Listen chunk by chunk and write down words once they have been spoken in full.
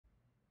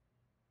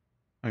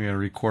I'm gonna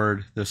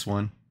record this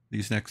one.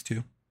 These next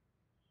two.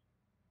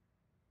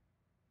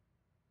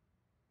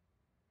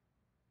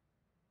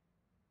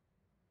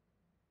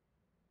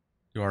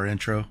 Do our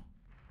intro.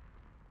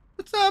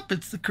 What's up?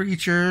 It's the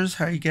creatures.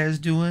 How you guys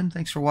doing?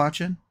 Thanks for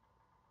watching.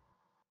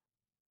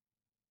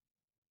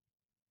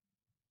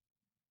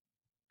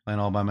 Playing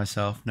all by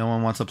myself. No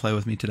one wants to play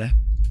with me today.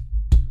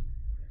 I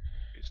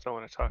just don't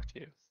want to talk to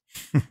you.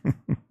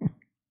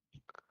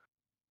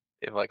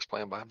 He likes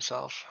playing by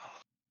himself.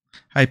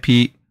 Hi,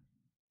 Pete.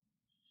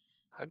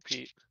 Hi,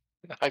 Pete.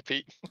 Hi,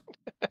 Pete.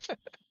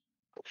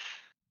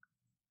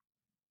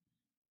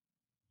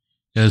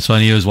 Yeah, it's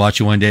funny. He was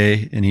watching one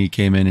day and he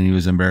came in and he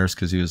was embarrassed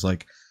because he was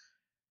like,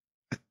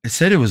 it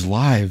said it was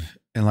live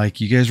and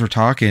like you guys were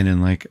talking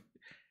and like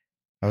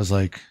I was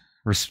like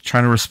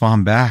trying to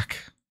respond back.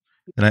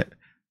 And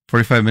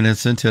 45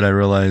 minutes into it, I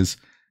realized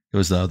it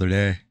was the other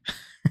day.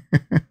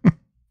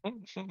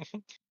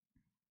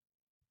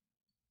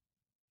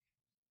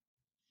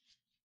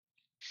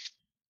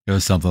 It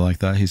was something like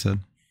that, he said.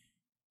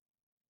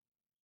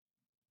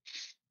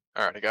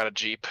 All right, I got a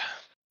Jeep.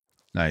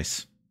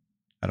 Nice.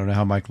 I don't know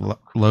how Mike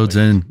loads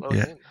in.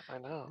 Yeah. I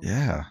know.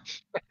 Yeah.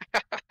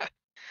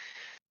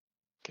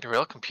 Get a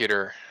real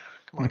computer.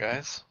 Come on,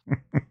 guys.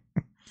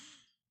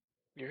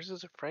 Yours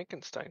is a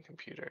Frankenstein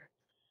computer.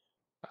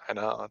 I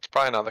know. It's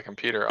probably not the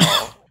computer at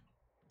all.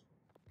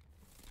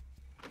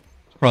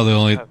 Probably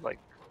only have, like,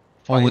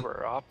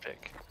 fiber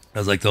optic. I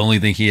was like, the only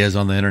thing he has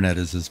on the internet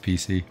is his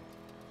PC.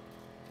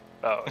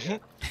 Oh, yeah.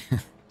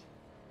 What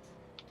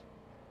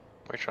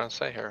are you trying to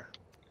say here?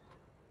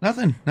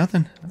 Nothing.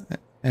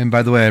 And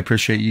by the way, I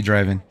appreciate you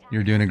driving.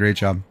 You're doing a great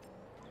job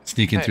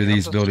sneaking through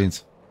these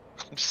buildings.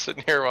 I'm just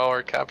sitting here while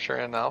we're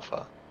capturing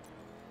Alpha.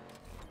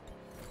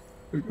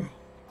 There you go.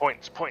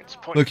 Points.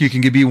 Look, you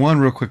can get B1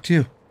 real quick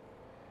too.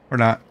 Or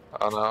not.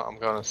 Oh no, I'm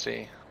going to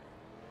C.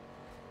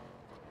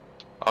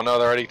 Oh no,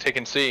 they're already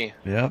taking C.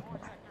 Yep.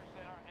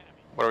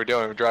 What are we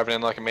doing? We're driving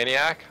in like a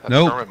maniac? That's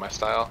nope. normally my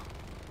style.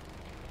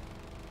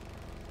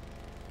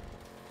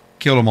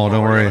 Killed them all,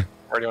 don't worry.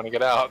 Where do you want to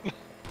get out?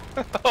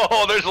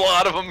 Oh, there's a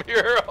lot of them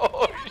here.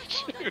 Oh,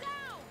 shoot.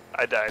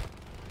 I died.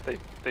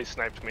 They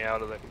sniped me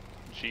out of the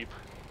Jeep,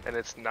 and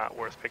it's not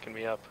worth picking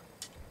me up.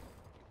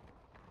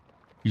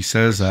 He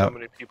says There's that. so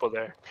many people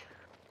there.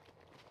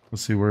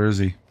 Let's see, where is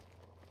he?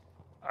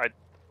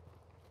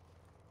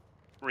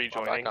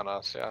 Rejoining. Back on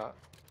us, yeah.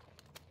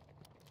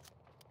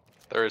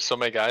 There is so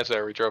many guys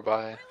there. We drove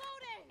by.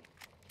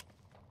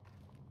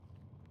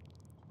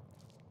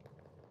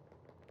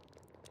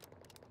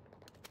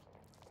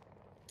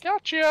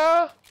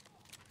 Gotcha.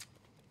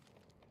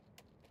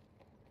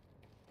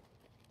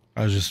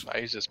 I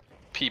use this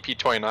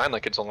PP-29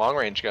 like it's a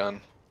long-range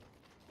gun.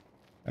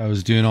 I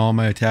was doing all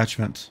my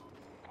attachments.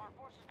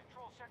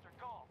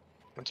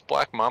 What's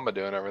Black Mamba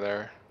doing over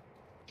there?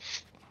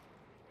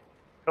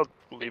 He'll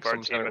leave our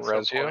team at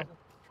res you.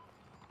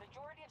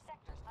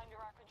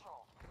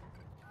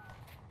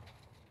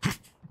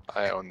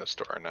 I own the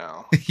store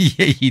now.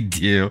 Yeah, you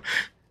do.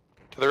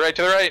 To the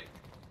right.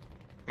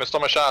 Missed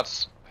all my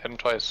shots. Hit him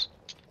twice.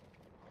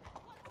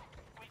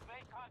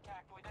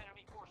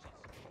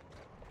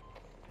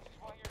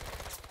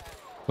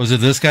 Was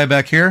it this guy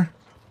back here?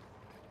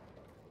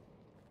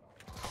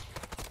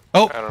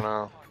 Oh! I don't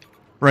know.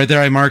 Right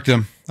there, I marked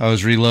him. I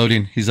was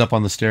reloading. He's up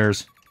on the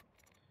stairs.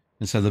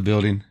 Inside the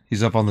building.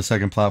 He's up on the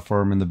second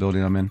platform in the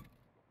building I'm in.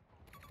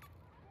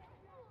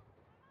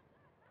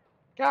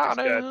 Got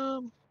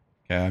him!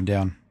 Yeah, I'm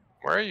down.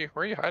 Where are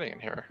you hiding in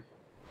here?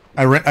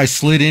 I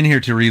slid in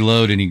here to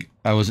reload and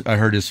I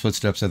heard his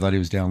footsteps. I thought he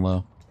was down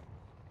low.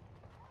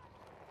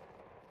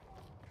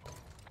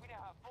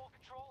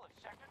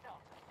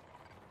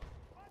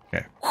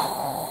 Okay.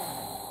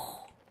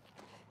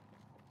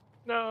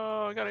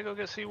 No, I gotta go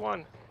get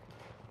C1.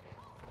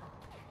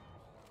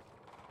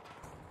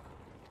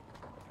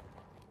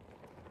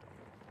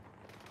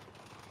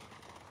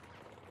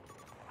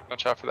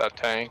 Watch out for that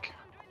tank.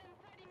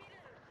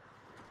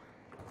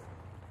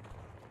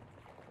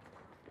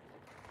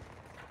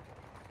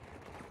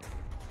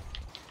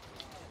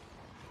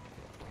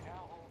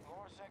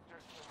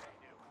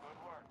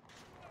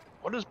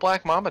 What is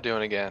Black Mamba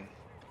doing again?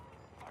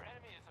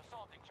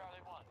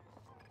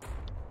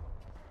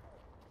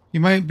 You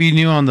might be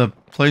new on the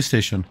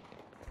PlayStation.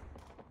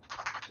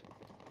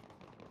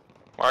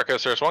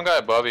 Marcus, there's one guy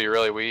above you,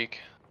 really weak.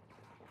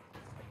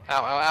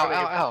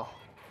 Ow.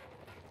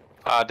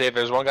 Dave,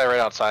 there's one guy right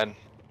outside.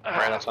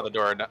 Right outside the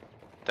door,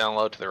 down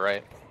low to the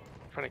right.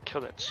 I'm trying to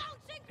kill that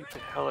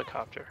stupid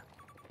helicopter.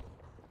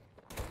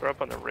 We're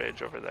up on the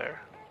ridge over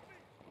there.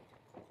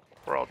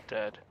 We're all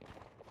dead.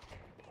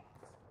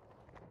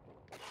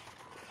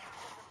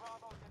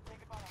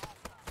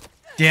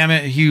 Damn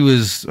it, he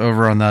was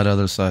over on that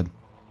other side.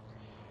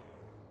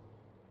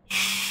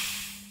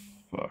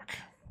 Fuck.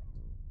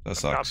 That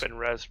sucks. I've not been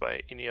rezzed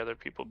by any other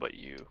people but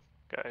you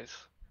guys.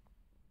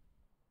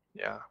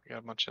 Yeah, we got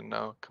a bunch of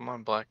no. Come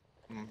on, Black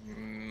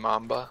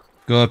Mamba.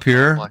 Go up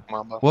here. Black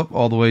Mamba. Whoop,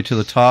 all the way to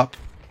the top.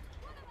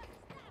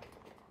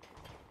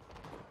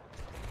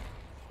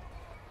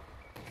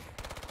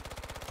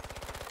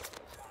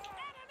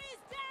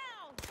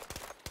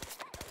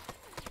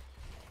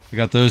 We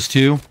got those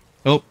two.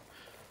 Oh,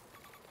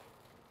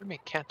 Enemy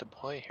can't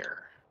deploy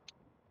here.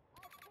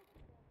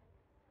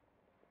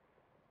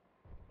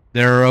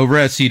 they're over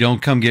at C.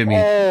 Don't come get me.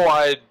 Oh,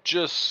 I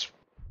just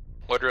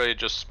literally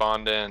just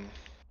spawned in.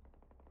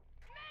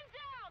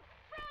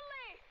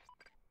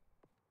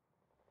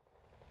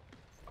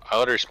 I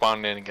literally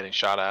spawned in and getting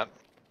shot at.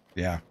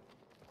 Yeah.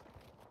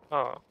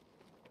 Oh.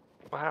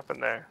 What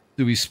happened there?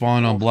 Did we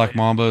spawn on Black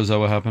Mamba? Is that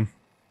what happened?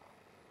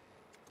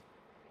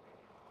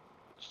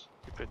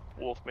 Stupid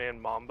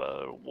Wolfman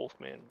Mamba or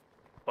Wolfman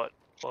butt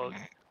plug.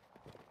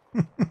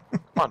 Come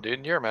on,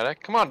 dude. You're a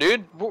medic. Come on,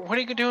 dude. What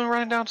are you doing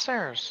running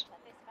downstairs?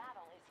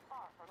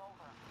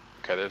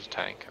 Okay, there's a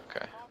tank.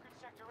 Okay.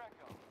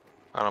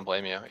 I don't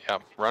blame you. Yeah,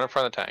 run in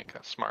front of the tank.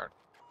 That's smart.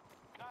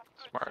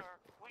 Smart.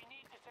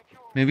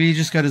 Maybe he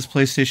just got his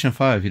PlayStation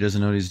 5. He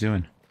doesn't know what he's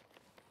doing.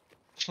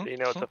 So you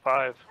know it's a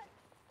 5.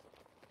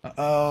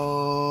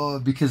 Oh,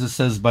 because it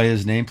says by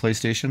his name,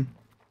 PlayStation.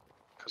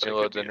 Because he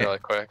loads in really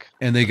quick.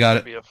 And they got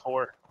it. Be a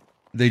 4.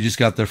 They just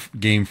got the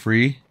game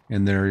free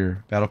in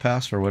their battle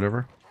pass or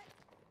whatever.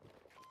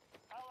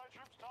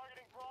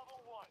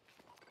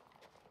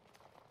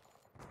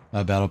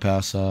 Battle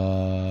pass,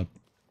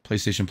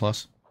 PlayStation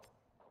Plus.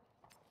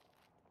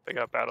 They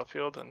got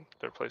Battlefield and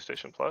their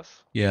PlayStation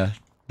Plus. Yeah,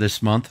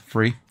 this month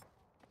free.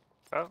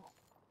 Oh.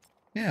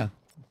 Yeah.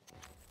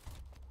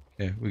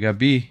 Okay, we got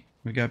B.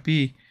 We got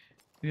B.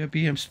 We got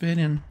B. I'm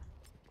spinning.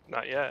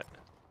 Not yet.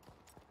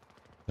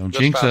 Don't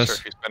Just jinx faster us.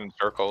 if you spin in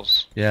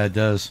circles. Yeah, it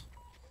does.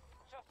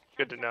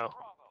 Good to know.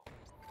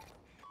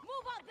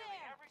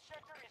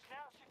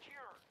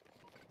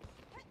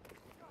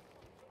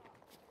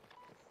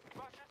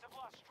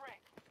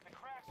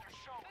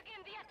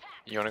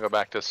 You want to go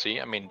back to C?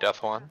 I mean,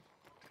 Death 1?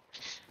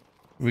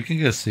 We can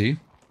go C.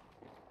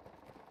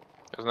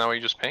 Isn't that what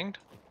you just pinged?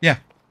 Yeah.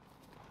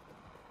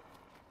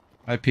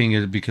 I ping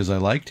it because I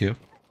like to.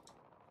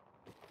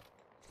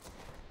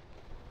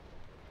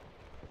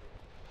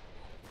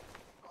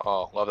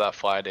 Oh, love that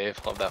fly, Dave.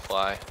 Love that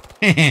fly.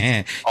 He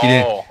didn't.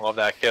 Love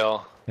that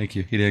kill. Thank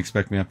you. He didn't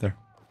expect me up there.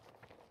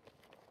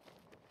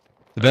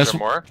 The Is best there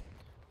more?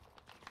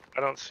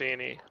 I don't see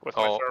any with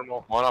my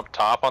thermal. One up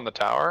top on the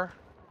tower?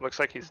 Looks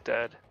like he's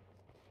dead.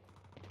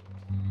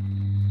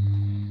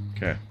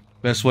 Okay.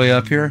 Best way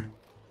up here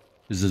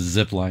is the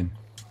zip line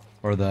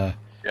or the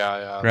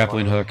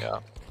grappling hook. Yeah.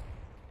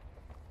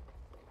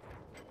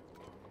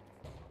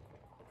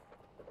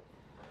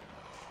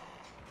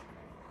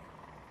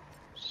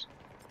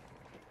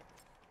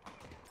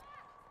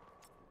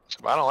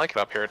 I don't like it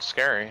up here. It's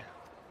scary.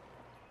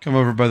 Come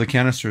over by the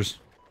canisters.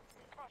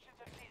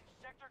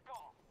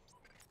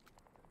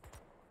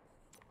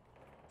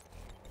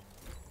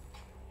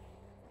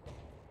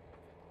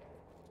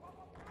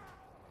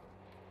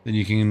 Then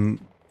you can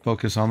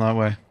focus on that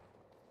way.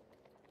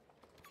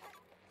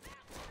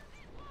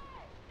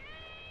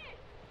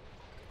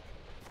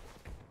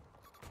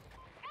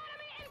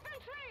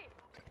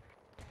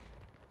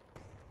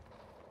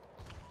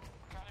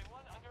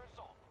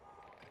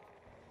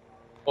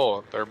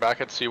 Oh, they're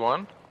back at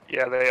C1?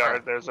 Yeah, they are.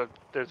 There's a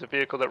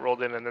vehicle that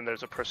rolled in, and then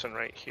there's a person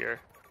right here.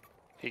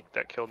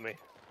 That killed me.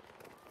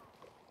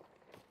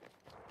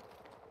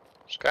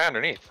 There's a guy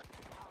underneath.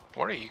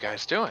 What are you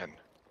guys doing?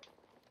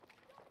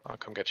 I'll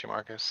come get you,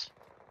 Marcus.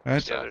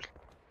 There's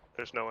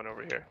no one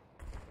over here.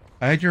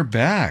 I had your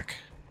back.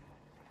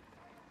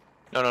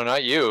 No,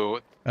 not you.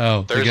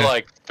 Oh, there's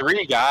like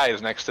 3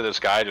 guys next to this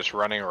guy just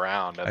running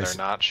around, and they're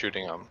not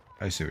shooting him.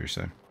 I see what you're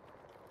saying.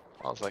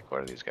 I was like,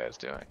 what are these guys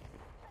doing?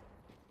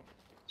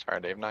 Sorry,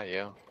 Dave, not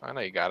you. I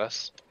know you got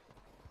us.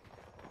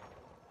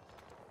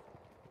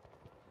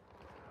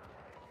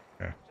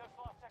 Yeah.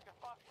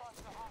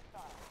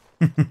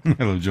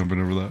 I love jumping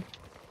over that.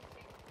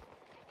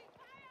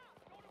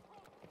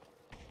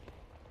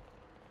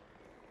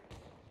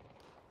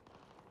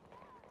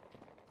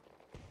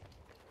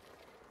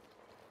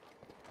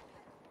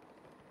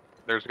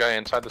 There's a guy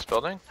inside this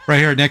building? Right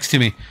here, next to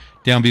me.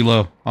 Down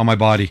below, on my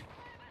body.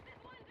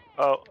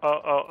 Oh,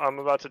 I'm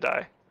about to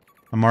die.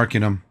 I'm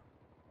marking him.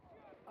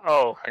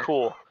 Oh,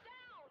 cool.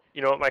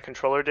 You know what my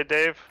controller did,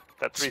 Dave?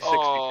 That 360 thing.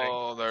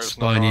 Oh, there's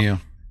Spun you.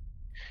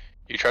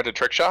 You tried to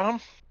trick shot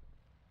him?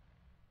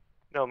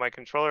 No, my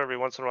controller every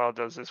once in a while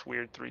does this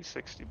weird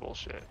 360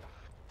 bullshit.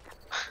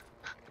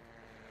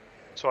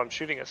 So I'm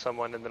shooting at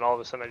someone, and then all of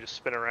a sudden I just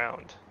spin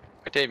around.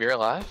 Wait, Dave, you're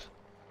alive?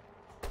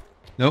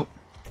 Nope.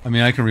 I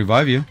mean, I can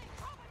revive you.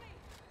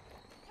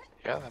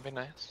 Yeah, that'd be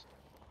nice.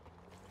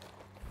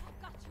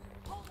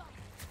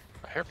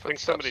 I hear I think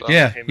footsteps. somebody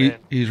Yeah, came in.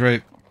 he's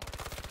right.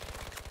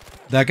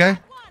 That guy?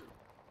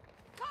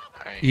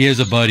 Nice. He is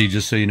a buddy,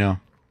 just so you know.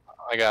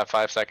 I got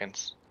 5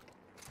 seconds.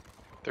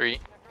 3.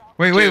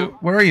 Wait, 2.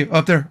 where are you?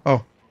 Up there.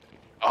 Oh.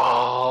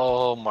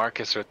 Oh,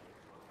 Marcus.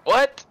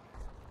 What?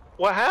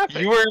 What happened?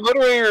 You were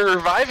literally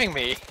reviving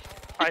me.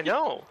 I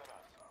know.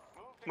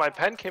 My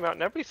pen came out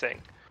and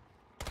everything.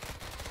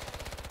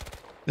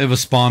 They have a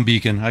spawn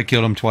beacon. I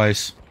killed him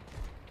twice.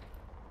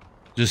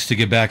 Just to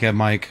get back at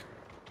Mike.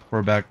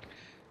 Get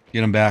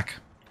him back.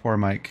 Poor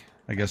Mike.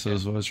 I guess that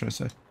was what I was trying to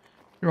say.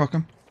 You're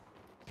welcome.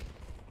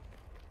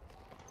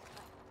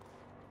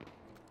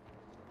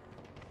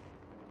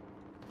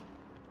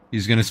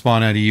 He's gonna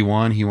spawn at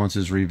E1. He wants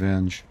his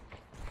revenge.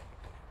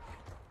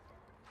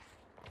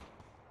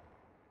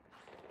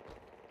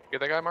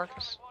 Get that guy,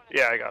 Marcus?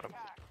 Yeah, I got him.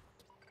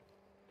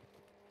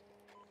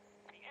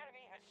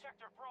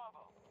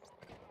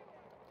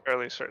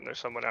 Fairly certain there's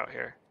someone out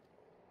here.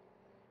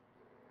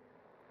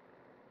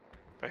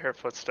 I hear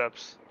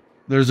footsteps.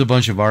 There's a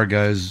bunch of our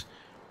guys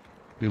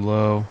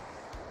below.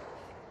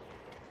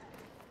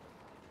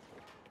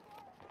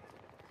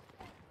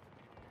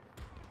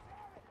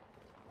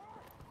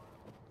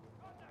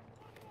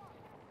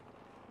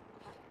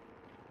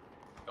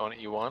 Going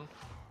to E1.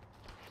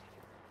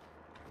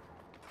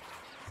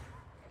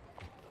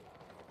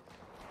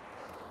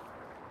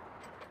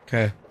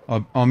 Okay,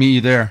 I'll meet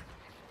you there.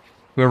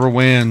 Whoever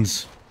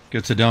wins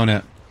gets a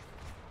donut.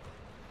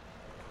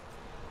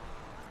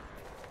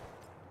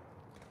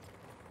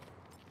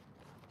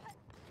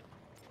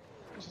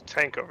 There's a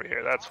tank over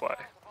here, that's why.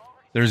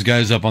 There's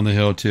guys up on the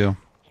hill too.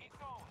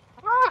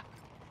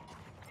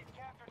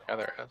 Yeah,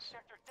 there is.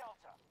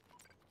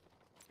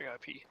 I gotta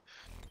pee.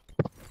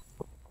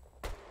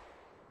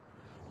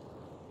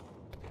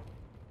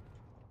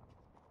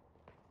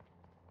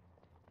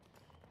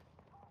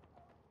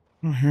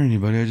 I don't hear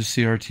anybody. I just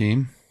see our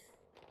team.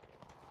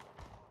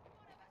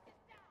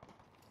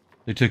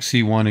 They took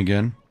C1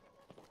 again.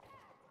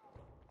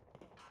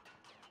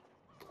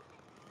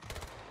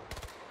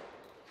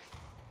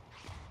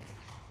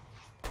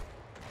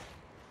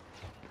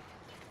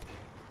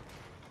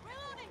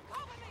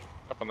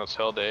 Up on this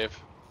hill, Dave.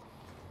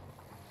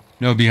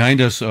 No, behind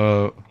us,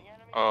 Oh,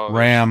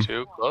 Ram.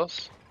 Too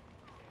close?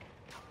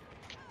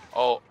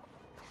 Oh,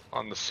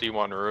 on the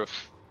C1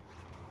 roof.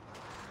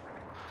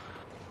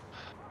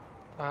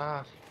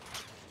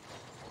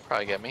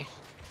 Probably get me.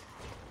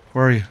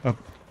 Where are you? Up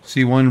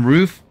C1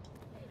 roof?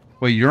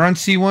 Wait, you're on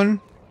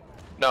C1?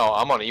 No,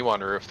 I'm on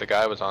E1 roof. The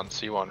guy was on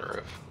C1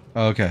 roof.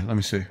 Oh, okay, let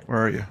me see. Where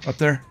are you? Up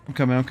there? I'm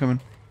coming, I'm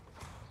coming.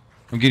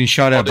 I'm getting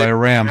shot at by a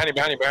ram. Behind you,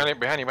 behind you, behind you,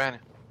 behind you, behind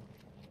you.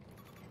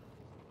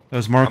 That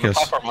was Marcus.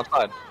 On the platform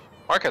outside.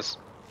 Marcus,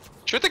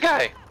 shoot the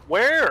guy.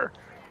 Where?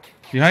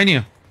 Behind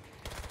you.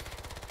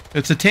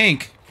 It's a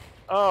tank.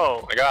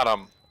 Oh, I got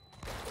him.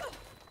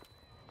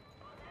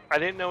 I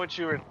didn't know what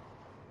you were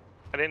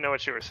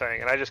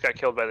saying, and I just got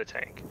killed by the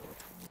tank.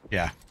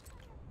 Yeah.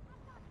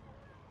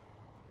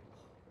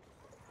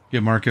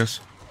 Get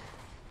Marcus.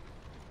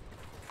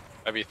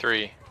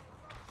 IV3.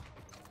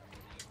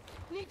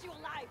 Need you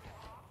alive.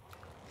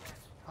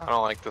 I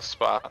don't like this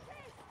spot.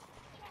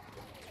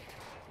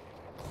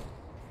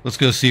 Let's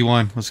go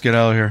C1. Let's get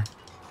out of here.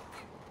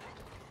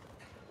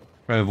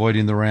 Try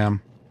avoiding the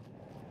ram.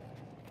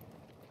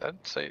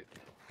 I'd say,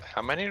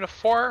 how many to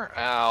 4?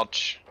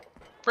 Ouch.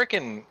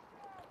 Freaking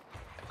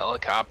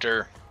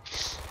helicopter.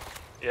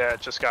 Yeah,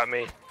 it just got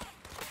me.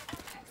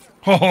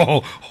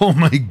 Oh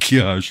my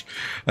gosh.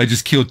 I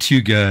just killed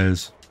 2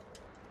 guys.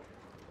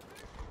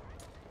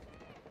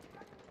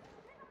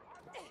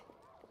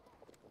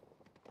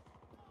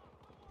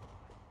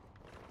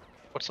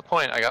 What's the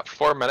point? I got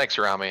 4 medics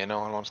around me and no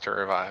one wants to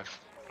revive.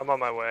 I'm on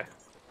my way.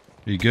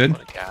 Are you good?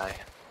 What a guy.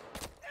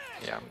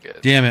 Yeah, I'm good.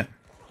 Damn it.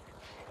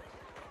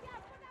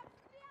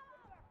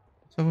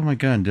 What's up with my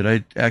gun? Did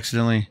I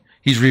accidentally...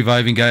 He's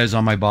reviving guys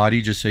on my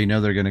body, just so you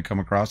know they're going to come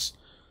across.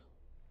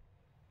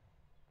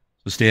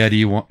 So stay at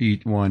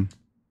E1.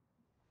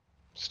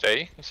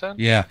 Stay, you said?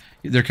 Yeah,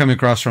 they're coming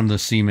across from the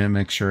cement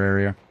mixture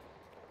area.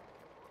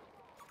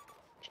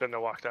 Shouldn't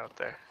have walked out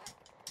there.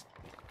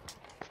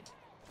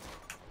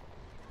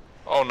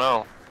 Oh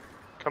no.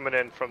 Coming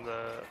in from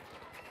the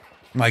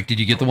Mike, did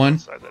you get the one?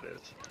 side that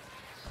is.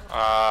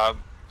 I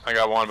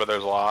got one, but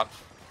there's a lot.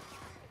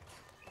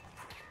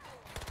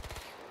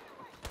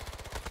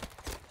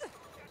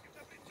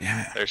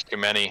 Yeah. There's too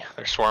many.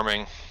 They're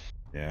swarming.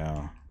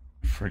 Yeah.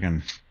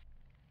 Friggin'.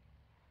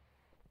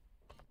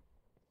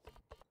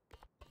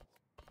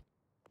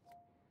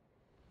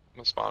 I'm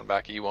gonna spawn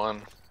back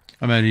E1.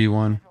 I'm at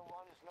E1.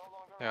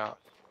 Yeah.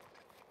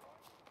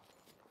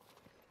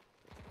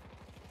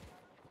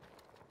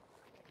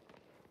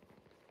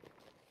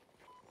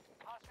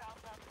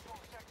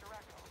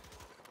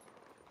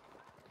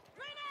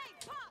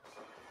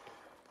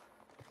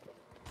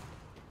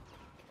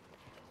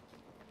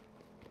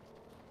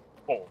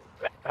 Oh,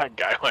 that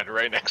guy went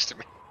right next to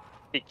me.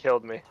 He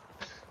killed me.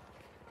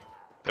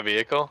 The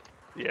vehicle?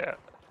 Yeah.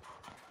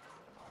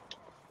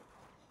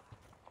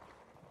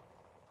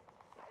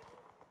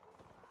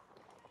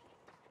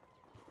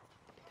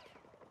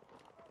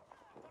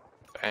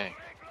 Bang.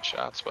 Good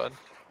shots, bud.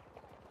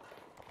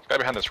 Guy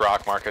behind this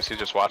rock, Marcus. He's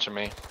just watching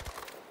me.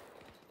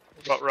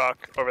 What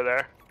rock over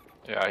there?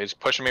 Yeah, he's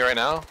pushing me right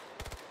now.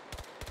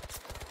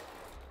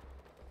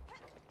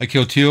 I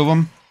killed 2 of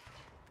them.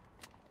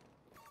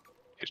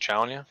 He's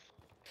challenging you.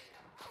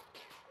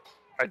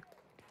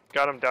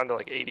 Got him down to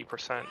like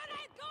 80%,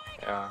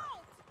 Yeah.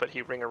 but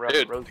he ring around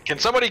Dude, the road. can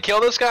somebody kill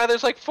this guy?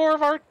 There's like 4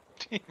 of our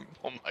team.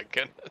 Oh my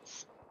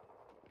goodness.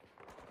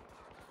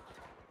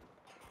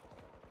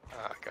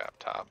 Ah, guy up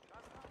top.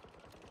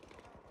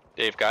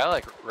 Dave, guy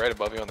like right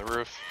above you on the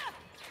roof.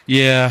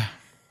 Yeah.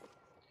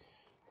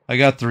 I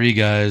got 3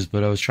 guys,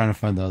 but I was trying to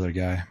find the other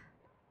guy.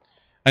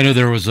 I know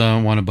there was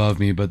one above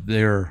me, but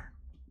they're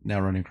now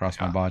running across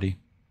my body.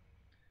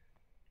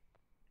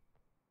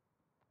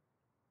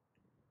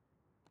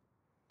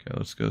 Okay,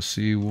 let's go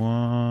see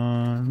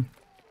one.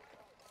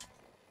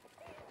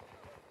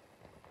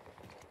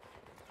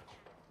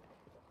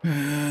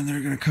 And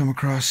they're going to come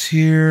across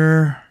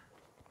here.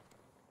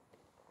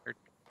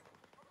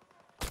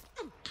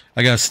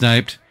 I got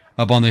sniped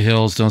up on the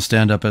hills. Don't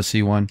stand up at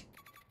C1.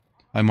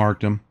 I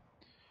marked him.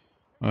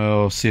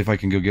 I'll see if I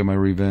can go get my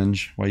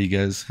revenge while you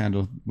guys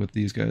handle with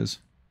these guys.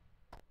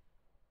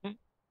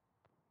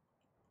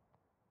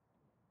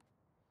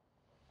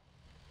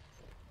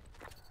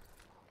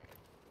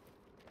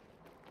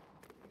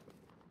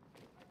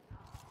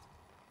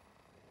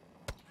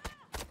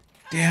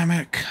 Damn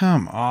it,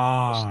 come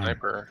on.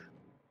 Sniper.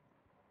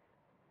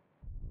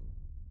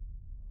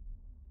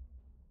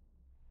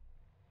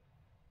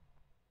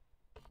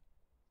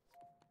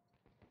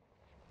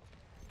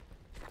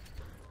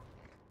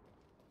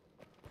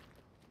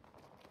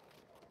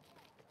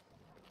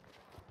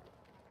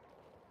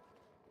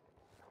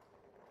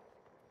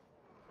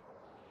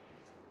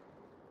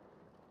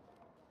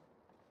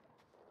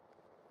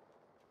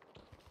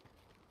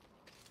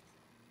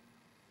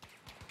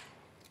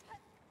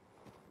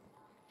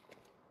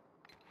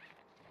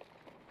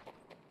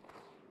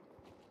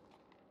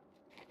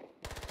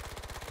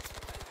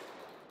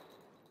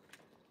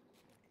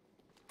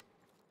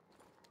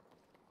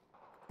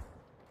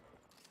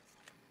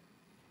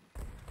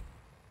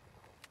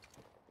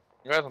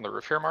 You guys on the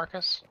roof here,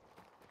 Marcus?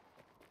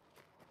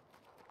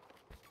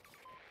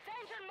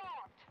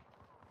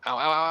 Ow, ow,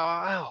 ow,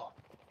 ow, ow.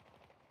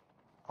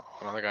 Oh,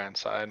 another guy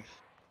inside.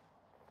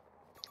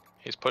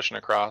 He's pushing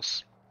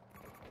across.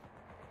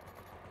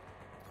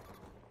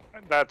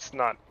 That's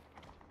not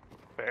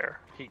fair.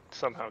 He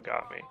somehow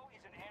got me.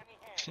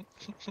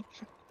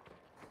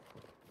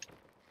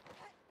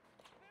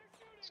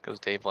 It's because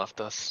Dave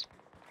left us.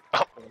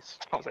 Oh,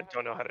 Because I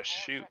don't know how to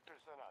shoot.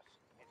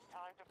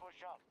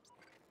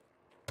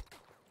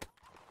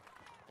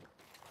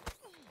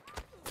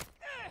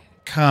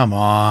 Come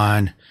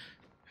on.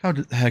 How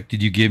the heck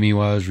did you get me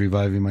while I was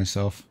reviving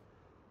myself?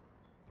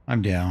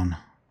 I'm down.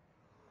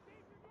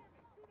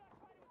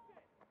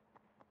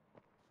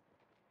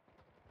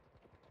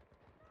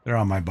 They're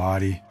on my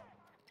body.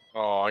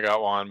 oh, I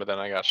got one, but then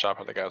I got shot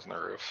by the guys on the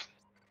roof.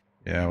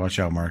 Yeah, watch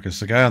out, Marcus.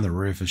 The guy on the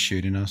roof is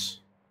shooting us.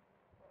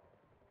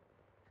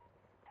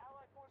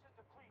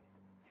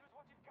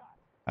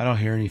 I don't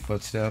hear any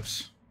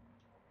footsteps.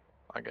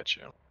 I get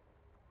you.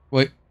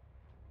 Wait.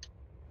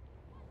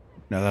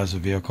 No, that was a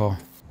vehicle.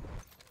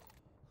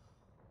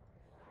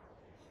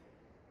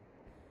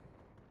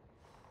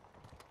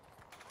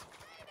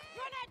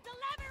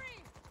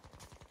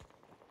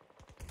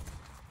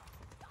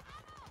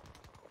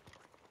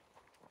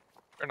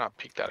 Better not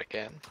peek that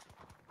again.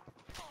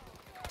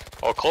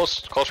 Oh,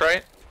 close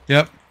right?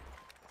 Yep.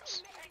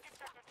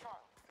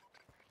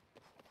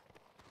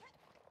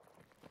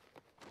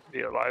 Are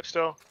you alive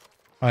still?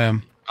 I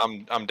am.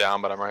 I'm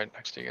down, but I'm right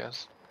next to you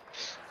guys.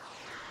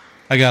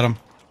 I got him.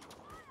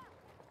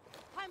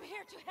 I'm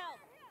here to help.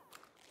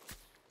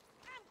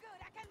 I'm good.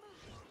 I can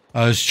move.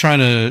 I was trying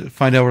to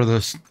find out where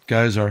those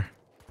guys are.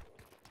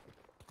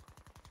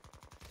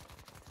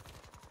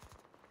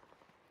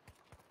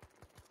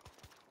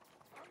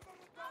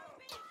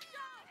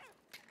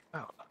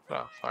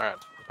 Oh, alright.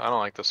 I don't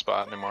like this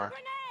spot anymore.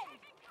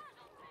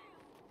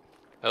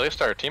 At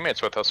least our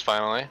teammates with us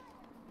finally.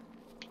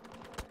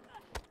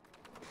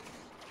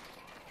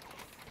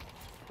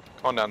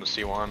 Going down to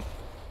C1.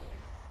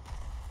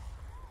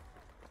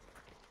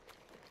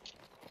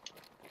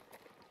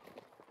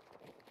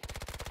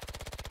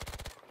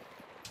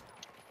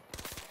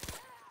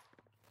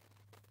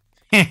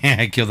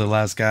 I killed the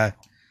last guy.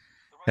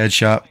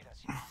 Headshot.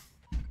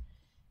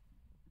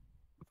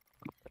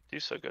 Do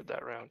so good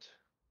that round.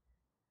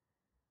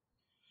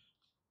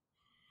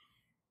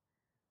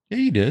 Yeah,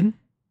 you did.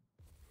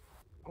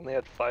 Only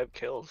had 5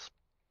 kills.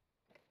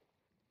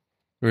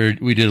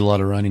 We did a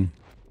lot of running.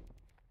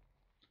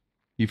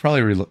 You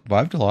probably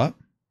revived a lot.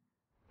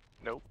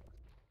 Nope.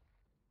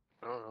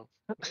 I don't know.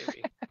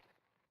 Maybe.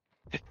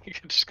 He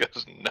just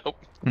goes, nope.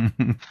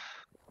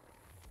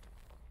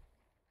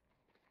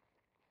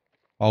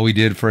 All we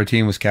did for a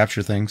team was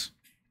capture things.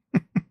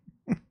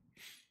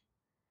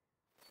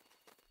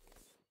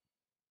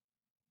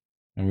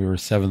 And we were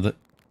 7th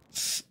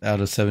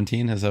out of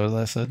 17. Is that what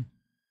I said?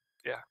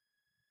 Yeah.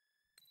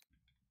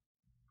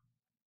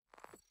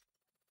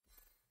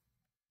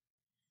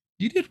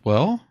 You did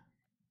well.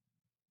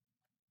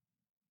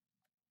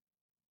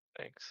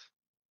 Thanks.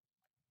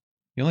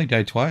 You only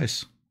died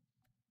twice.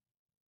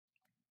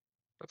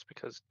 That's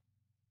because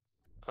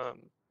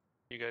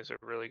you guys are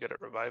really good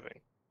at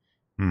reviving.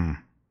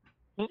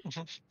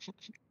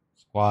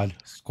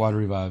 Squad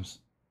revives.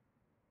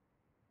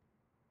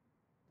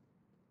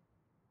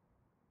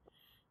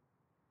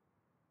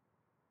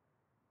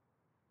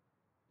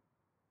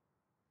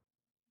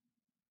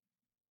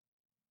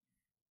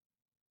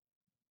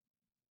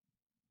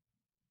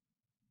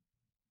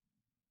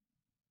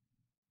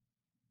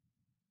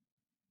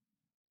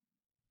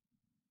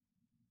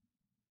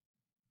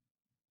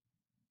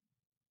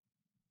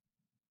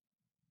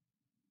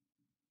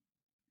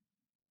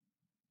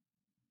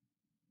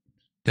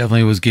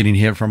 Definitely was getting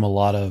hit from a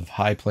lot of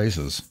high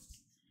places.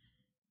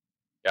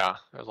 Yeah,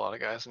 there's a lot of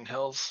guys in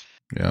hills.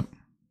 Yep.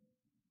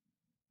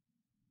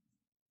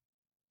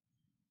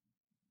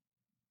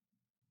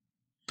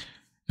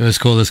 It was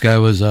cool. This guy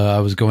was, I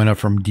was going up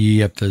from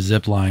D up the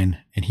zip line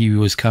and he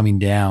was coming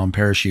down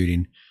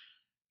parachuting.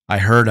 I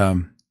heard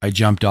him. I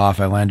jumped off.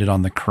 I landed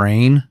on the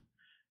crane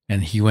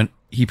and he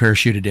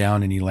parachuted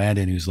down and he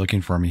landed and he was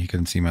looking for me. He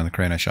couldn't see me on the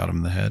crane. I shot him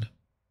in the head.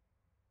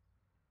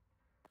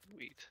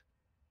 Sweet.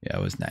 Yeah,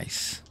 it was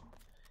nice.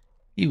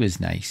 He was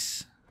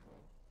nice.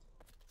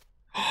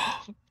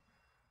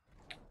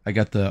 I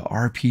got the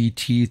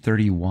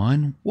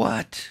RPT-31.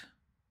 What?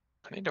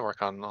 I need to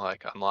work on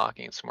like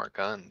unlocking some more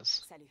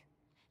guns. Salut.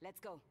 Let's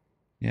go.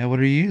 Yeah, what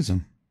are you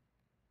using?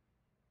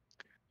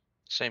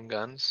 Same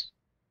guns.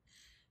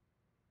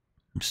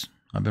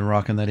 I've been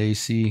rocking that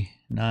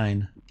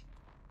AC-9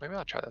 Maybe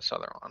I'll try this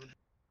other one.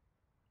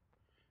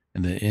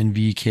 and the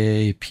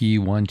NVK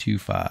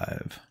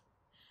P125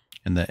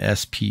 and the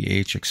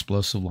SPH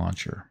explosive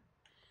launcher.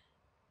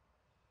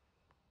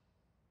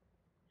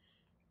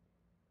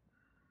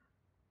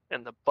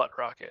 And the butt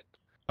rocket.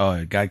 Oh,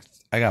 I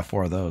got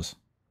 4 of those.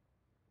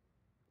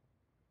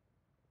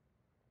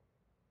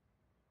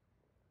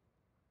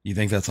 You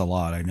think that's a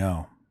lot? I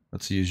know.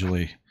 That's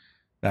usually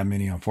that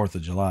many on 4th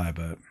of July,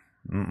 but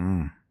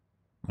I'm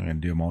going to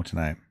do them all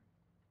tonight.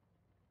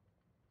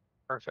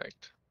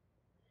 Perfect.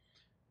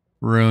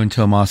 Ruin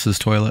Tomas's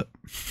toilet.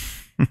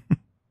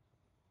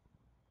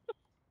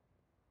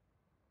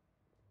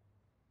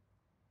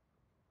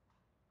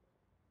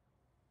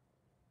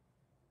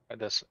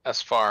 This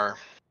S-FAR.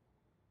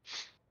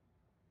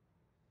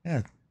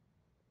 Yeah.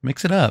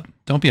 Mix it up.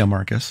 Don't be a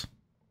Marcus.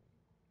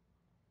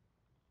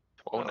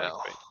 Whoa I like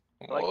now.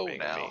 I like Whoa being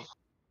now. me.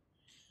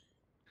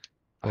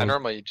 I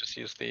normally just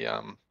use the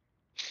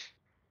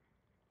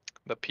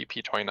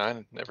PP-29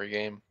 in every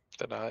game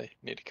that I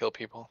need to kill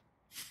people.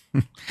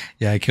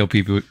 Yeah, I kill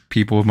people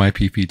with my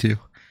PP too.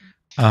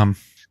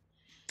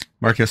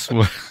 Marcus,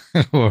 what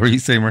were you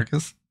saying,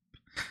 Marcus?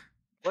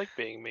 I like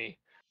being me.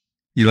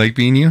 You like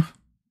being you?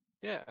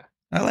 Yeah.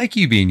 I like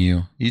you being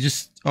you. You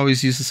just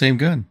always use the same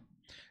gun.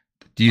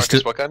 Do you Marcus,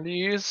 still? what gun do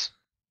you use?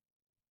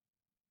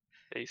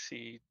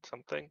 AC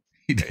something.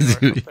 He AR does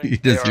do. something. He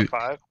does do.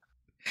 AR5.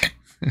 I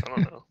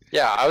don't know.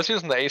 Yeah, I was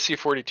using the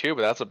AC-42,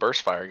 but that's a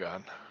burst fire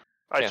gun.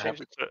 I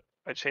Can't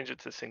changed it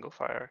to single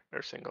fire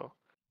or single.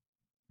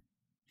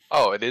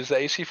 Oh, it is the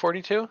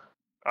AC-42?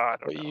 I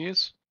don't What know. you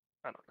use?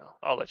 I don't know.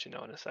 I'll let you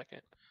know in a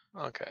second.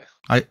 Okay.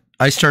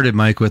 I started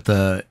Mike with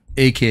the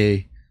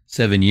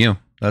AK-7U.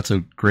 That's a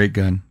great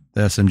gun.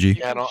 The SMG.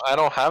 Yeah, I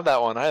don't have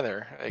that one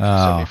either.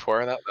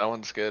 AK-74, that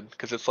one's good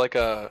because it's like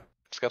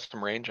it's got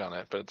some range on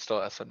it, but it's still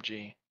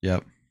SMG.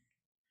 Yep.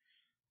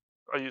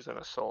 I'll use an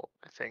assault,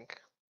 I think.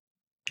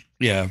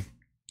 Yeah.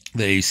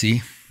 The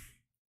AC.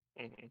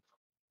 Mm-hmm.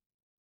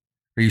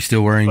 Are you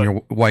still wearing your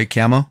white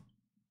camo?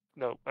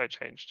 No, I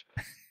changed.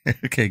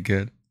 Okay,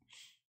 good.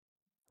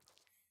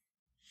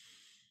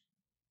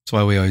 That's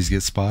why we always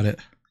get spotted.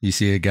 You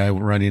see a guy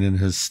running in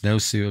his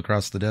snowsuit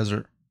across the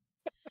desert.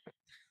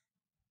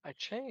 I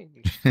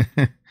changed.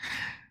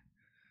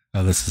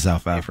 Oh, this is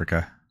South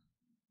Africa.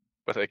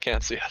 But they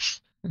can't see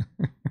us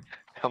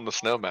on the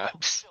snow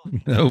maps.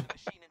 Nope.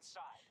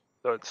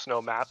 So it's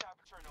snow map.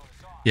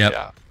 Yep.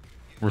 Yeah.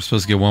 We're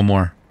supposed to get one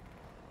more.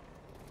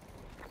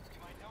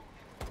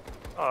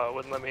 Oh, it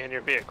wouldn't let me in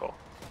your vehicle.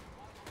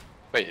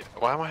 Wait,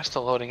 why am I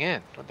still loading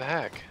in? What the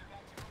heck?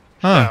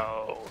 Huh.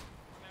 No.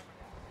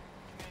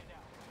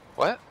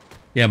 What?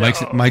 Yeah, No.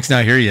 Mike's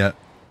not here yet.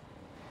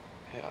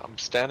 Yeah, I'm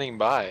standing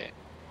by.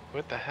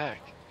 What the heck?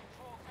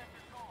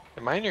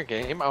 Am I in your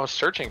game? I was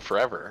searching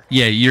forever.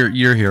 Yeah,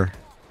 you're here.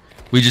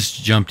 We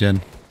just jumped in.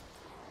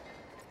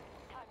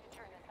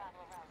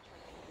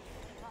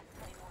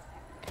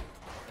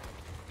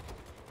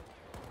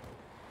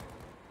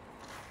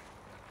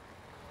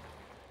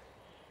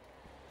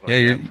 Yeah,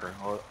 you're.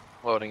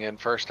 Loading in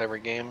first every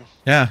game.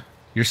 Yeah,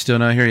 you're still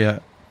not here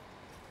yet.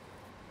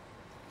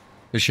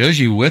 It shows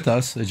you with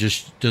us. It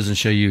just doesn't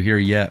show you here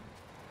yet.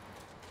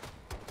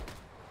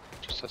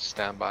 Just says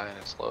standby and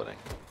it's loading.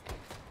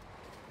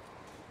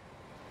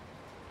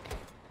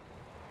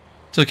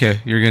 It's okay.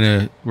 You're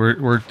gonna.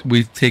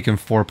 We've taken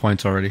 4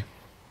 points already.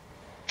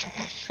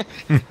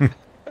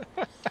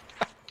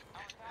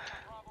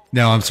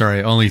 No, I'm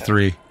sorry. Only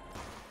 3.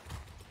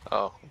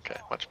 Oh, okay,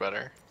 much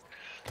better.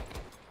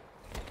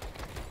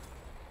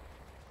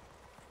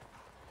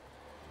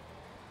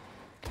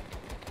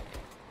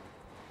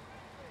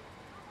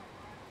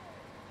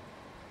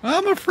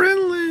 I'm a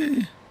friendly.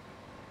 I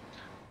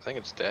think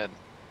it's dead.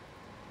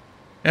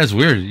 That's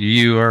weird.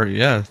 You are,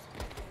 yeah.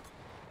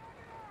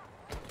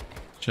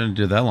 Shouldn't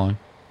do that long.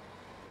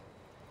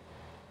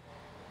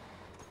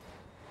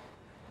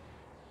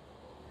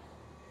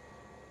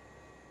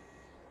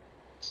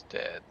 It's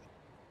dead.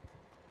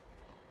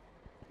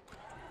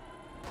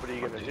 What are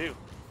you gonna do?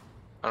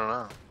 I don't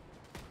know.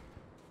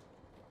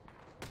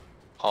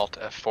 Alt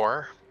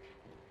F4.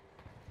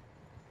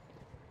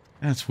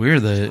 That's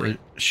weird that it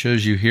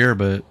shows you here,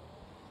 but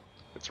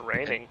It's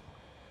raining.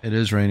 It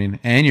is raining,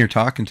 and you're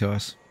talking to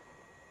us.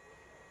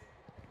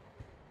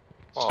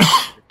 Well,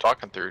 you're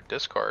talking through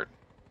Discord.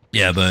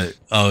 Yeah, but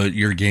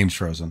your game's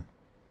frozen.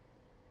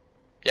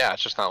 Yeah,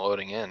 it's just not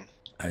loading in.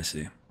 I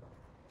see.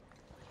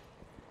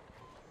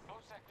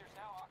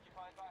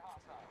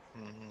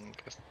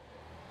 Guess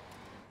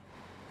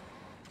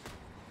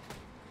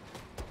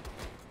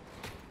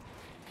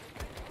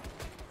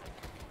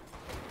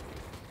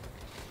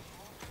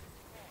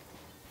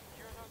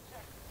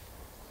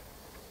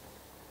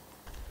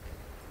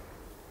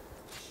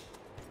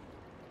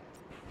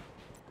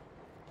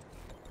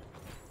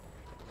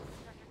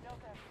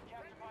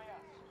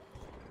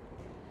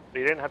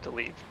You didn't have to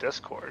leave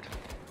Discord.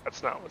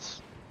 That's not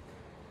what's.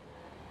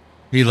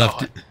 He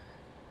left.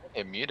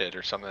 it muted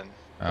or something.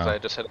 Because Oh. I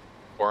just hit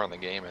 4 on the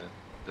game and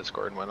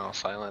Discord went all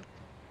silent.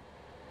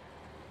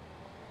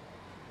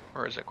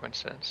 Or is it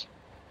coincidence?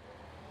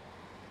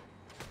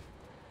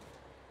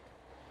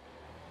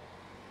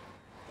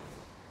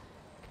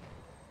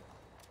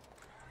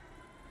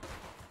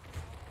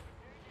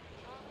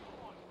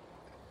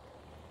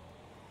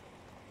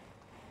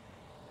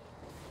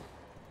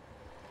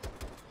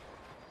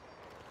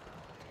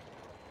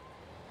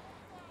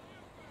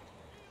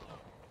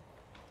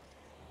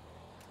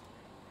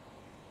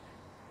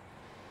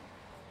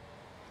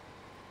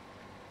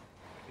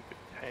 Stupid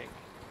tank.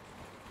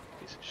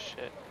 Piece of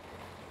shit.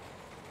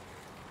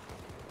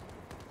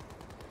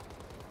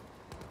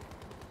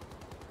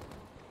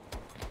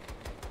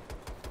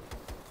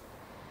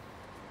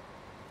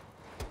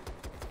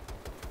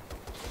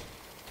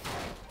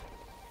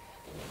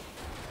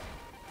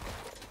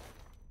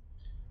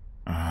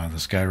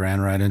 This guy ran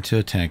right into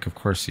a tank. Of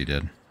course he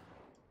did.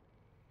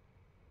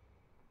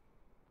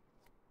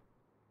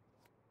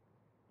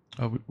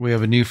 Oh, we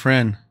have a new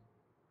friend.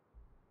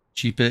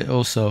 Cheape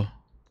Oso.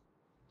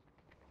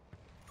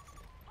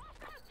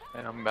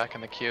 And I'm back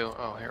in the queue.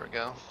 Oh, here we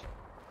go.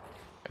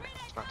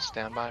 Let's not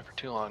stand by for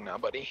too long now,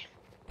 buddy.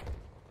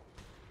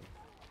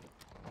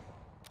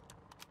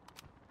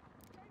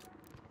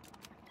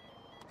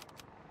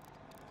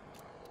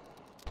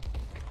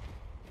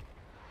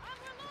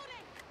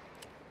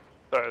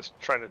 So I was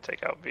trying to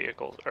take out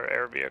vehicles or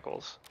air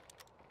vehicles.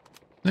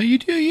 No, you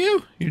do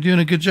you. You're doing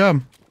a good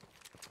job.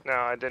 No,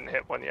 I didn't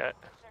hit one yet.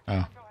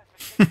 Oh.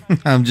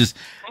 I just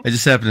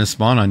happened to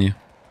spawn on you.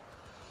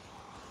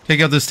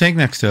 Take out this tank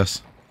next to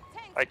us.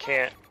 I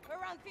can't.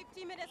 Around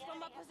 50 minutes from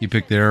my position. You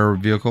picked the air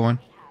vehicle one?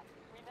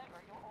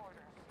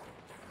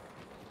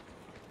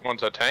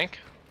 One's a tank?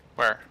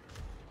 Where?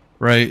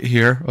 Right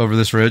here, over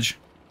this ridge.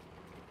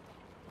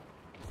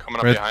 Coming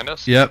up Right- behind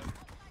us? Yep. 40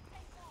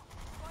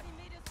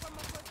 meters from my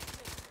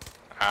position.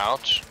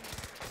 Ouch.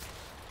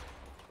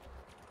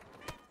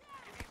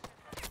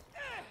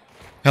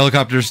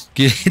 Helicopters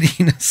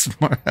getting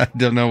smart. I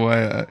don't know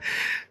why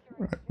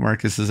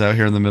Marcus is out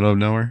here in the middle of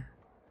nowhere.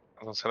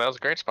 I was gonna say, that was a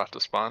great spot to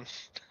spawn.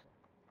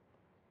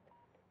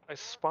 I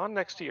spawned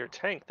next to your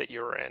tank that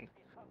you were in.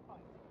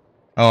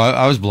 Oh,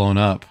 I was blown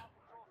up.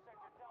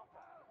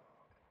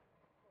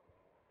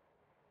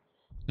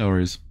 No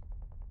worries.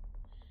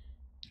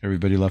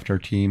 Everybody left our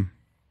team.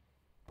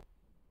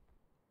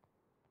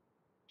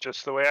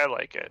 Just the way I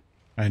like it.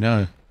 I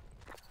know.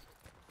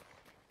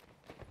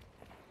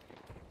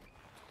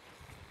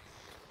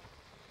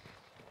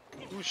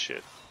 Ooh,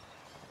 shit.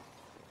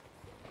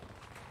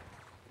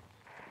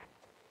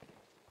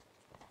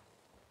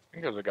 I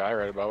think there's a guy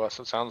right above us,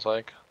 it sounds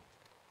like.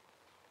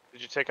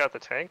 Did you take out the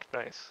tank?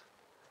 Nice.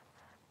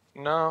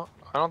 No,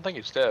 I don't think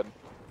he's dead.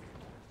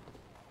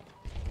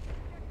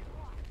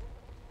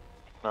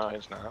 No,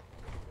 he's not.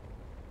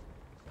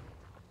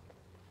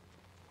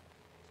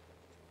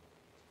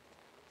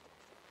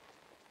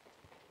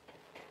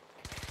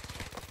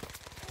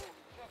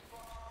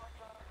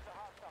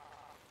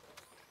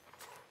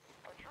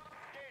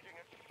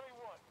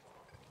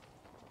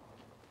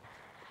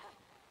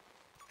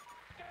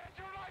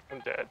 I'm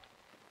dead.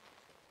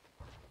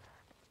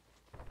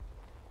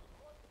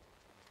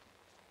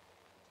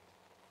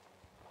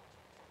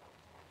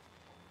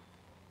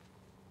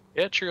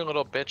 Get your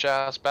little bitch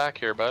ass back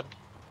here, bud.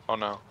 Oh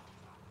no.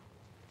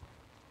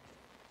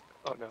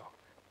 Oh no.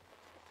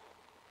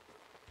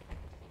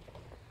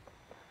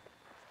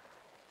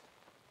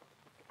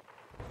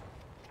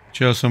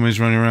 Joe, somebody's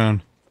running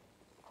around.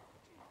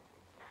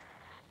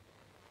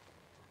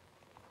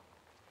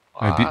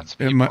 Might be- Lots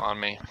of it people might- on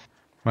me.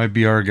 Might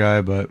be our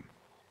guy, but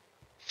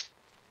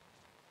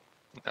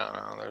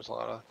No, there's a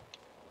lot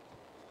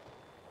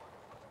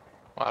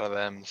of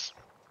thems.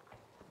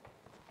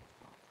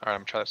 Alright,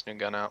 I'm gonna try this new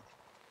gun out.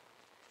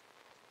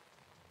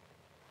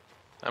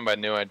 And by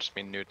new, I just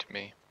mean new to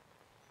me.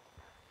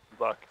 Good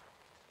luck.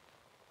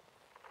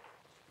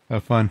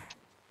 have fun.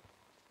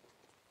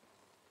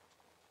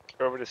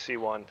 Go over to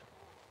C1.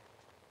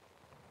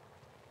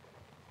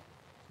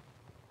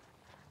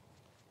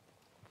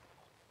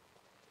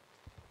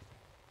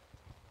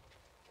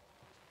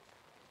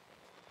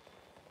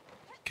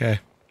 Okay.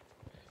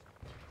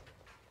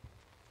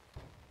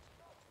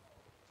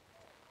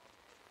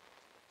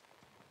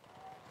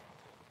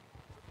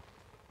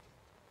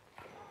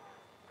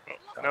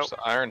 Nope. The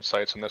iron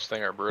sights in this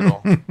thing are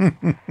brutal.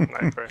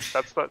 Sniper.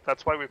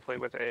 That's why we play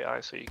with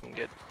AI, so you can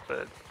get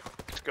the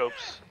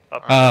scopes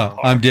up.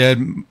 I'm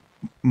dead,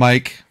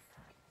 Mike.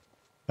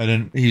 I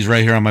didn't. He's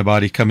right here on my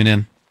body, coming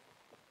in.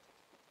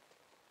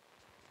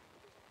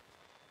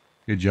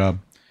 Good job.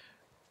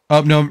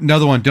 Oh no,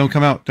 another one. Don't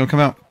come out. Don't come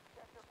out.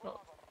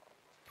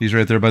 He's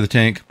right there by the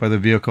tank, by the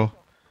vehicle.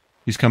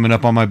 He's coming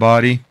up on my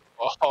body.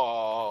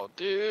 Oh,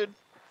 dude.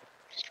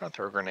 Just trying to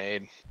throw a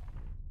grenade.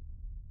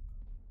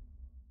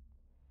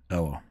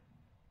 Oh.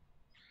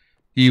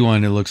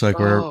 E1, it looks like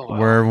where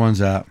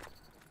everyone's at.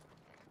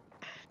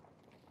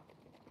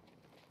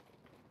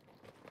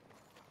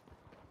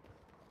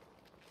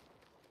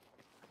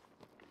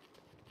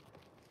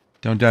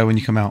 Don't die when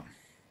you come out.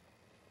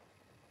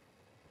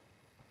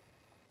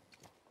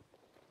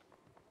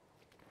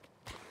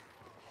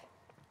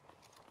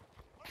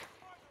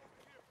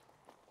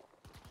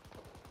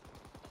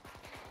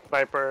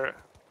 Sniper.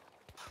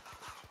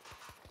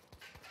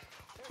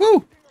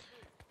 Woo!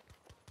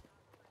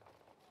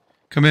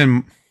 Come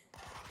in.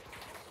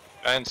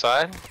 Guy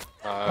inside?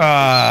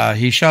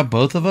 He shot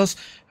both of us?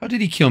 How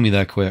did he kill me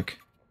that quick?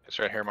 It's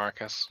right here,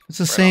 Marcus. It's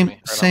the Right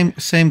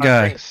same I'm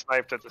guy. being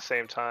sniped at the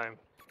same time.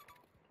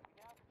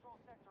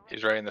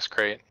 He's right in this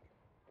crate.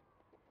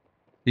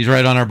 He's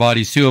right on our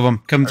bodies. Two of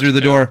them. Come through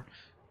the door.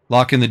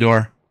 Locking the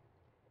door.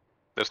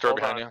 This door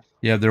Hold behind on. you.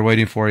 Yeah, they're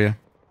waiting for you.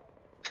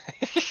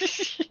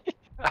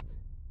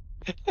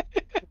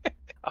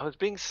 I was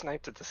being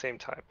sniped at the same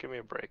time. Give me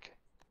a break.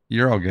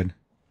 You're all good.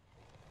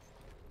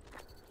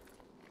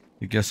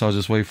 I guess I'll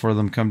just wait for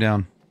them to come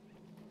down.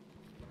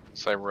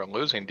 It's like we're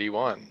losing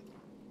D1.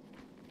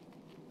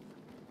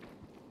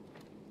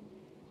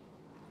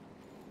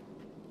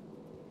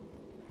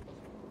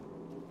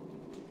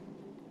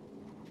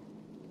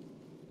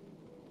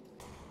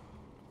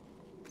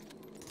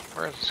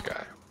 Where is this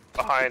guy?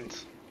 Behind.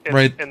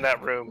 Right. In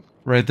that room.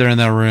 Right there in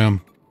that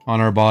room.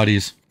 On our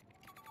bodies.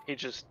 He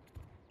just...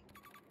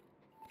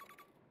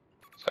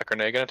 Is that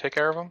grenade gonna take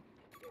care of him?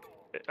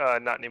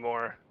 not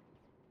anymore.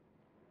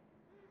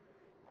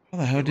 How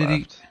the hell did he...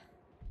 left.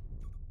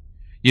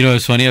 You know,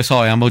 it's funny. I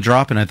saw ammo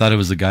drop, and I thought it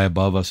was the guy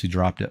above us who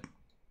dropped it.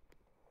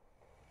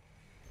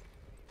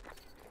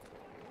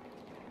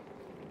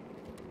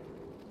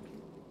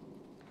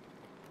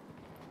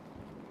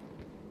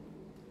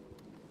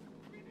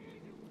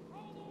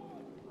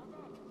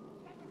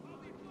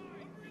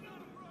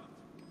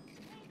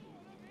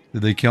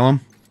 Did they kill him?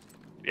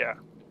 Yeah.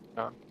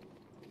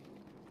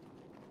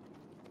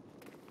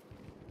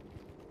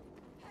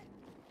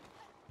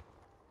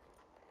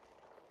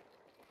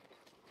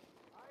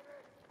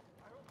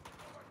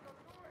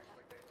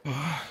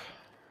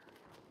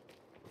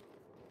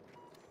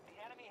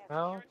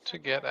 How to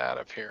get out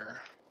of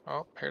here?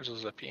 Oh, here's a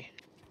zippy.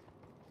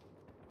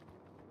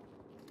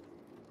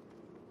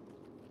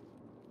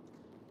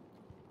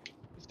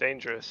 It's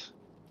dangerous.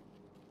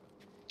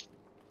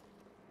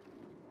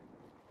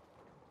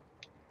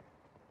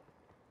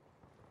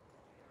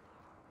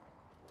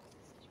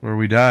 Where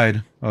we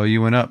died. Oh,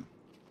 you went up.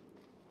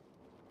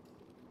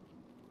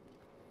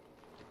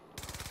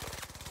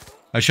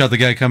 I shot the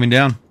guy coming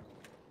down.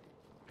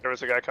 There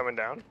was a guy coming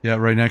down. Yeah,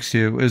 right next to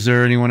you. Is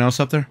there anyone else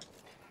up there?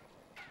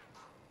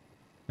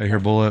 I hear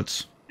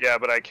bullets. Yeah,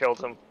 but I killed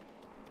him.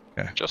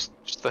 Okay. Just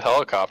the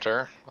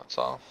helicopter. That's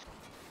all.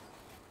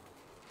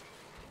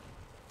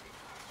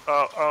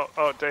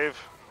 Oh, Dave.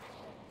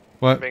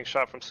 What? I'm being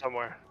shot from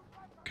somewhere.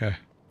 Okay.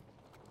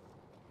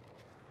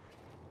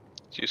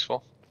 It's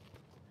useful.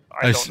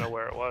 I don't know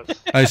where it was.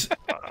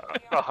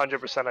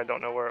 100% I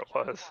don't know where it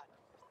was.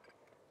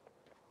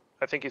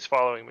 I think he's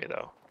following me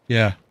though.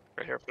 Yeah.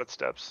 I hear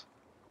footsteps.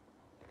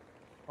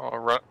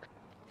 I'll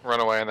run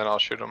away and then I'll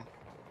shoot him.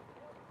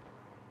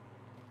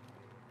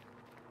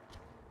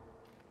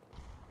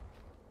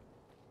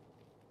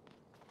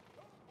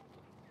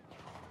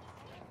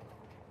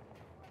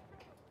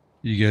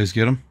 You guys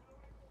get him?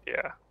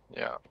 Yeah.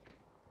 Yeah.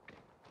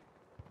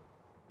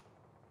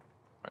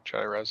 I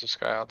try to res this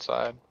guy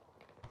outside.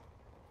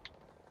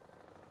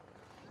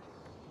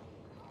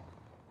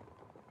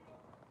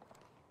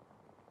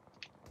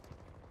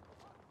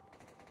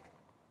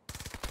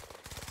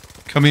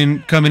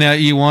 Coming at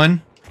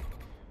E1.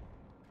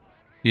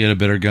 He had a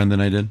better gun than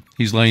I did.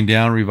 He's laying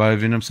down,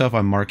 reviving himself.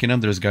 I'm marking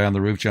him. There's a guy on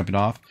the roof jumping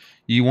off.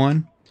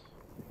 E1.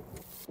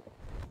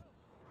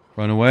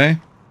 Run away.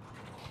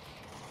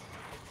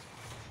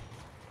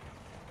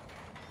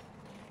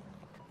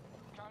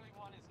 Charlie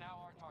 1 is now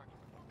our target.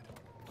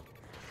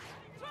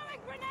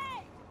 Throwing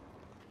grenade!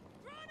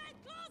 Grenade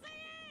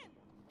closing in!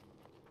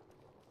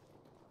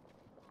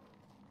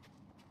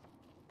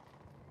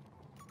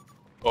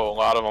 Oh, a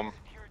lot of them.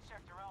 Secured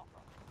sector Alpha.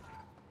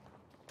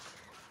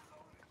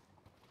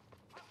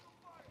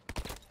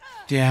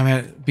 Damn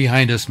it.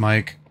 Behind us,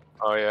 Mike.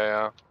 Oh,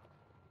 yeah.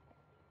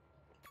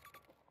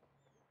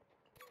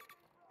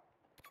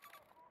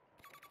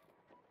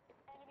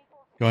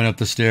 Going up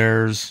the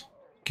stairs.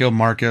 Killed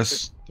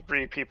Marcus. There's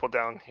 3 people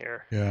down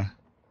here. Yeah.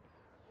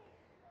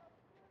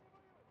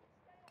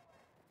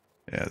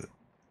 Yeah.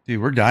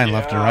 Dude, we're dying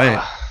left and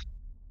right.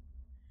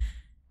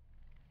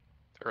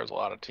 There was a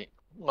lot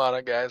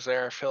of guys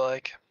there, I feel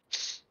like.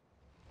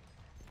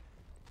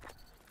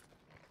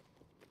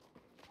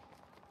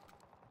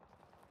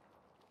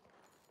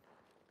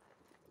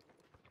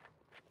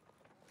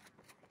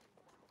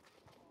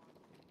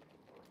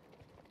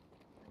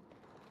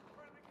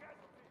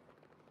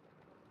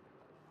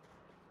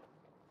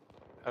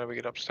 How do we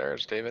get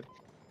upstairs, David?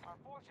 Our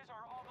forces are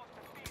almost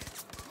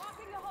defeated.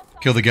 Marking the hostile.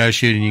 Kill the guy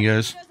shooting you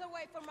guys. Meters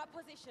away from my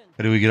position.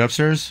 How do we get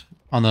upstairs?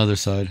 On the other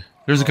side.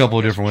 There's a couple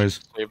of different ways.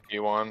 Save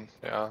B1,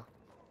 yeah.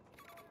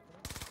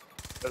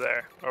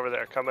 Over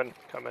there, coming.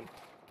 Grenade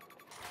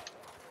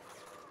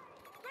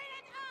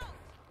out.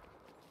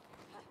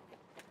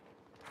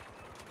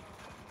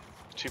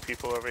 2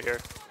 people over here.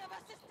 One of us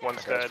is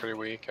One's That guy's dead. pretty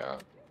weak.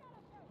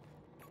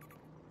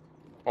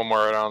 One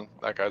more right on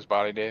that guy's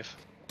body, Dave.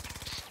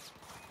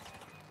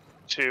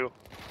 2.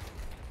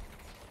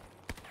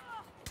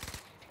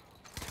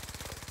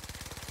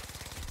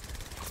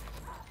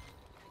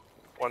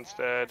 One's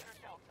dead.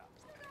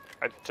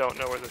 I don't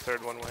know where the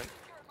 3rd one went.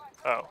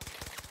 Oh.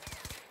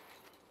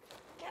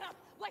 Get up.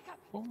 Wake up.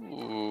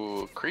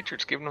 Ooh,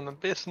 creature's giving him the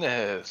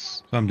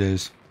business. Some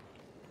days.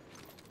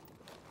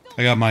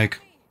 I got Mike.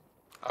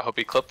 I hope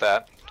he clipped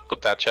that.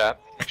 Clip that, chat.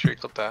 Make sure you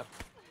clip that.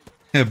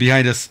 Yeah,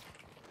 behind us.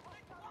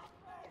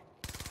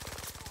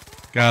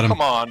 Got him.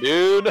 Come on,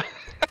 dude.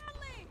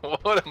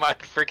 What am I,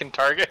 freaking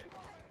target?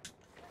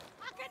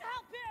 I can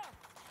help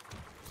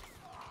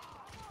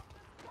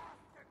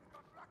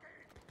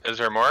you. Is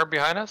there more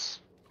behind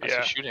us? I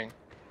Yeah. see shooting.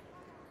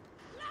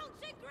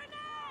 Launching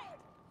grenade.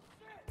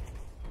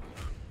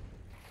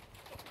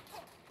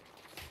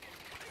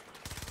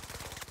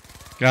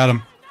 Got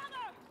him.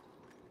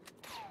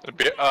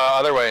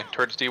 Other way,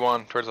 towards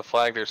D1, towards the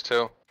flag, there's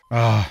 2.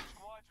 Ah,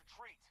 Squads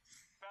retreat.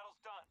 Battle's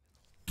done.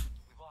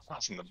 We've lost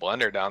That's in the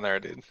blender down there,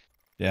 dude.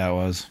 yeah, it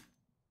was.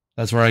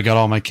 That's where I got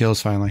all my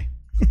kills finally.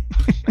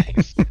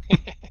 Nice.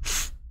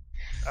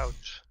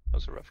 Ouch. That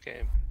was a rough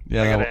game.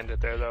 Yeah, I that gotta wa- end it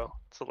there though.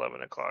 It's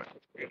 11 o'clock.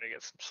 We're gonna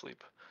get some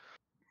sleep.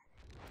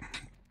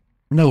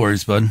 no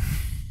worries, bud.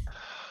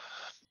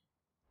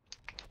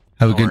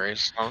 Have No a good.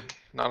 worries.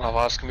 None of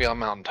us can be on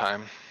mountain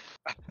time.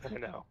 I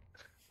know.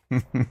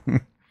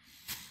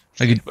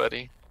 I could,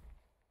 Buddy.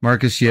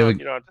 Marcus, you Well, have a,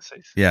 you don't have to say.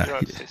 yeah. You don't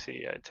have to say see.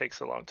 It takes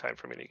a long time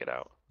for me to get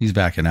out. he's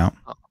backing out.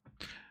 Oh.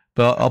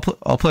 But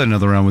I'll play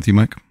another round with you,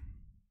 Mike.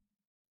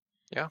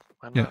 Yeah,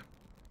 why not? Yeah.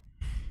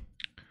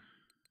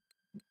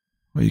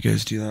 While you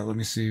guys do that, let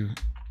me see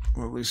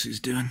what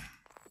Lucy's doing.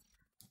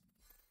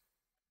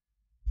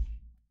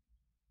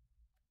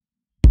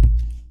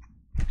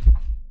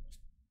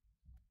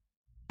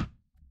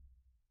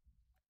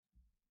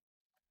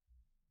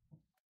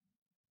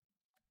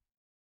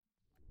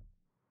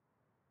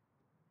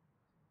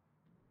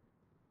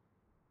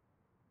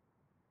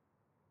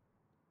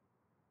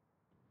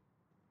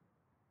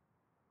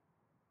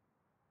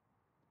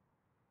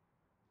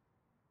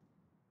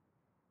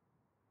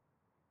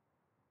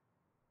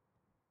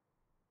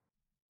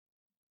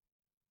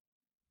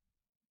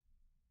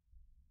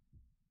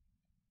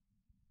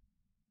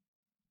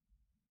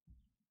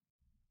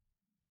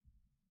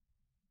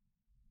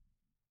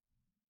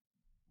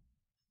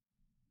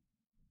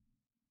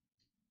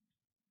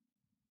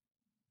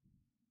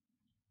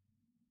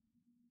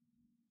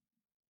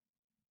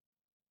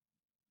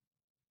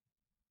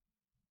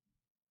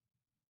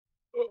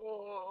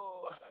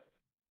 Oh.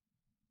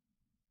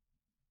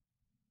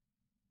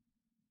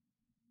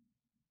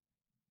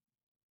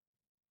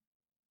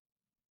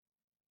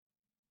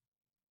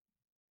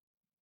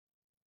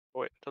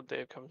 Wait till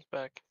Dave comes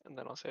back, and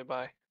then I'll say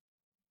bye.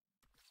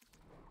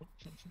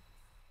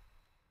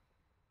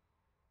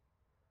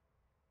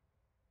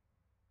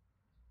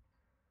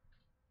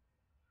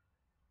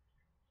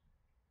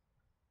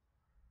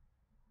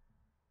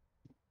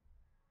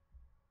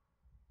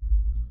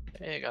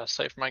 Hey, I got a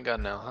sight for my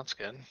gun now. That's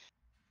good.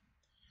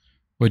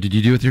 What did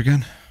you do with your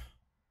gun?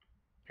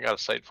 I got a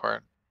sight for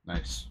it.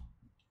 Nice.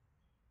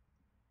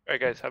 All right,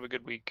 guys. Have a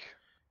good week.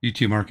 You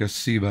too, Marcus.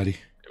 See you, buddy. Hey,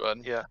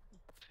 bud. Yeah.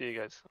 See you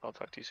guys. I'll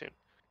talk to you soon.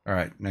 All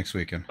right, next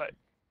weekend.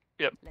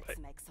 Yep. Bye. Let's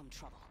make some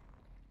trouble.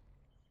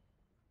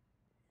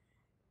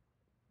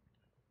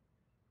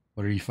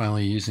 What are you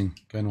finally using,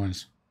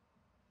 gun-wise?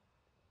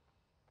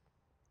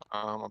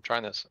 I'm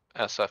trying this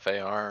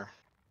SFAR.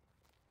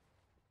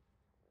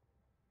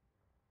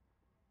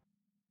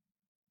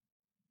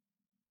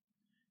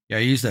 Yeah,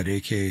 I used that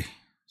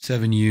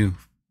AK-7U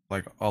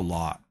like a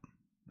lot.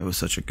 It was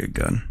such a good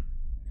gun.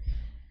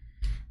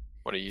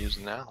 What are you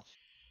using now?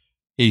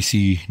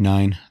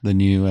 AC-9, the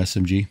new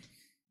SMG.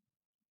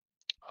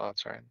 Oh,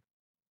 that's right.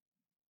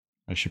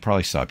 I should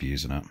probably stop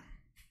using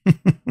it.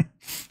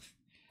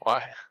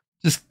 Why?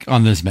 Just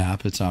on this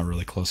map, it's not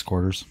really close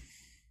quarters.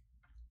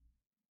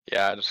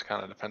 Yeah, it just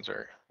kind of depends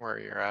where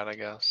you're at, I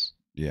guess.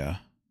 Yeah.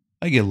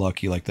 I get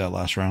lucky like that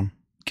last round,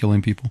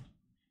 killing people.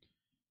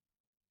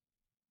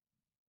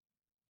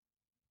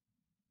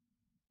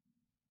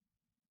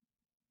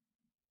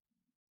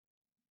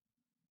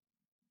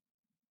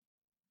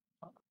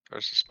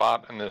 There's a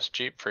spot in this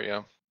Jeep for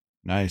you.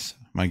 Nice.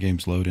 My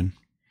game's loading.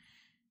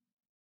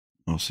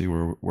 We'll see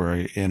where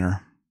I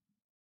enter.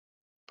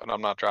 But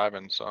I'm not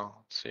driving, so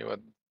let's see what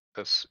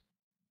this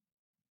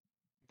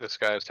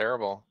guy is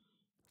terrible.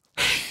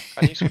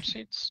 How do you switch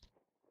seats?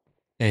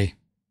 Hey.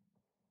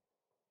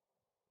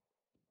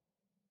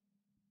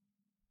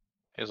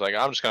 He's like,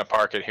 I'm just gonna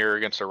park it here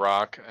against a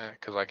rock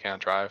because I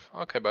can't drive.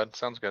 Okay, bud,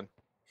 sounds good.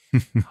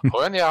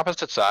 We're on the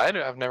opposite side.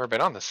 I've never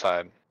been on this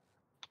side.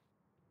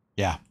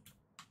 Yeah.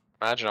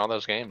 Imagine all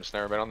those games.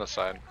 Never been on this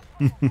side.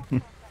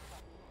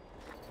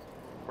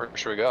 Where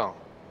should we go?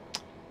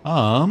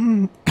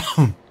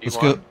 Let's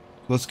go.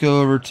 Let's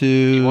go over to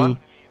B1?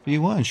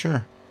 B1.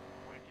 Sure.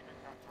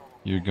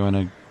 You're going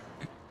to.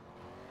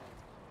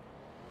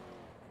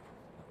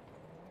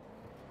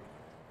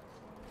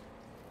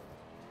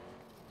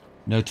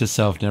 Note to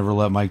self: never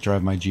let Mike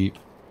drive my Jeep.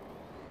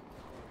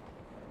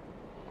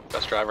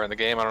 Best driver in the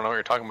game. I don't know what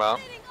you're talking about.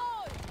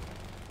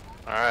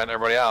 All right,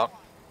 everybody out.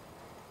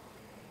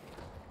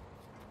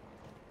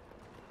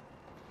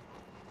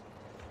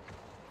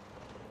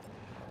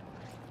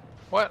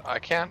 What? I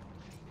can't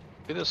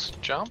do this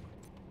jump?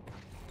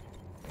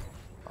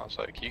 I was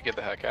like, you get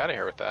the heck out of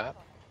here with that.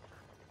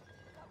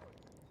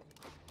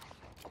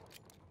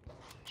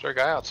 Is there a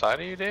guy outside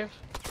of you, Dave?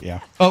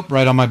 Yeah. Oh,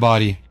 right on my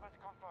body.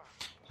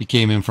 He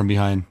came in from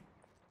behind.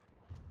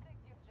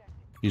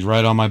 He's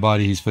right on my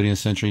body. He's putting a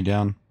sentry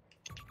down.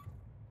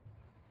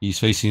 He's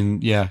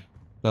facing, yeah,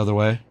 the other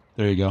way.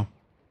 There you go.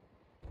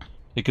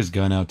 Take his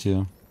gun out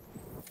too.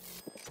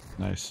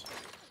 Nice.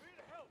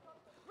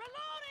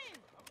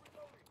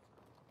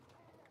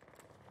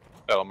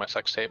 Oh, my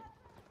sex tape.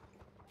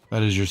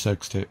 That is your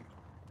sex tape.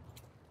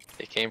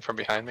 He came from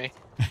behind me.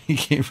 He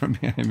came from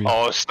behind me.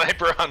 Oh, a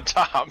sniper on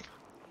top.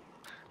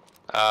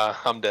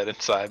 I'm dead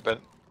inside, but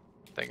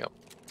I think I'm...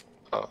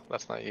 Oh,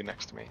 that's not you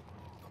next to me.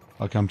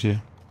 I'll come to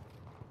you.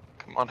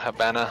 Come on,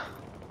 Habana.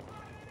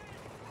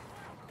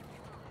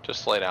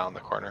 Just lay down in the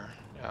corner.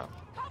 Yeah.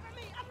 Cover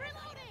me! I'm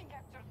reloading!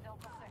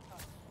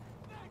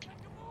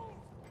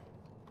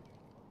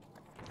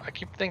 I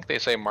keep thinking they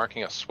say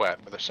marking a sweat,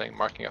 but they're saying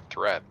marking a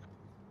threat.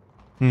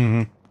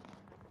 Mm-hmm. I'm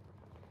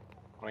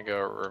gonna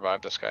go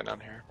revive this guy down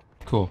here.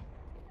 Cool.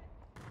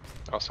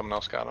 Oh, someone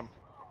else got him.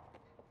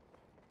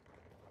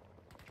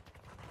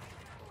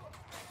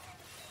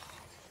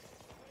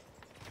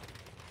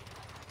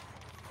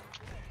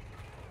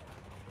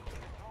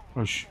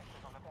 Oh,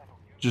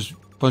 just a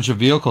bunch of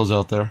vehicles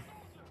out there.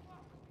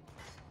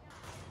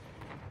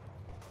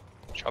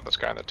 Shot this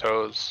guy in the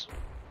toes.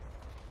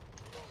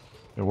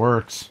 It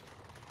works.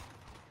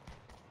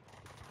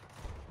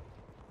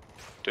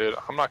 Dude,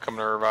 I'm not coming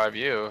to revive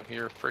you.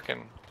 You're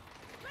freaking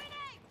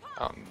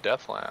out in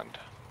Deathland.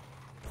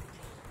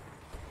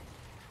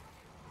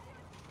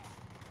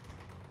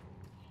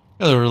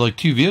 Yeah, there were like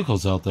 2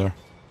 vehicles out there.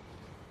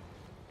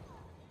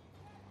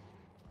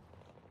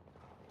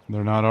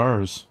 They're not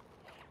ours.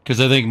 Because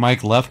I think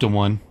Mike left him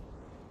one.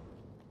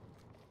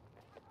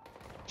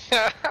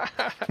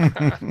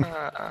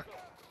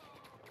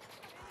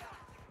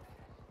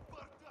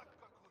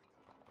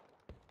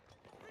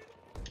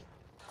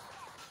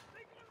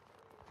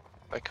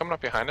 They coming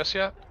up behind us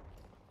yet?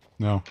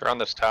 No. They're on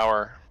this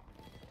tower.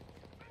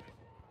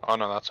 Oh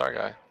no, that's our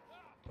guy.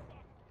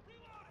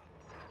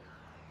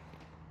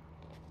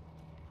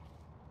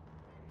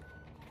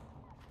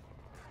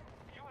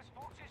 US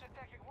forces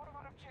attacking one of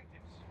our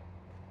objectives.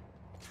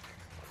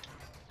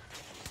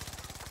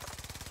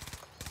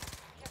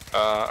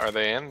 Are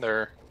they in?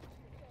 They're...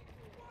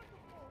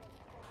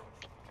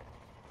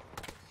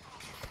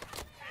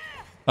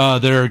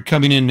 They're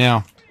coming in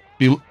now.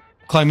 Be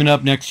climbing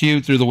up next to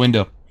you through the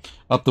window.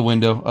 Up the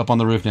window, up on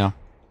the roof now.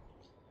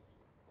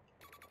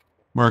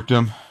 Marked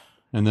them.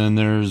 And then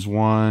there was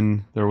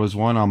one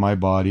on my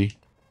body.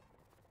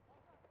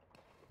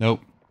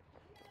 Nope.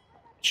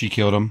 She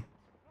killed him.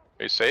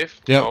 Are you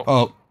safe? Yep. Oh.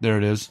 Oh, there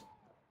it is.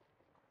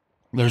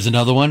 There's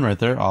another one right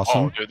there. Oh,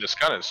 Awesome. dude, this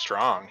gun is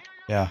strong.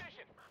 Yeah.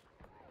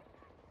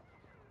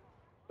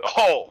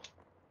 Oh!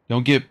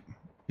 Don't get...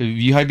 If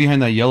you hide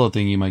behind that yellow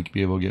thing, you might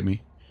be able to get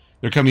me.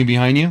 They're coming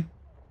behind you.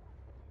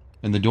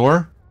 In the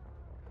door.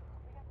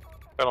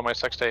 Got on my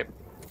sex tape.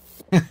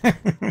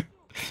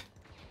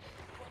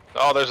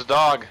 Oh, there's a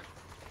dog.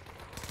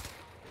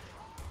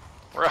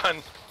 Run.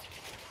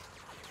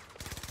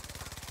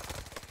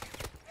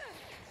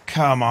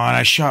 Come on,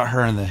 I shot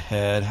her in the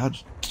head. How?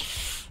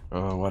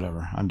 Oh,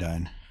 whatever. I'm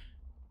dying.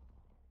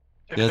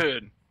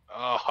 Dude.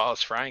 Oh, I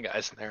was frying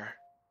guys in there.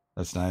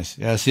 That's nice.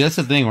 Yeah, see, that's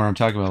the thing where I'm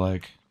talking about,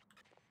 like,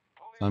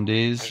 some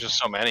days... There's just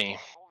so many.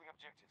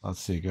 Let's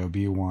see, go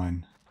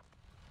B1.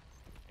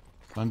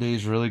 Some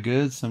days really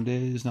good, some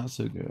days not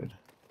so good.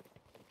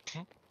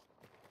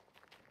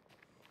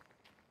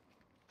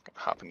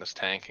 Hop in this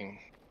tank and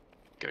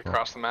get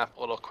across the map a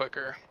little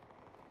quicker.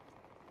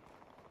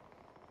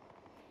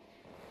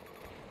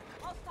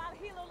 Hostile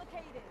helo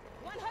located.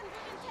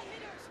 110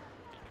 meters.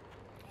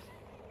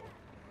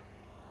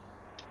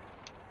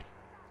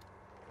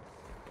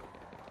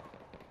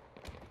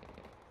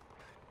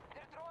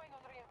 They're drawing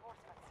on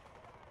reinforcements.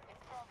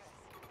 It's progress.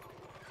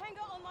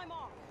 Tango on my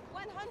mark.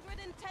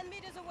 110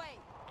 meters away.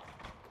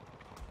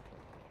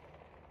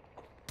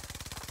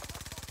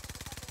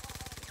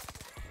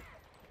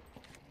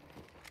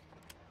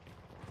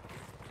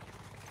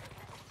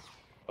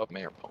 Above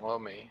me or below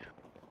me?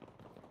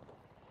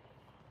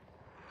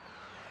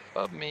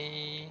 Above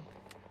me.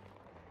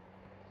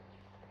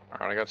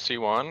 Alright, I got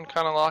C1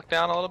 kind of locked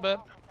down a little bit.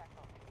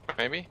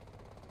 Maybe.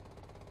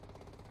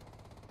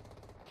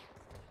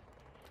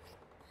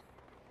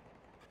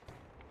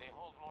 They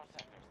hold more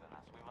sectors than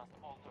us. We must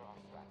alter our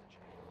strategy.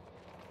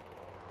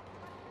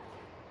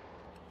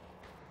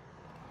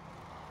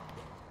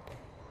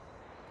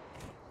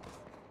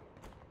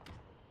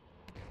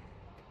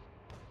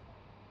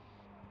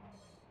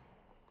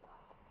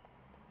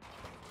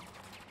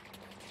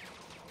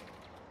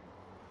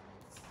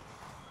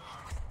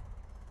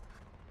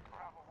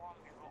 Bravo 1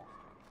 is lost.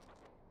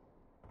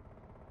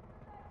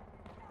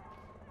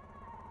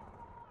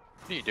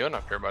 What are you doing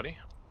up here, buddy?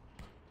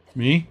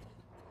 Me?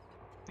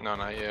 No,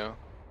 not you.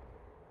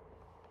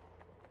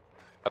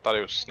 I thought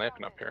he was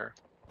sniping up here.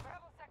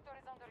 Bravo sector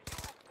is under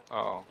US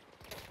control. Oh.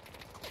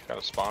 Got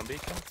a spawn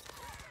beacon?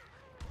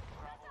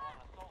 Bravo 1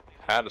 assault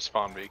is Had a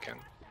spawn beacon.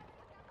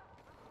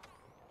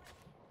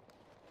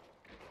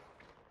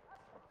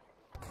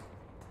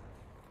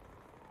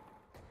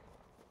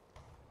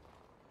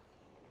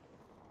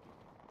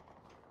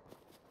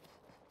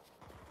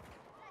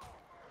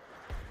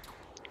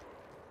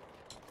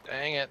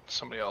 Dang it,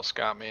 somebody else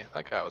got me.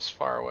 That guy was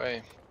far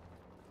away.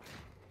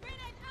 Grenade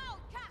out,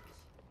 catch!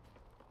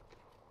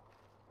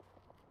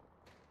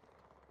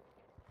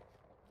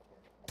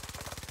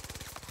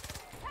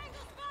 Tango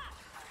spot!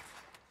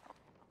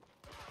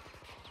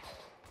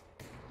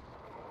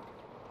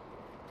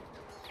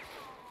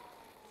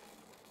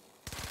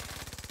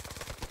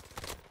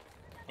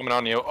 Coming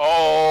on you.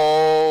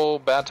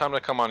 Oh, bad time to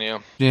come on you.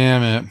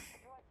 Damn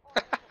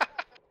it.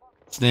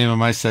 It's the name of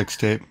my sex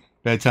tape.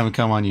 Bad time to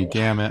come on you,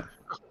 damn it.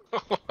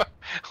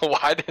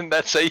 Why didn't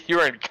that say you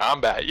were in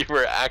combat? You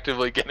were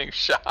actively getting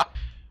shot.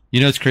 You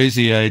know, it's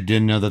crazy. I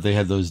didn't know that they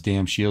had those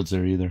damn shields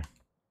there either.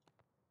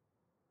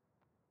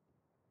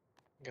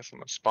 I guess I'm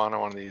gonna spawn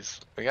on one of these.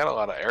 We got a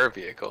lot of air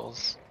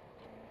vehicles.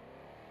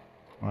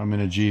 I'm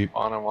in a Jeep.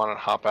 Spawn on one and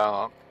hop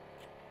out.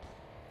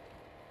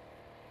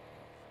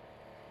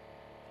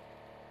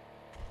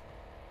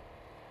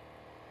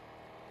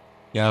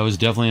 Yeah, I was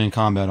definitely in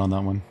combat on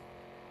that one.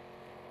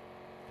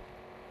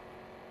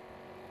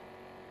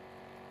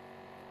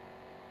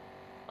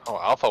 Oh,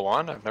 Alpha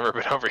 1? I've never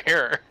been over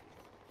here.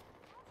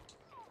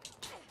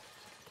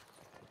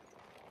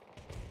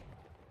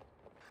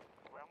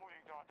 we're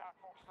moving to attack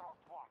Foxtrot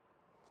 1.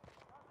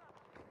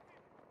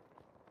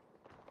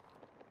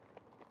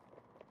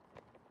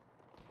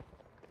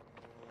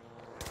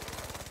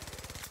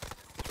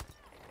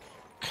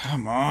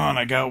 Come on,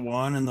 I got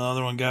one and the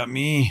other one got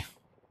me.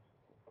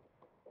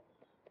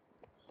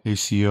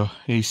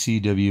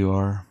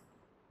 ACWR.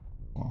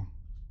 Well,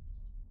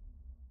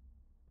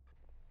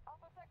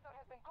 Alpha sector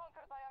has been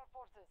conquered by our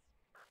forces.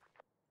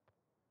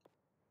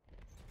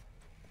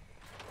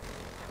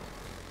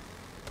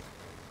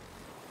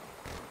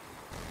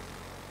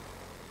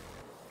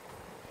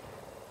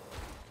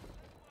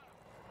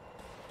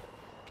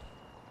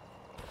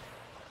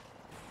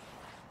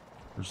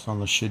 we're just on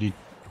the shitty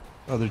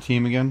other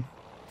team again.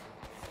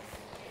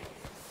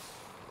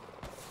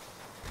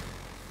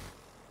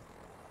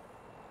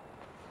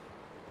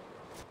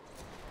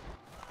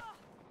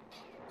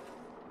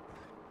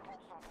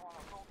 Foxtrot 1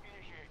 assault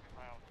initiated.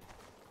 Well,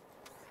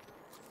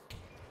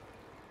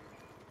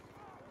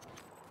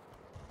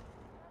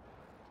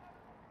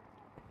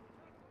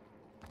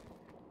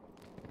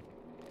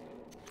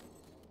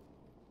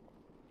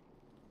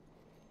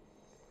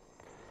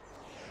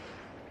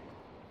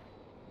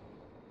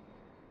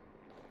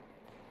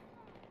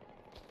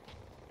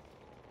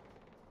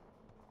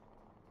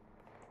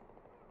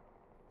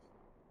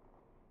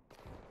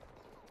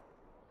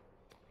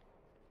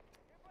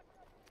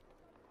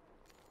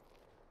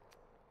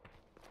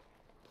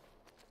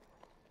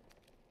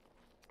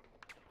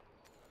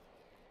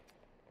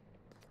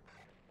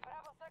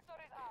 Bravo sector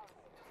is ours.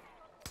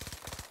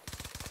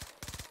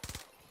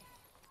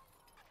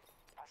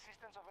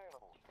 assistance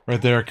available.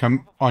 Right there,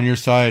 come on your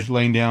side,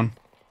 laying down.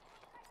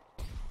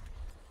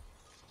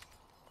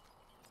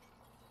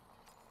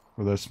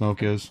 Where that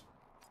smoke is.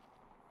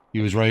 He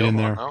was right Killed in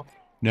one, there. no?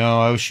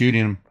 No, I was shooting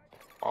him.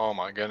 Oh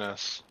my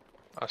goodness.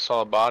 I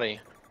saw a body.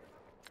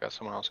 Guess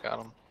someone else got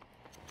him.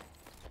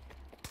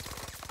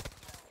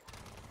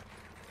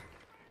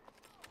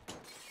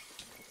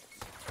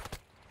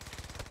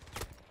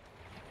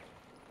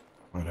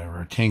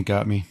 Whatever, a tank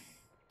got me.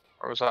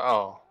 Where was that?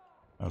 Oh,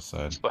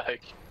 Outside. it's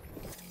like,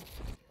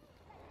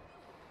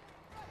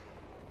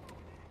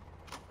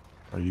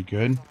 Are you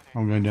good?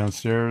 I'm going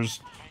downstairs.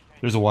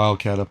 There's a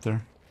wildcat up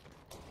there.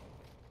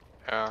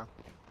 yeah.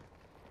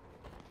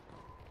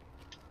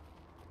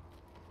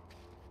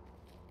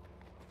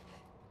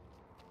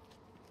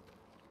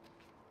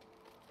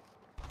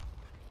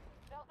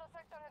 Delta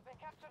sector has been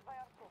captured by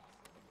our troops.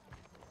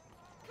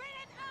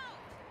 Grenade out!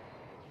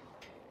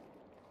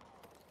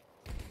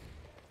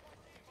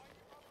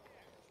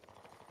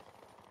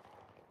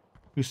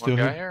 Who's One still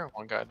guy here? here,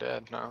 one guy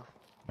dead. No,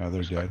 Oh,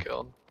 they're just got dead.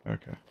 killed.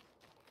 Okay.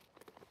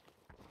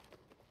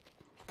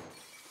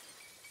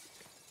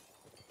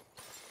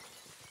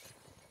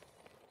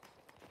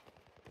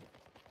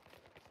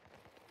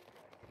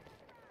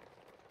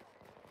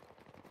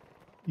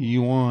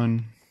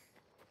 E1.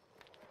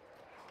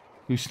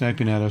 Who's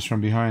sniping at us from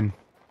behind?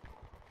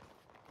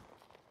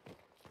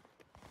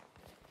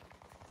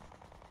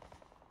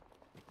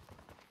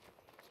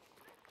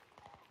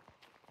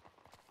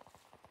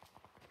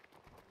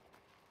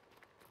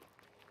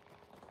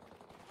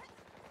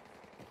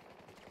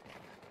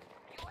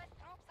 US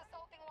troops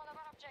assaulting one of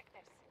our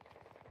objectives.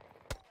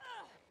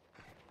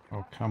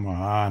 Oh, come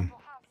on. To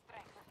half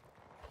strength.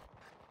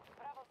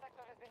 Bravo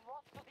sector has been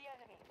lost to the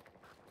enemy.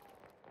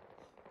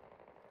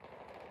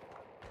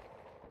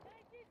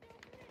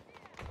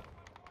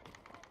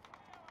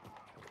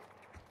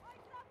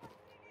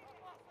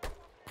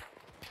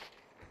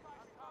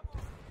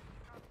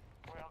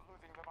 We are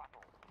losing the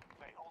battle.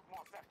 They hold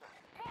more sectors.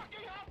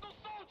 Fucking hostile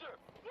soldier!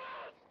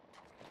 Yes!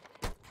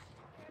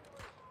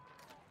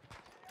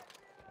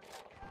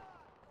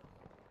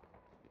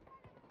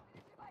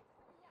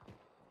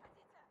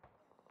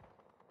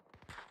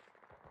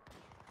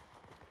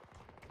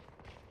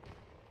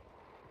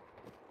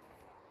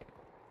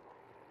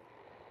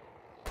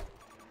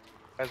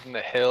 Guys in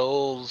the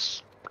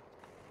hills.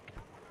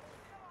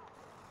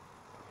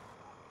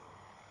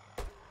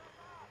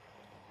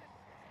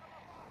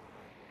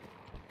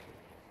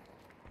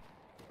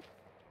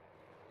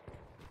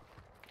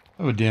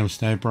 I have a damn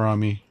sniper on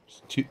me.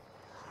 Two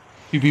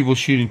people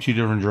shooting two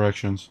different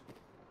directions.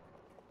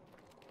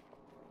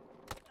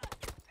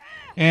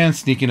 And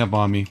sneaking up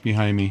on me,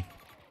 behind me.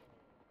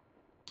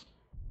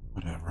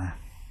 Whatever.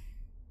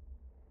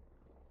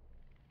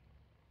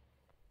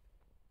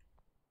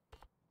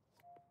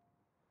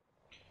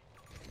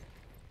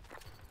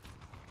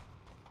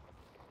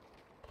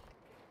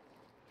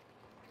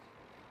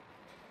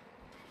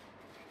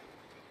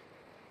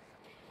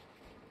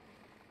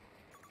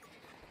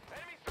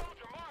 Enemy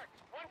soldier marked!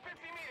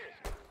 150 meters!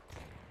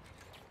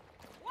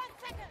 1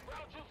 second!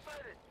 Round 2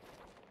 sighted!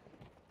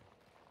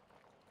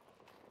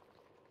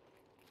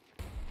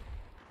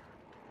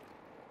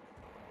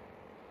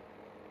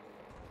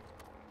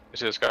 You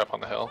see this guy up on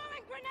the hill?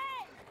 Throwing grenade!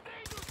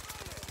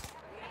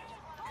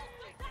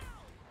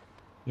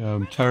 Yeah,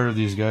 I'm tired of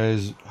these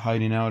guys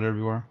hiding out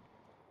everywhere.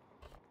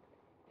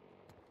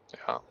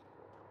 Yeah.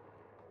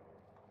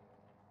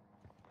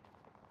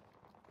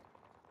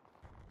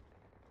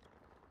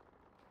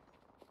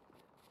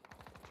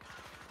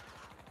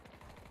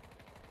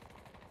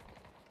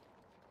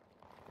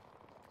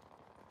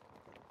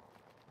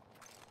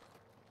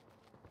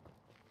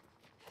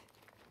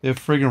 They have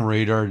friggin'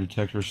 radar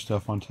detector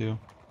stuff on too.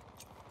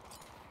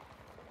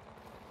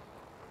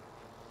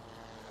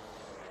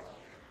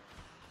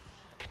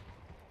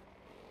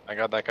 I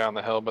got that guy on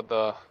the hill, but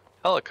the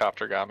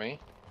helicopter got me.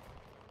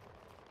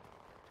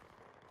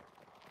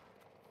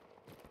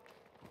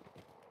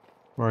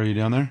 Where are you,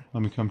 down there?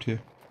 Let me come to you.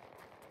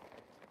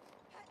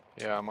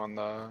 Yeah, I'm on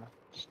the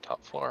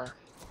top floor.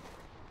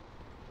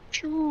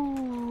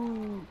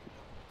 Choo.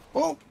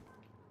 Oh!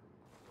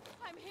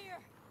 I'm here.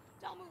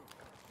 Don't move.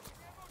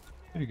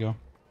 There you go.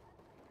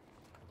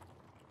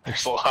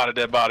 There's a lot of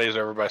dead bodies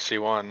over by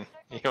C1.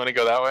 You want to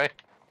go that way?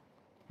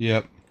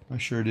 Yep, I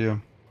sure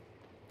do.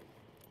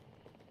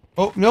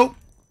 Oh, nope!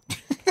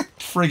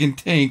 Friggin'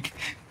 tank.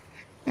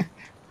 Launching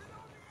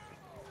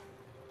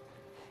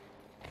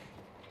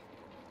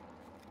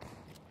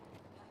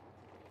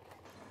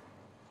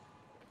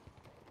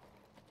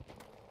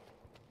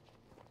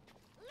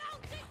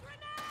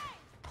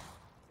grenade!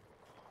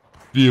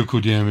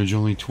 Vehicle damage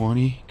only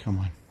 20. Come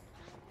on.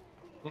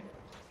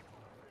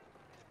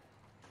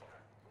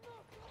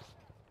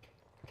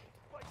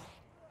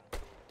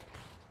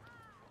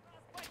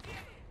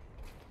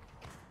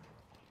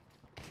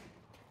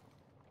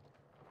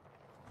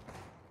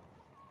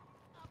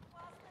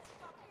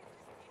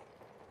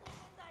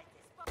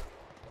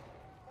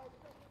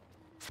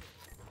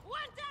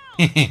 One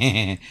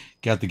down!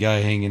 Got the guy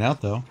hanging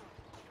out though.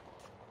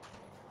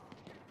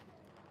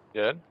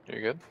 Good?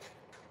 You're good?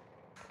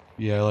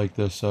 Yeah, I like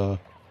this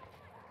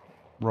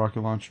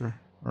rocket launcher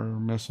or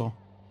missile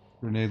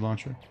grenade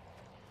launcher.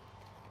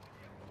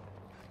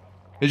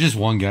 It's just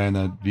one guy in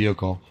that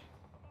vehicle.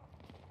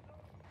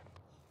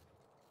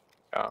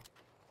 Yeah.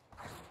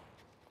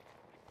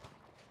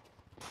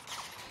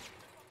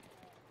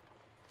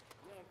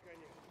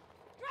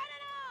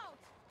 Grenade out!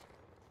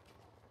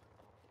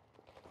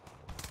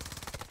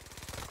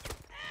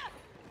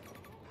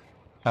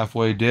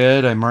 Halfway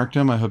dead. I marked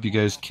him. I hope you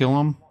guys kill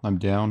him. I'm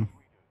down.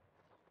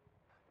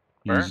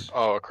 Where? He's-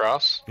 Oh,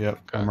 across? Yep,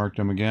 I Okay. marked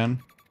him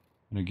again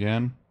and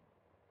again.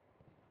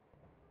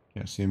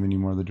 Can't see him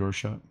anymore. The door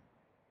shut.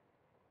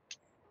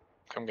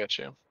 Come get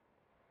you.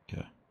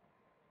 Okay.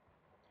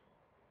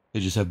 They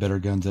just have better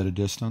guns at a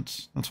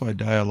distance. That's why I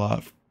die a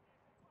lot.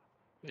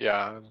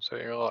 Yeah, so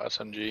your little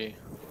SMG.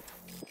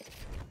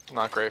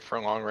 Not great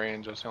for long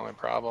range, that's the only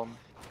problem.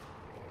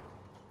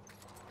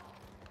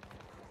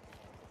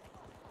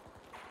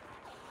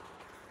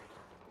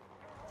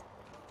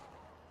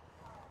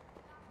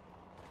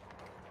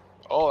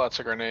 Oh, that's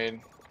a grenade.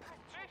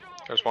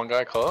 There's one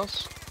guy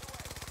close.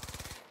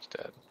 He's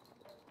dead.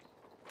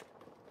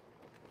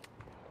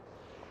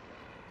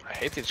 I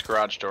hate these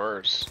garage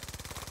doors.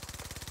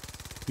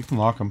 You can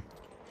lock them.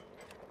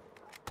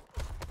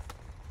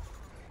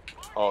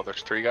 Oh,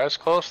 there's 3 guys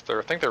close?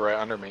 I think they're right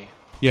under me.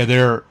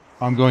 Yeah,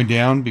 I'm going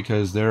down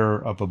because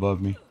they're up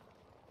above me.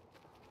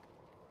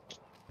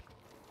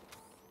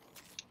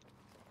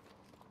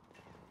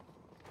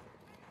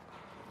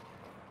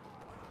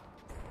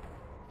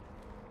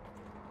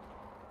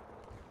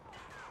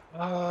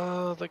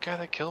 The guy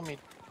that killed me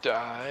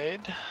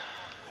died.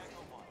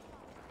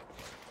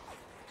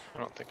 I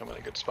don't think I'm in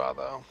a good spot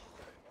though.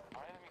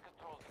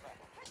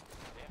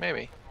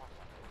 Maybe.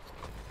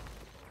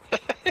 I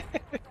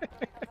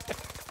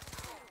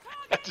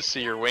just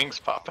see your wings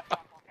pop out.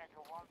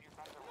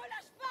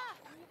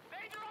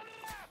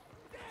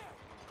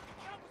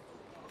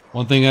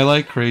 One thing I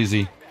like,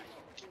 crazy.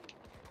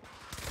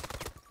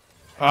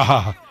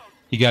 Ah,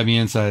 he got me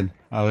inside.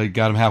 I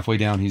got him halfway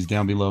down. He's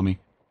down below me.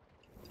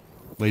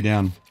 Lay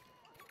down.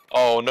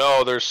 Oh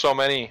no, there's so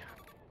many.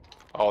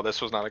 Oh, this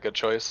was not a good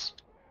choice.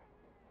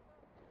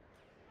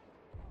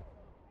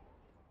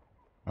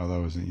 Oh,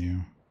 that wasn't you.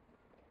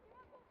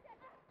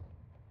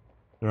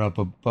 They're up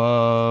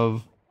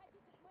above.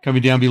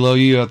 Coming down below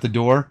you at the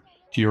door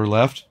to your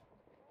left.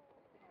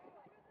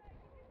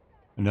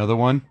 Another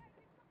one.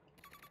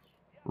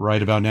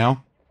 Right about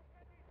now.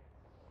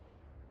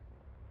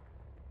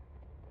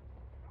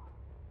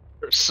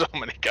 There's so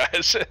many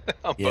guys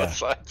on Yeah. both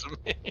sides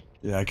of me.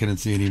 Yeah, I couldn't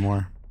see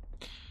anymore.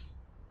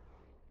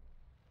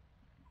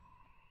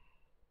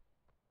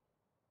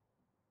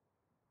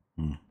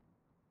 Hmm.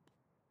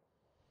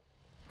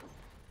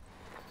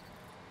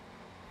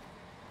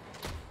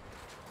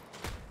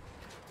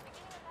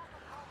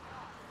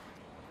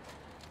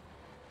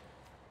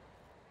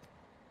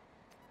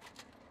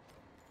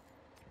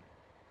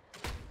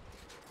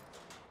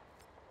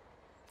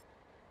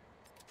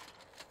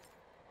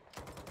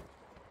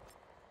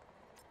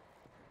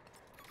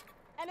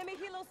 Enemy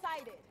helo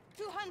sighted.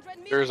 200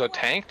 meters There's a away.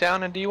 tank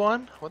down in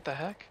D1? What the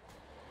heck?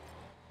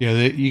 Yeah,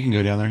 you can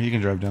go down there. You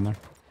can drive down there.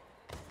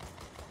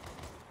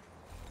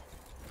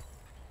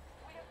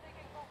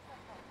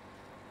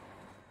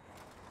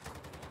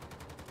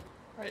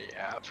 Oh,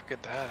 yeah,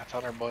 forget that. I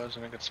thought our boy was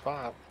in a good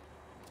spot.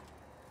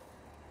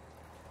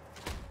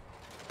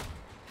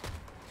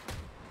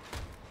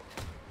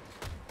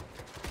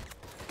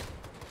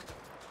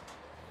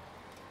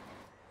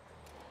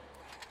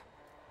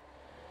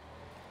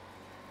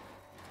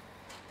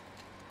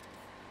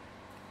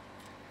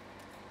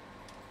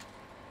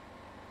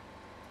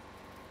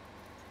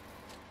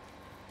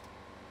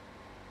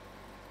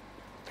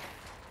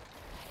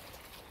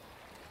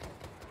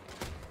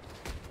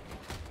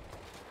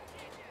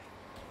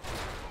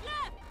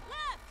 Left,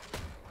 left.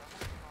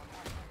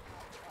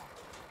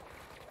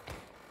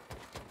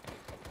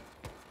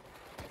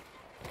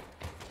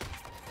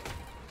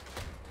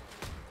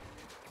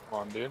 Come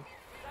on, dude.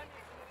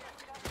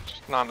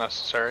 Just not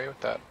necessary with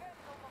that.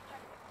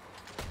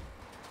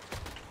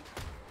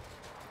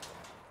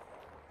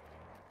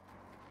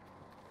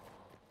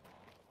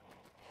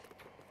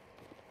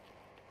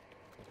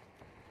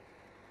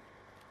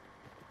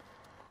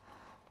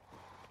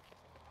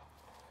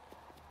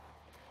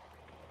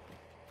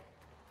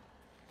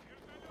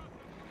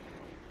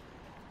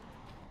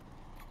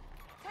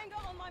 Tango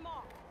on my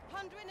mark.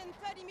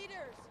 130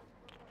 meters.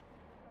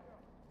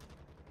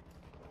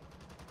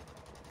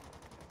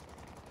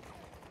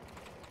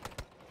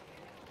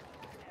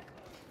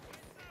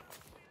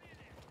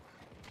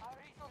 Our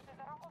resources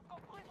are almost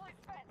completely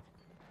spent.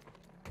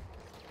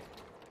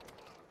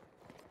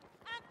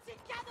 Un petit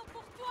cadeau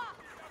pour toi.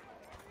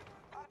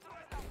 Our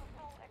troops now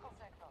control Echo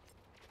Sector.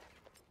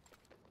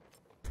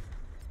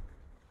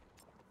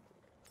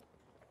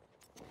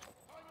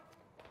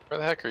 Where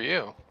the heck are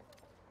you?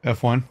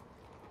 F1.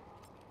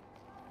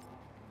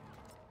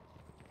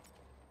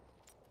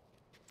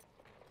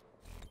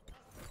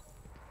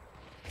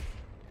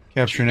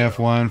 Capturing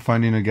F1,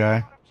 finding a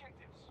guy. Our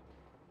objectives.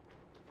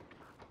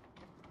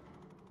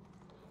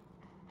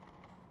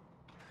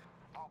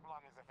 Our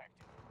plan is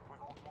effective. We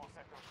hold more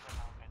sectors than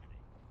our enemy.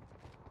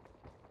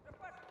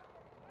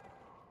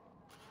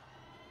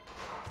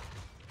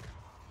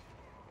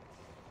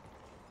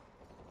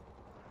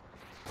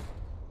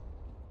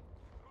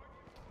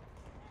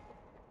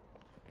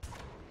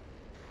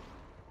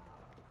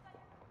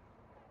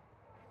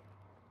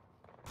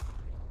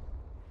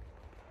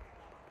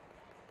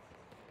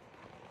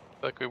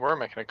 Like we were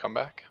making a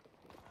comeback.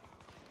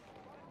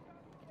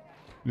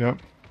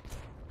 Yep.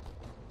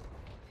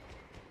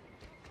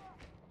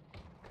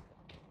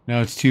 Now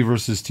it's 2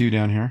 versus 2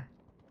 down here.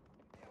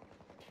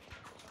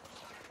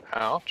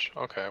 Ouch.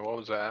 Okay, what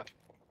was that?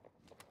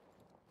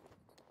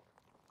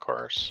 Of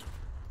course.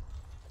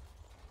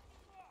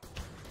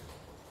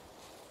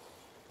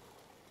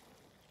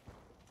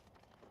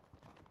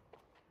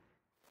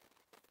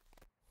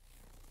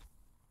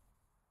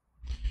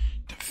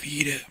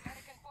 Defeat it.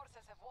 American forces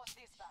have won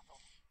this battle.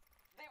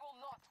 They will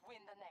not win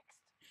the next.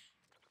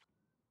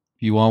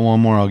 If you want one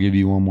more, I'll give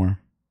you one more.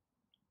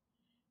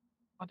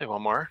 I'll do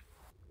one more.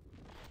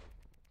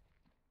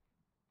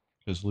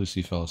 Because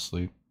Lucy fell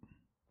asleep.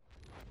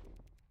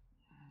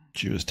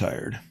 She was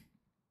tired.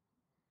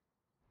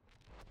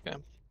 Okay.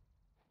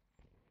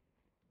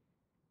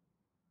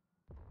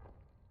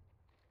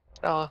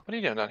 Stella, what are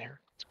you doing down here?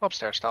 Let's go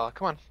upstairs, Stella.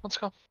 Come on, let's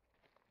go.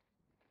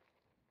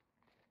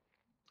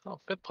 Oh,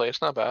 fifth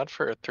place, not bad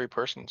for a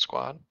 3-person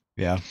squad.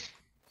 Yeah.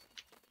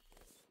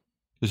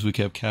 Because we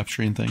kept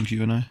capturing things,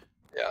 you and I.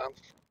 Yeah.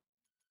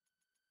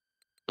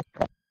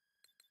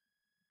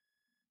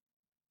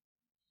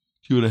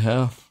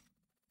 2.5.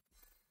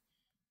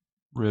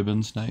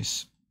 Ribbons,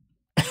 nice.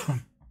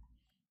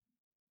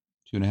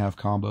 2.5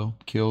 combo.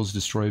 Kills,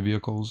 destroy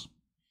vehicles.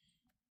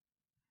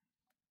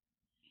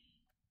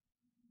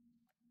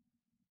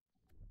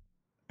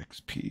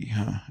 XP,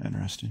 huh?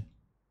 Interesting.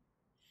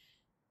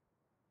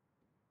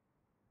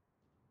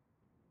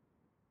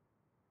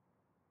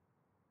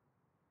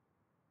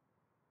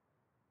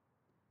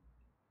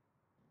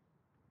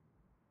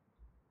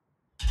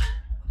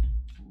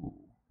 Ooh.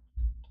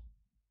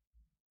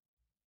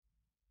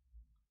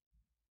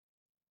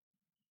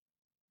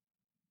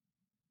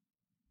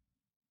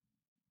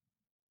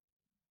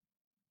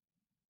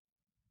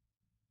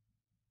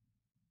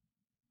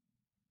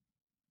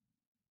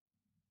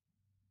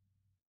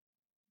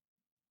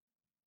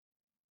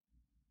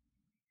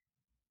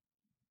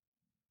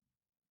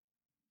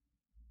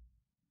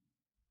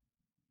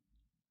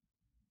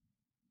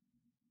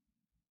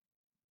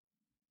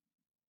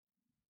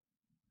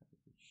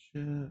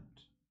 Shit.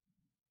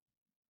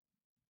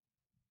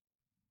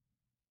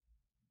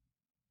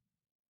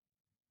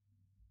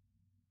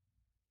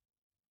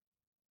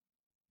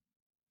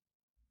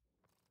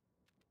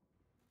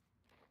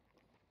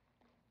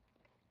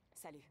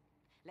 Salut.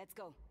 Let's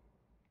go.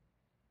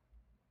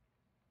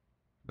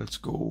 Let's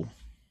go.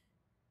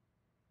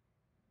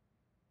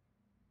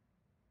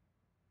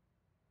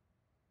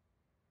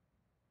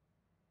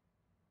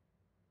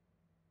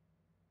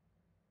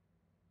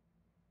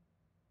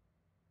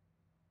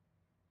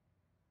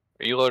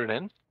 Are you loaded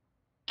in?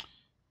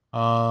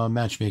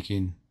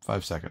 Matchmaking.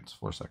 5 seconds.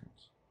 4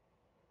 seconds.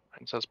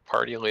 It says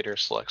party leader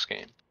selects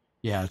game.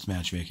 Yeah, it's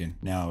matchmaking.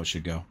 Now it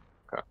should go.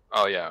 Okay.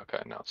 Oh yeah,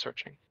 okay, now it's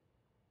searching.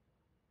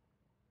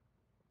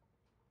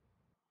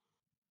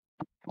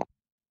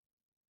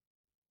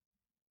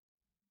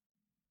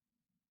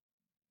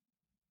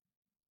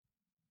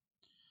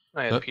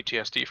 I had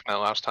PTSD from that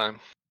last time.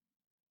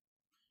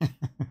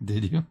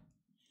 Did you?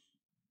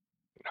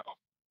 No.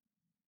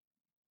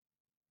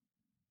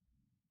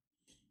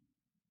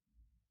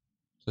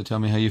 So tell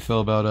me how you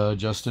feel about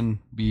Justin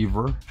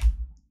Believer,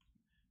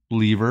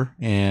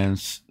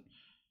 and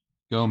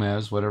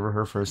Gomez, whatever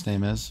her first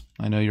name is.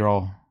 I know you're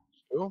all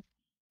Who?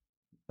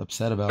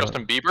 upset about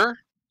Justin it. Bieber?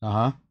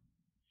 Uh-huh.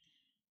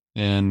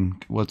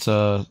 And what's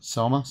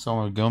Selma?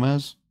 Selma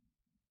Gomez?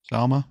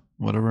 Selma?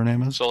 Whatever her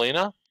name is?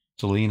 Selena?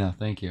 Selena,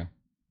 thank you.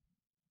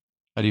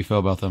 How do you feel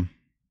about them?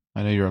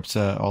 I know you're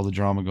upset, all the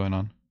drama going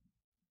on.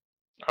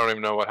 I don't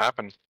even know what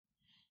happened.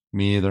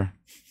 Me either.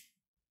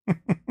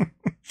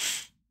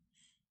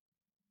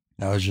 That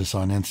was just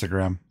on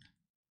Instagram.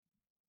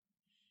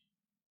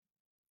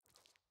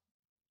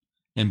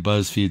 And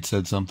BuzzFeed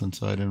said something,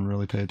 so I didn't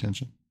really pay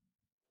attention.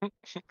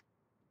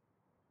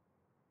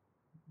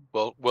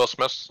 Will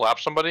Smith slap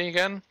somebody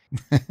again?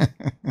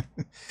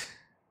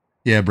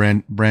 Yeah,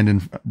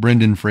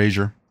 Brendan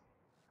Fraser.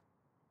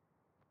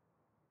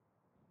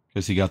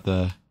 Because he got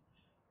the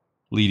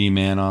leading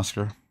man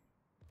Oscar.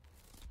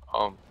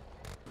 Are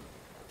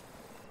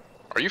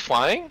you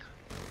flying?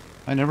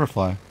 I never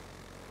fly.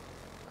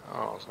 Oh,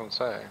 I was gonna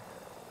say.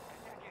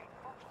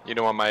 You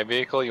don't want my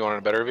vehicle? You want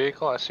a better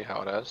vehicle? I see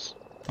how it is.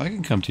 I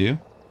can come to you.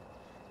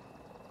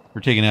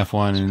 We're taking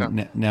F1,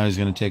 and now he's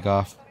going to take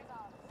off.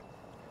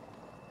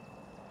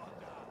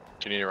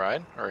 Do you need a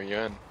ride, or are you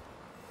in?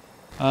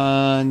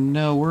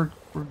 No, we're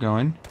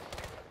going.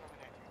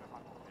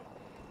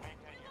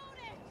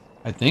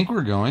 I think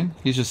we're going.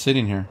 He's just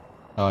sitting here.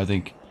 Oh, I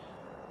think.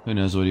 Who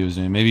knows what he was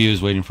doing? Maybe he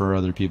was waiting for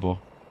other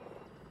people.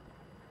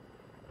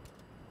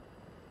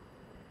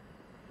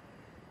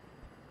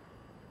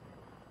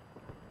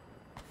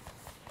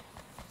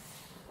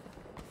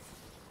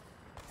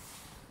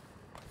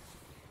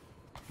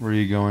 Where are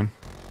you going?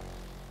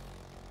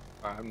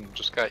 I'm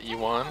just got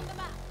E1. On the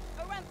map.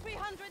 Around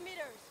 300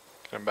 meters.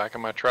 Getting back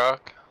in my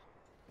truck.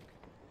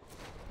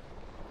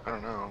 I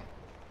don't know.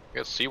 I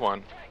guess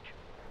C1.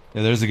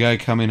 Yeah, there's a guy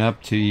coming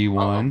up to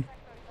E1.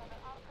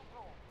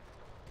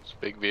 It's a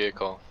big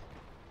vehicle.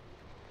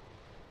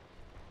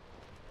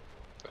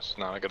 This is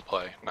not a good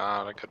play.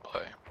 Not a good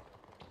play.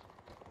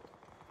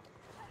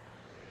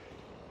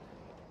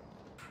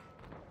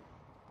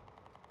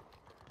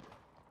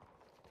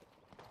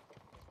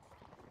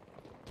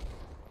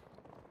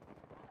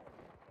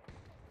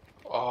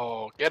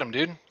 Oh, get him,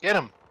 dude. Get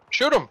him.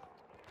 Shoot him.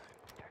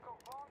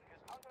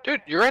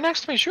 Dude, you're right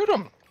next to me. Shoot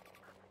him.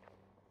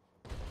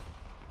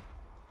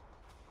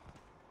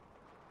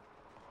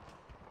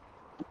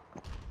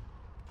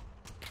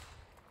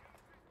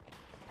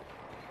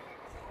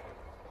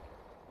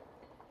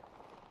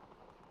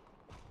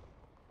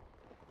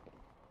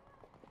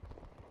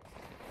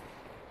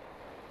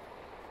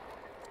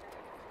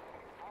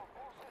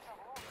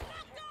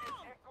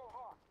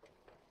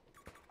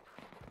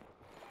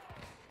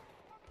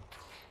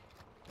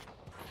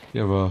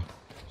 You have a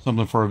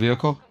something for a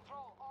vehicle?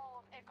 Control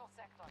all of Echo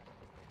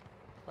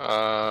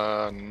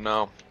Sector.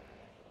 No.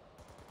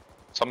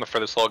 Something for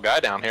this little guy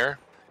down here.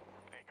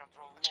 They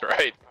control That's more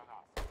right. than us.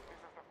 This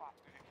is the path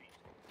to defeat.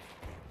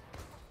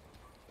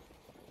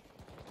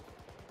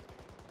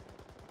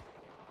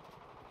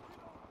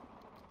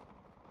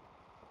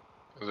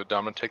 Is it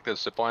dumb to take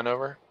this zip line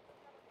over?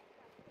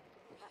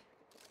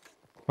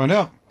 Find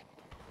out.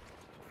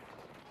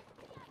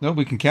 Nope,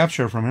 we can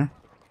capture it from here.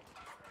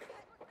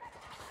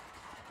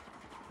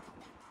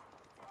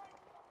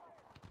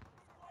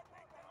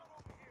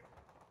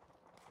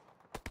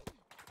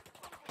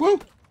 Woo!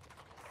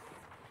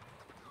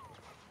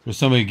 There's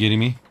somebody getting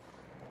me.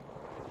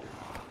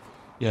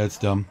 Yeah, it's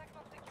dumb.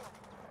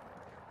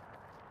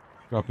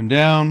 Dropping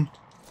down.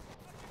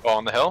 Oh,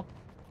 on the hill?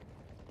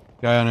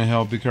 Guy on a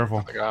hill, be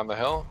careful. The guy on the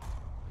hill?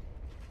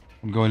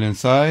 I'm going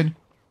inside.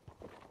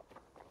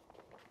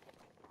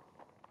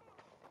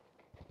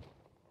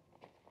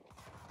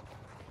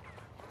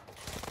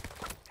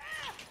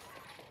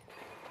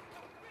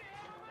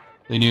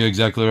 They knew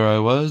exactly where I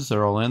was.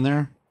 They're all in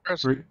there.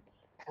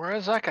 Where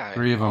is that guy?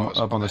 Three of them Oh, it's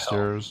up on the hill.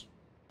 stairs.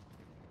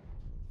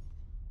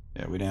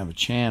 Yeah, we didn't have a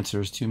chance.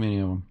 There's too many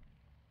of them.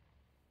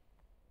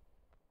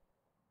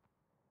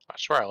 I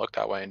swear I looked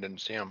that way and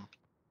didn't see him.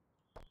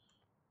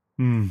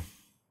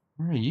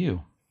 Where are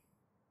you?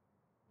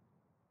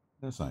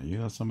 That's not you.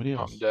 That's somebody Oh,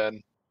 else. I'm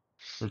dead.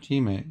 Their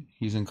teammate.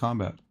 He's in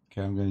combat.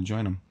 Okay, I'm going to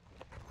join him.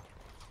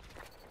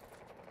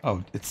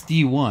 Oh, it's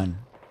D1.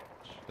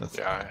 That's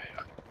Yeah,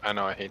 I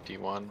know I hate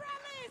D1.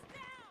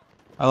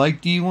 I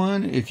like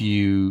D1 if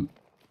you...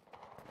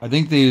 I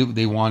think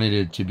they wanted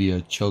it to be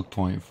a choke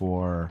point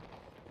for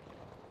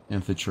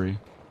infantry.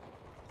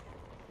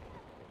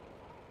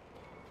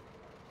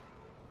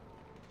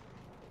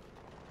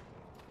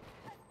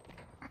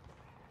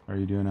 How are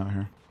you doing out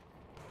here?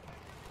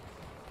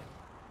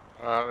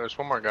 There's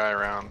one more guy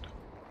around.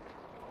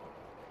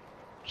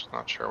 Just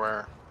not sure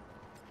where.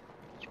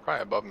 He's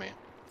probably above me.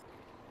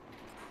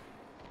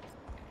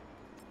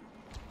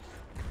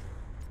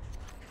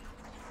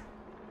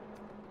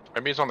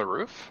 Maybe he's on the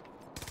roof?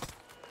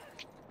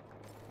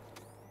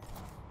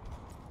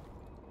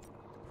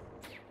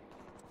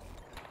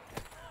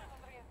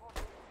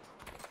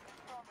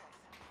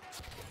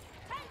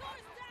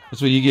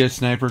 That's what you get,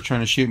 sniper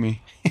trying to shoot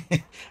me.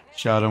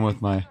 Shot him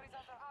with my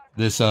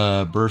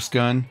burst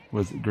gun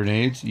with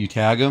grenades. You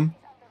tag him,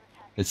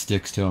 it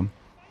sticks to him.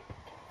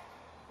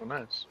 Oh,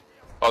 nice.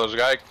 Oh, there's a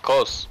guy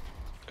close.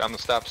 Down the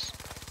steps.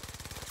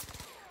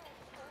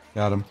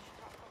 Got him.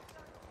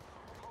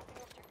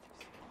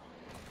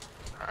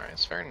 Alright,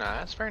 it's very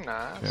nice, very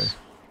nice. Okay.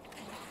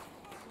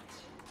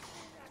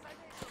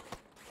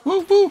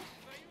 Woo woo!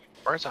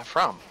 Where's that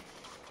from?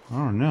 I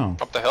don't know.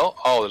 Up the hill?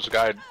 Oh, there's a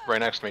guy right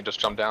next to me, just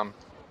jumped down.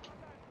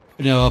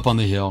 No, up on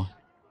the hill.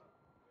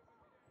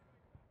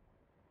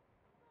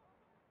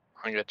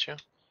 I get you.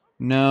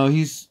 No,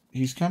 he's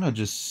kind of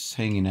just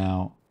hanging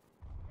out.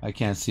 I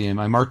can't see him.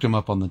 I marked him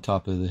up on the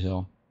top of the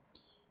hill.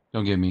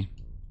 Don't get me.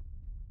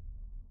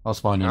 I'll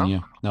spawn in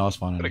you. No, I'll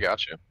spawn in Could've you.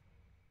 got you.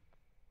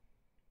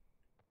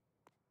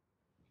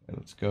 Okay,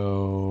 let's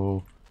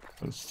go.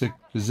 Let's stick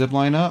the zip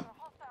line up.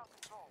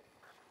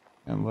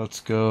 And let's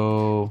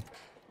go.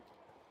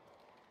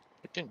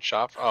 You getting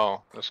shot?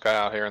 Oh, this guy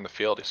out here in the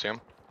field, you see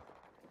him?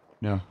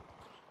 No.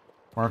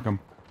 Mark him.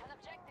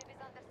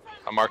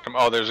 I marked him.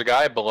 Oh, there's a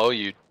guy below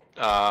you.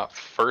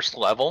 First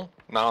level.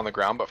 Not on the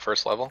ground, but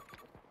first level.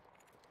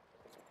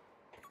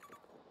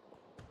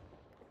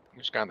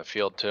 There's a guy in the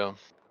field, too.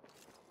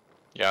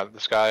 Yeah,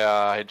 this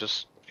guy, you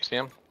see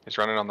him? He's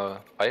running on the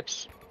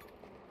pipes.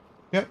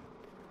 Yep.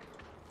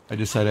 I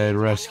decided I'd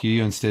rescue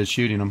you instead of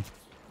shooting him.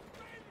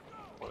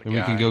 What a Then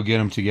we can guy. go get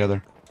him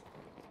together.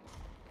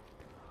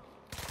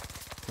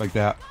 Like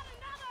that.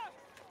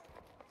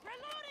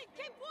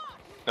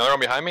 Another one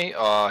behind me?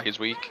 He's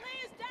weak.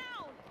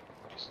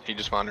 He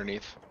just went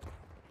underneath.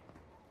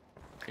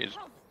 He's,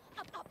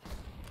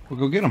 We'll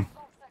go get him.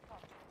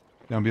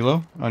 Down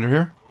below? Under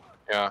here?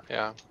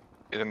 yeah.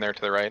 He's in there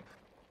to the right.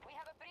 We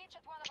have a breach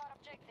at one of our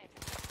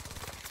objectives.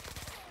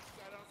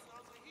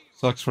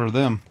 Sucks for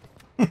them.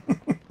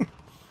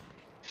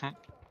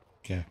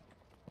 Okay.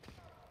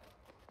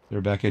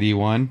 They're back at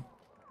E1.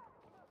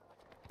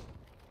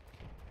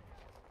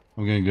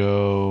 I'm gonna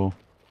go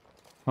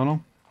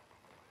tunnel.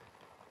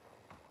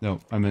 No,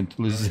 I meant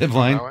zip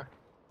line. That way?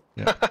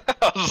 Yeah.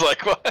 I was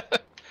like,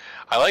 what?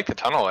 I like the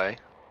tunnel way.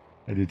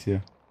 I do too.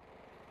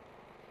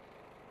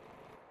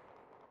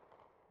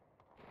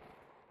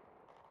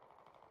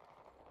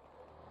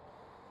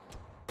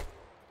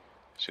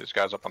 See this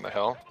guy's up on the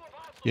hill?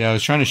 Yeah, I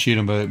was trying to shoot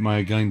him, but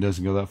my gun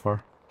doesn't go that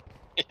far.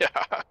 Yeah.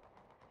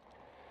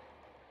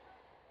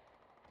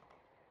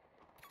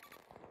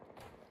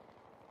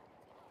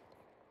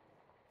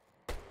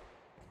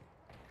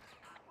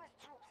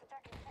 Troops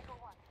attacking Echo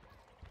 1.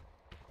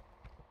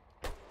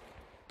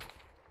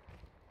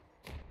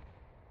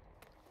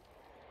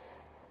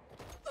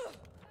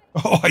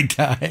 Oh, I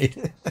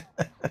died.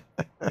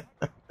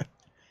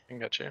 I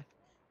got you.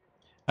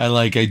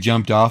 I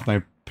jumped off.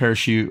 My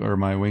parachute or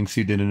my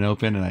wingsuit didn't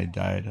open and I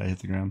died. I hit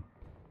the ground.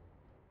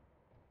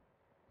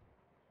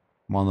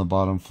 I'm on the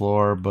bottom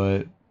floor,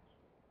 but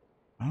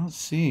I don't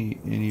see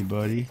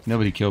anybody.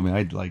 Nobody killed me.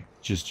 I like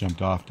just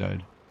jumped off,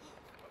 died.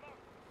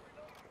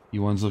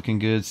 E1's looking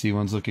good.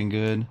 C1's looking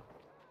good.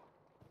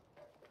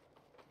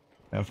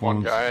 F1's.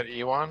 One guy at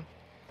E1.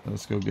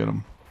 Let's go get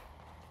him.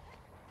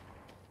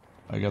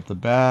 I got the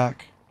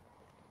back.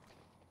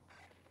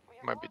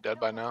 Might be dead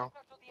by now.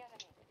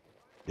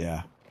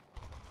 Yeah.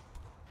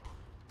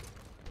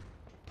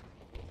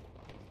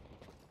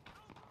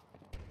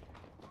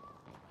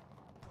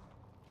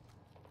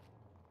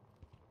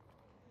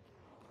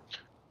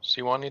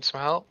 C1 needs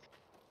some help.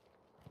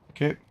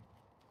 Okay.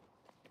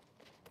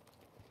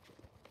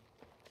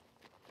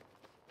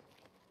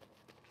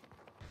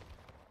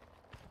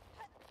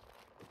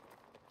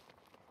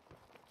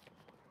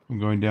 I'm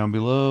going down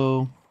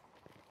below.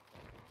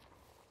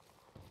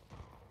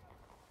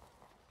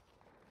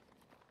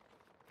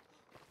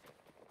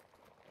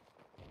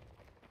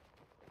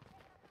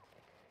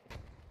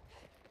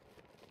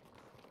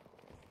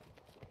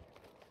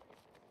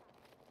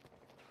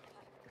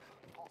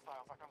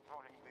 Hostiles are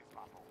controlling this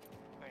battle.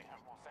 They have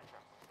more sectors.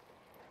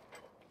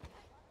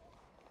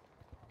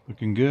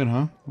 Looking good,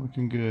 huh?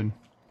 Looking good.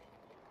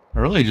 I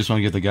really just want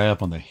to get the guy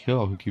up on the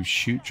hill who keeps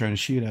trying to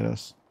shoot at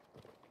us.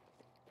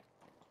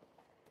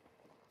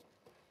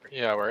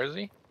 Yeah, where is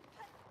he?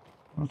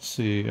 Let's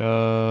see.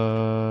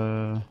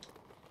 Let's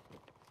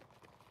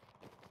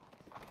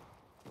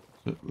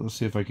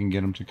see if I can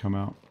get him to come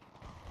out.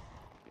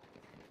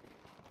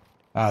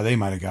 Ah, they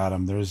might have got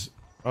him. There's.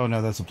 Oh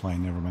no, that's a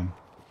plane. Never mind.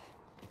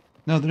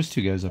 No, there's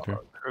two guys up here.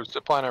 There's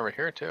a plane over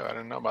here too. I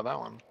didn't know about that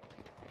one.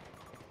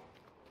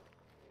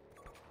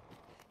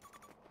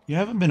 You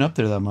haven't been up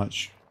there that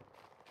much.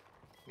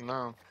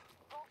 No.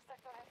 Gold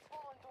sector has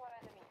fallen to our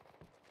enemy.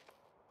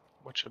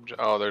 Which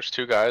oh, there's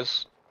two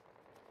guys.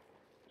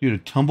 Dude, a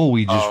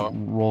tumbleweed just Oh.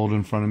 rolled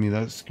in front of me.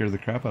 That scared the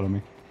crap out of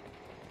me.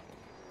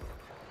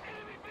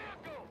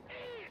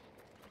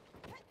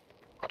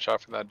 Watch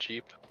out for that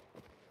Jeep.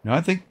 No,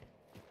 I think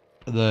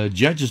the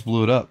jet just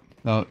blew it up.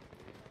 No,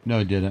 no,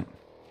 it didn't.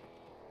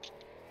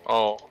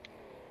 Oh,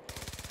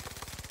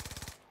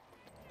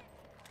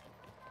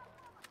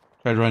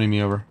 Tried running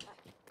me over.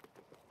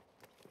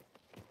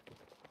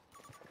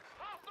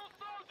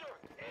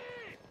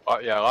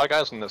 yeah, a lot of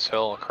guys on this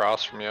hill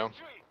across from you.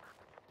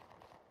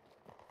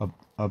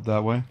 Up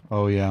that way?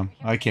 Oh yeah,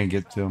 I can't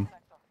get to him.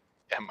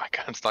 Yeah, my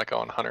gun's not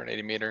going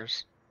 180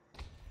 meters.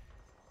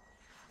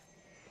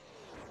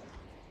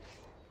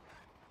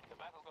 The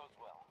battle goes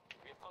well.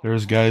 We've got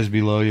There's guys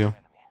below you.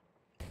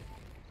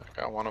 I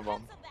got one of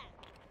them.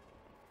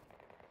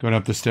 Going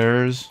up the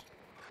stairs.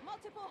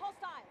 Multiple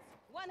hostiles.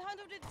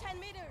 110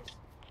 meters.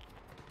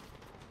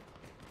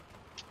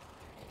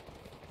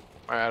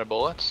 Am I out of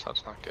bullets?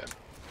 That's not good.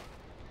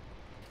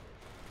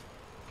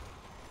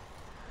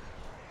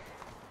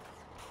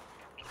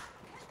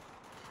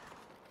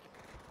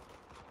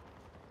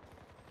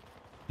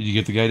 Did you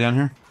get the guy down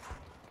here?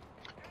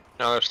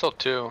 No, there's still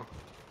two.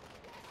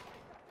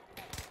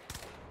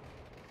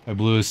 I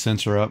blew his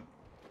sensor up.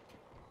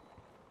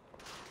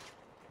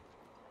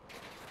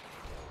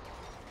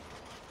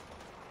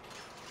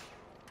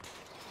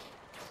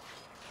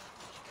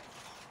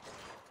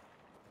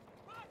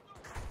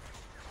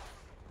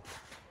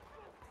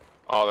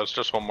 Oh, there's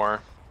just one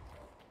more.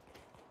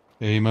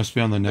 Yeah, he must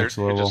be on the next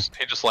level.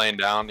 He just laying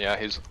down. Yeah,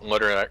 he's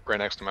literally right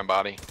next to my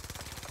body.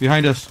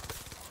 Behind us.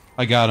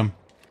 I got him.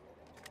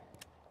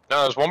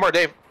 No, there's one more,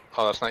 Dave.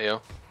 Oh, that's not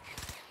you.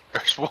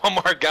 There's one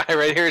more guy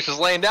right here. He's just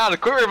laying down.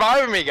 Quit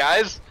reviving me,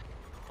 guys.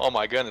 Oh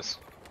my goodness.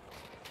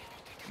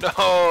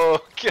 No,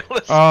 kill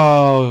us.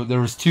 Oh, there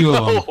was two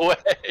of them. No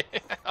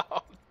way.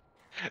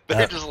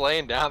 They're just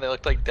laying down. They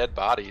look like dead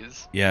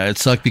bodies. Yeah, it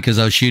sucked because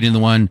I was shooting the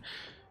one.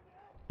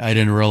 I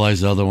didn't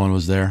realize the other one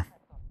was there.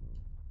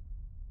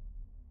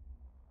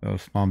 Oh,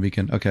 spawn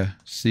beacon. Okay,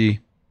 see.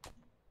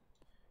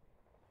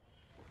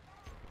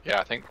 Yeah,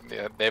 I think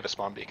they have a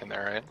spawn beacon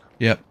there, right?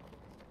 Yep.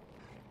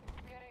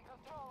 We are in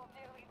control of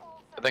nearly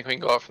all I think we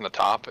can go up from the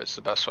top. It's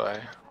the best way.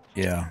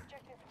 Yeah. objectives.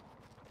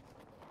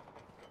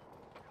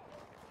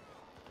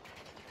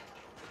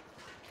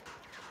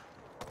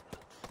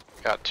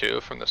 Got two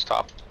from this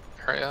top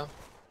area.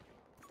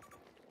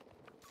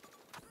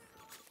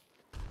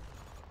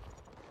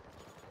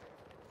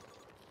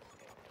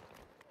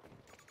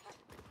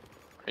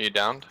 Are you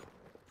downed?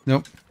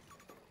 Nope.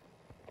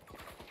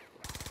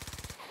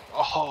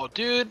 Oh,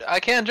 dude, I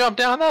can't jump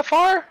down that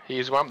far.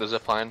 He's going up the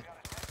zip line.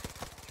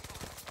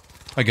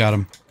 I got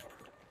him.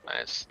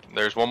 Nice.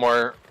 There's one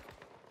more.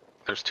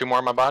 There's two more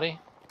in my body.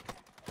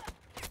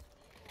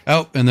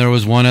 Oh, and there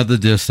was one at the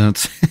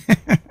distance. Dang.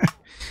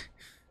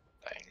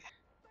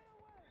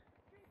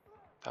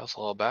 That was a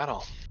little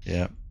battle.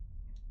 Yeah.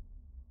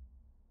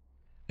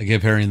 I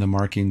kept hearing the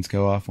markings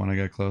go off when I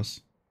got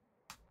close.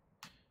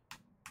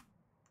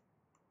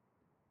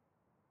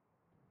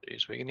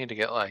 Jeez, we need to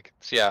get like,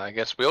 yeah, I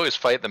guess we always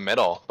fight the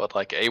middle, but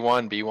like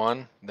A1,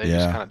 B1, they're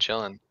just Yeah. kind of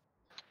chilling.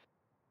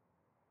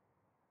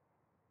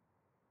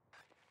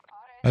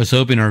 Our I was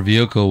hoping our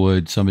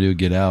vehicle somebody would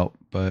get out,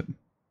 but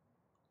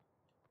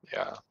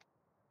Yeah.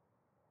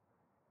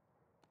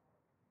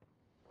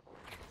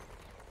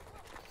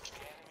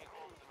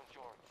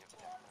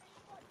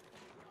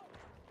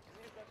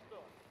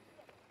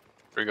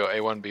 We go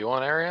A1,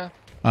 B1 area?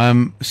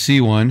 I'm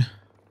C1. Eyes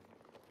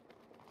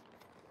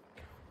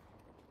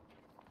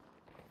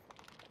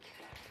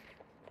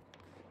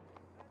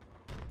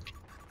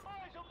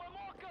on my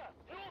marker!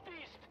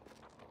 Northeast!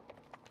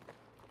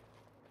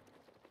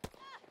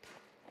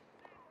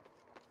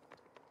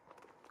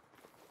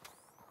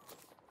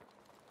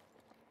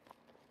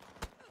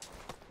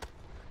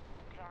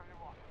 Charlie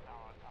 1 is now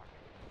on target.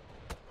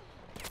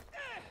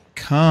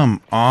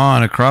 Come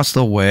on, across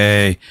the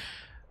way.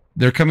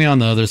 They're coming on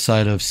the other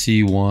side of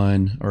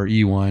C1 or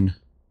E1. We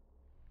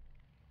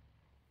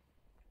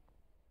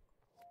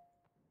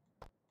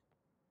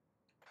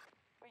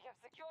have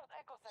secured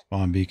Echo Sector.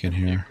 Spawn beacon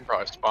You here. can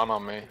probably spawn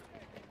on me.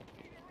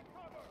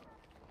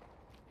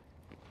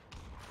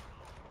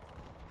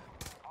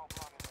 Our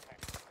plan is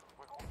effective.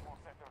 We hold more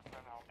sectors than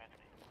our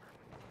enemy.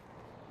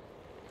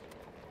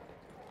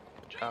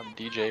 Good job,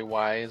 DJ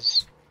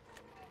Wise.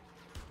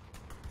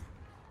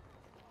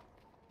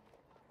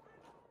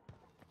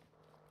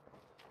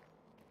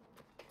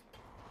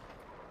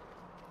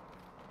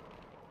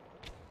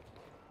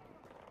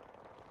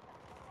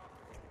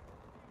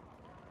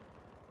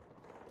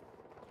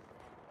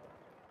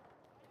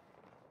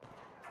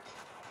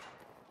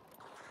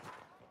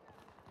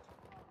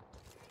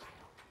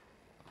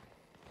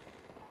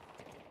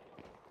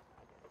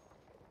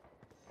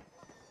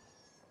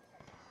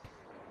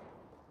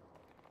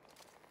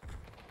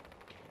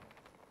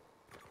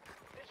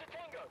 There's a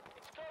tango.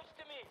 It's close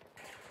to me.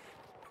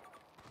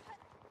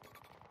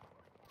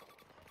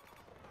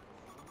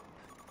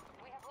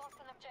 We have lost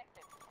an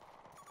objective.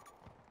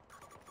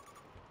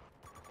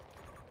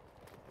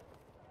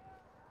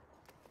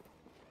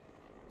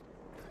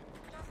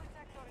 Charlie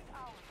Sector is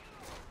ours.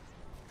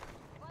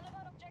 One of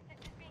our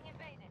objectives is being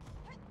invaded.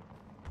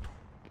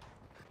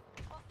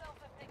 Hostiles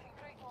have taken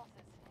great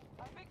losses.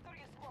 Our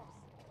victory is close.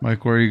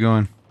 Mike, where are you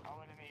going?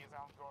 Our enemy is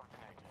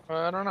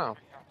outcoordinated. I don't know.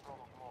 We control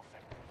of more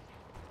sectors.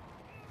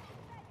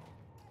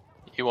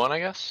 E1, I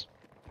guess?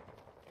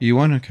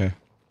 E1? Okay.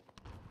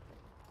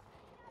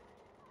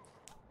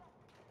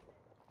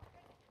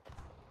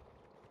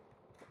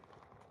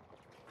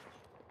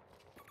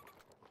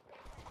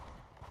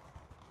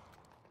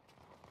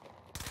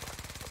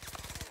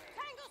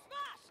 Tango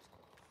smashed!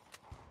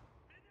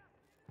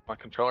 My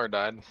controller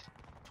died.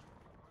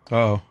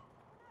 Uh-oh.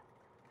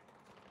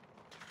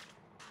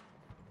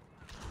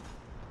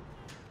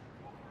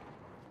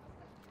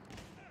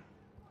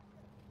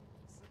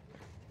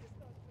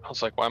 I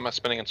was like, why am I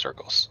spinning in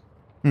circles?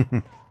 Echo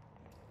Sector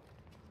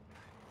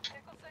is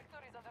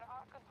under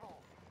our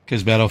control.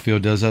 Because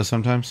Battlefield does that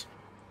sometimes.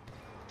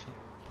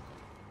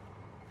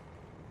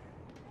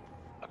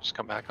 I'll just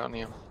come back on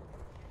you.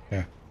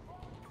 Yeah.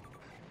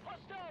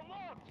 Hostile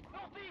marked!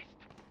 Northeast!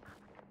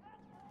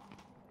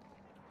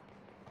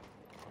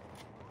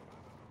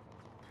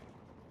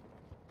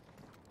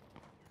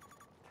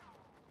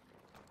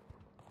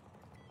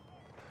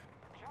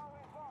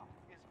 Charlie 1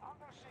 is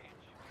under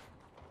siege.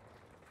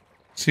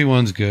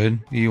 C1's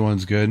good.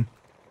 E1's good.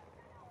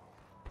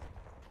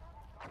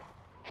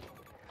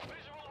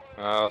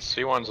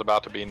 C1's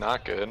about to be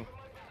not good.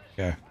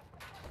 Okay.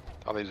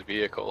 All these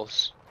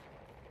vehicles.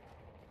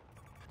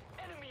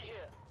 Enemy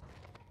here!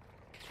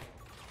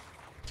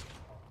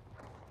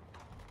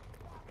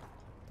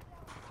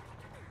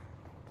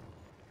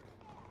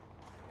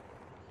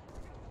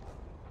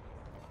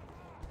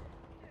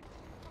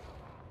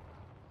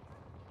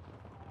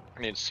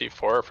 I need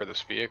C4 for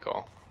this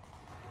vehicle.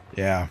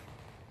 Yeah.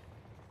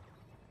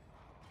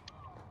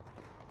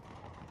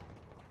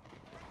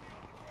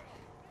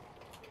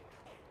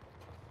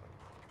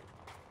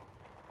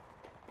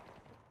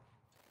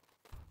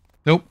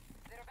 Nope.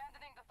 They're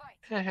abandoning the fight.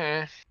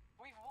 Heh.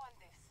 We've won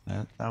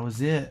this. That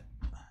was it.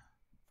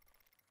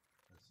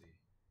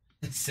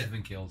 Let's see.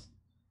 7 kills.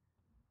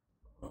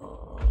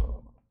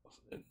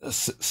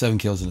 7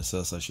 kills and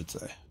assists, I should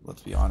say.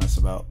 Let's be honest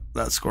about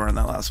that score in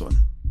that last one.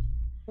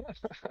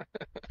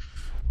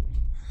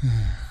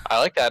 I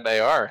like that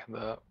AR.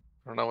 I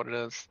don't know what it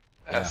is.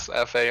 Yeah.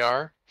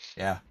 SFAR.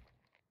 Yeah. I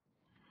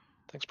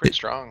think it's pretty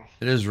strong.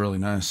 It is really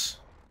nice.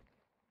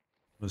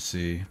 Let's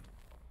see.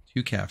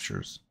 2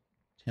 captures.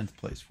 10th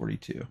place,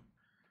 42.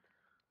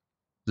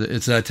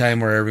 It's that time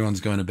where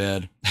everyone's going to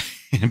bed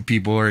and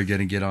people are going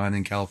to get on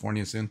in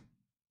California soon.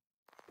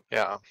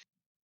 Yeah.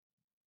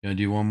 You want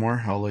to do one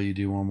more? I'll let you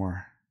do one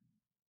more.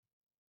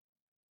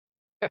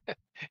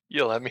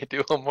 You let me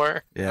do one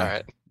more? Yeah.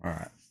 Alright. All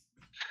right.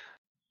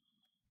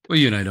 Well,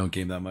 you and I don't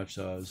game that much,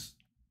 so I was.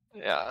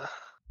 Yeah.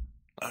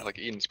 Like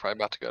Eden's probably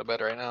about to go to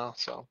bed right now,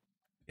 so.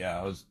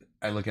 Yeah,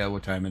 I look at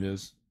what time it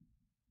is.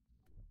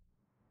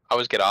 I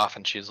always get off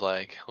and she's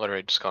like,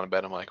 literally just going to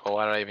bed. I'm like, well,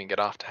 why did I even get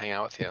off to hang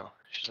out with you?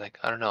 She's like,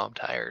 I don't know, I'm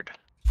tired.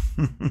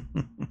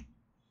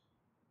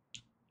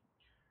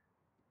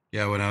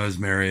 Yeah, when I was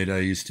married, I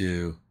used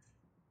to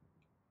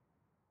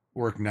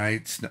work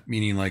nights,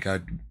 meaning like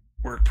I'd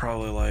work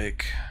probably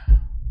like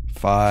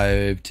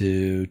 5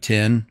 to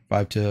 10,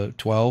 5 to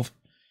 12.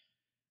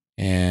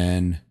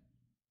 And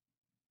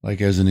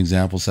like as an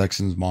example,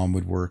 Sexton's mom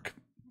would work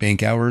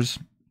bank hours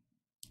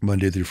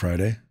Monday through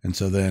Friday. And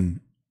so then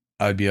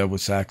I'd be up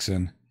with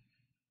Saxon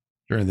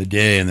during the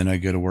day, and then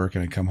I'd go to work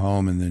and I'd come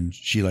home, and then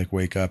she like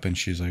wake up and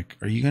she's like,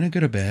 "Are you going to go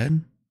to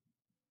bed?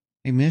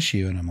 I miss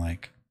you." And I'm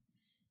like,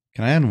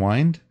 "Can I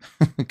unwind?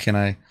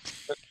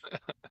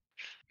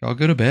 I'll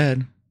go to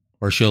bed."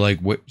 Or she'll like,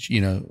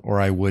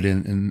 or I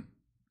wouldn't. And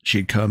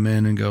she'd come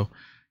in and go,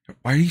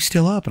 "Why are you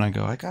still up?" And I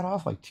go, "I got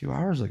off like 2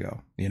 hours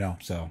ago,"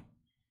 so.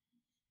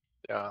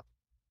 Yeah.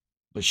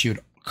 But she would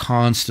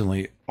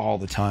constantly, all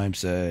the time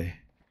say,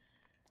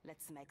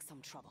 Let's make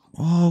some trouble.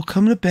 "Oh,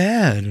 come to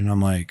bed." And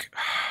I'm like,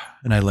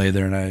 and I lay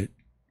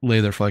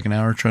there for like an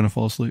hour trying to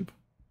fall asleep.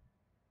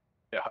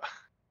 Yeah.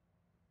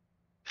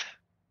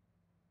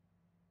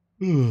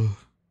 Ugh.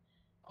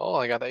 Oh,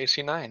 I got the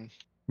AC-9.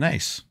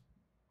 Nice.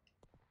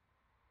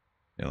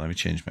 Yeah, let me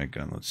change my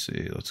gun. Let's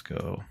see. Let's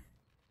go.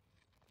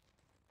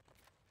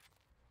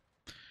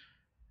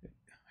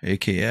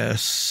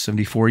 AKS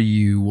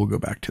 74U. We'll go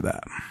back to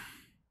that.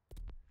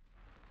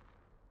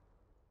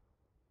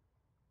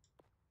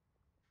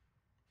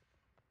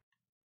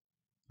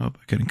 Oh,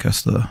 I couldn't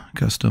custom.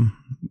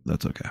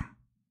 That's okay.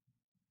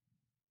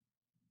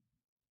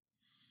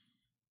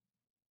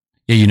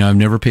 Yeah, I've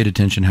never paid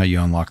attention how you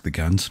unlock the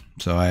guns,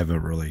 so I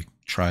haven't really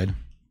tried.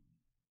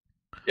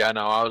 Yeah,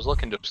 no, I was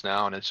looking just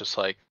now, and it's just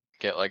like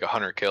get like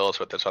 100 kills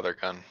with this other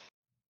gun.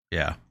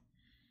 Yeah.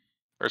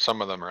 Or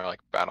some of them are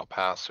like battle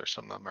pass, or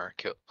some of them are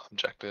kill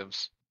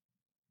objectives.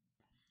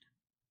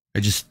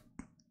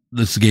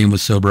 This game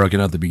was so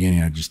broken at the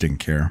beginning, I just didn't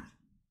care.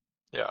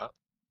 Yeah.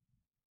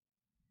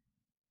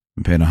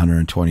 I'm paying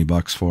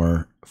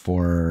 $120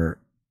 for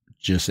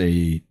just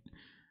a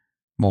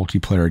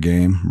multiplayer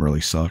game. Really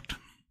sucked.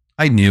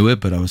 I knew it,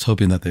 but I was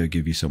hoping that they would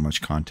give you so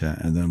much content.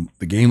 And then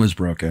the game was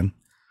broken.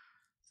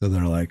 So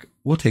they're like,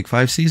 "We'll take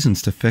 5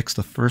 seasons to fix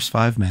the first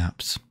 5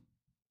 maps."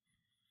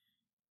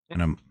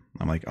 And I'm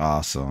like,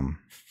 awesome.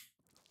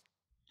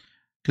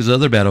 Because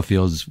other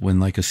Battlefields, when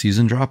like a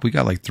season drop, we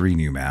got like 3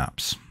 new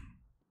maps.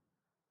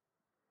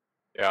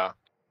 Yeah.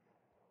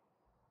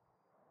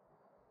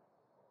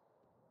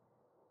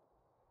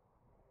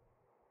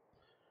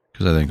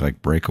 Because I think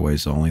like Breakaway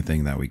is the only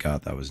thing that we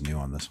got that was new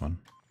on this one.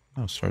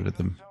 Oh, started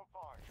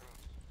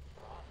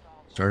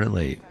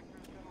late.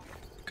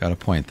 Got a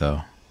point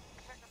though.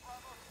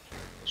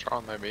 What's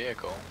wrong with my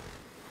vehicle?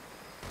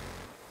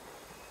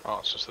 Oh,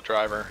 it's just the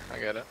driver. I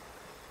get it.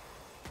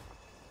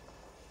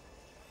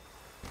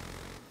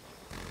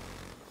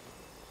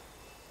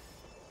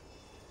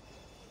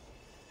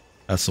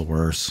 That's the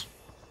worst.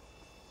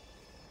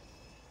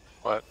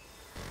 What?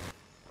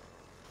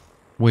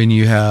 When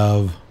you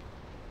have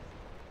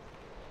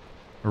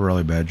a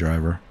really bad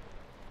driver.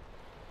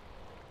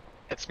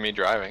 It's me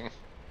driving.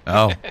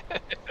 Oh,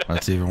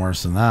 that's even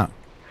worse than that.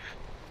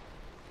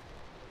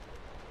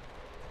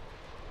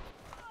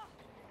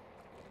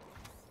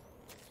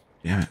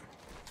 Damn it.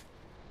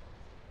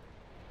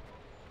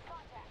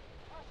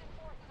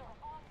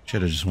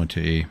 Should have just went to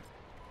E.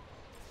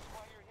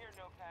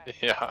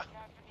 Yeah.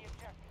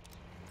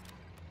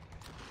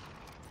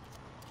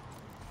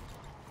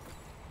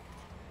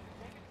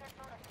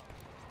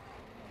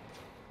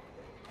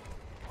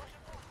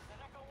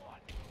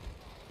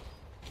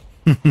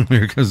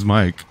 Here goes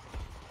Mike.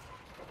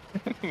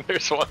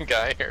 There's one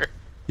guy here.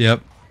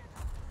 Yep.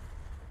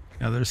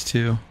 Yeah, there's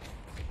 2.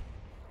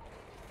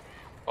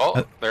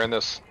 Oh, they're in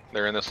this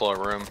little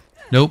room.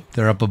 Nope,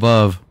 they're up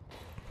above.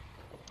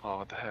 Oh,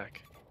 what the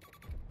heck?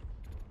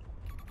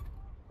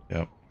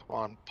 Yep. Come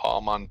on,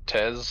 Paul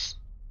Montez.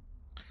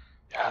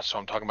 Yeah, so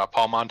I'm talking about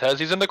Paul Montez.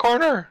 He's in the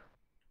corner.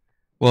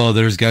 Well,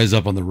 there's guys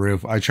up on the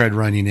roof. I tried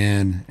running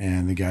in,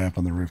 and the guy up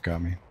on the roof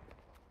got me.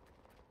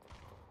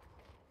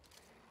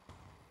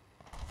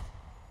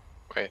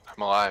 Wait,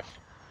 I'm alive.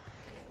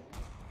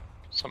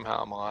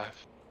 Somehow I'm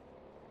alive.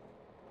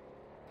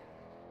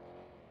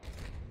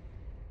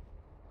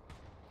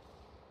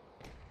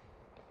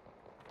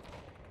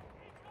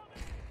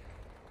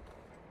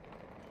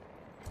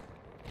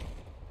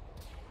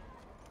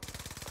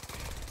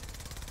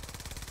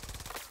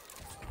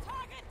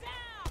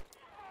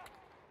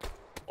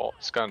 Oh,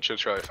 this gun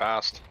shoots really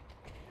fast.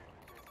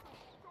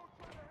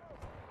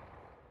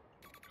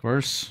 Of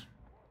course.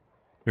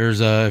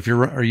 There's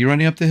are you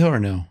running up the hill or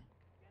no?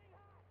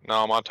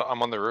 No,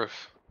 I'm on the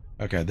roof.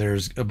 Okay,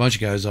 there's a bunch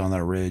of guys on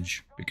that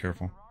ridge. Be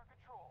careful.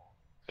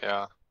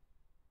 Yeah.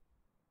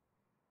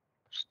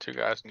 There's 2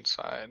 guys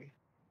inside.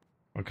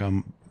 I'll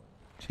come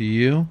to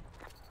you.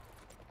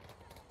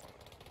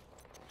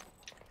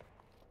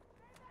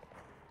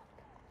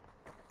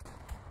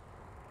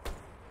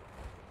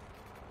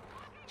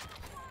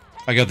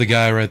 I got the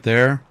guy right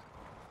there.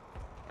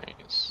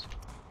 Nice.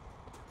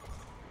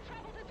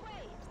 I'm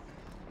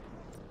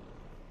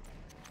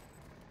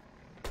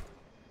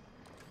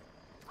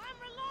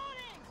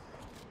reloading.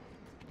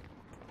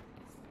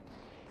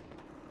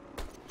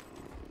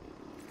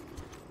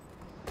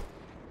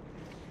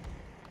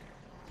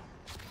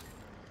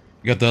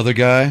 You got the other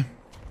guy.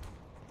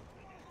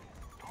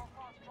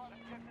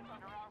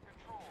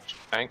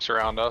 Tanks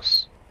around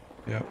us.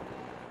 Yep.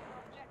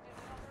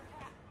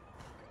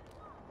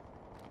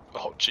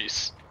 Oh,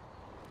 jeez.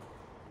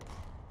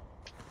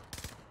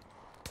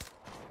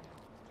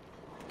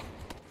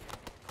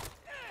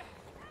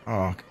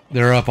 Oh,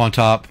 they're up on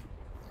top.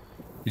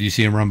 Did you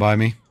see him run by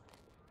me?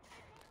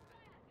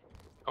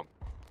 Oh.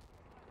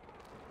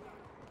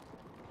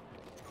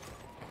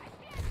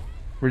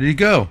 Where did he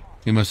go?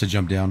 He must have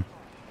jumped down.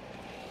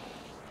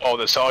 Oh,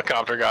 this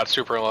helicopter got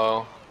super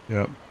low.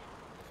 Yep.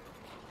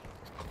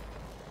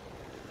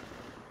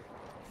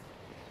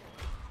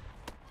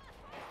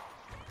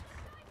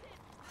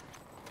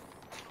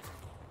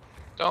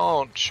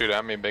 Don't shoot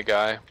at me, big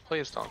guy.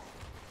 Please don't.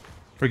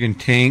 Friggin'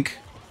 tank.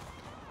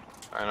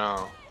 I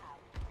know.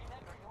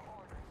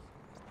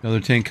 Another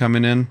tank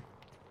coming in.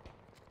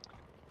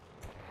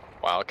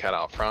 Wildcat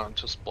out front,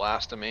 just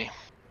blasting me.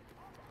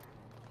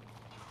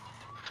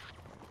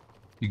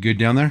 You good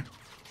down there?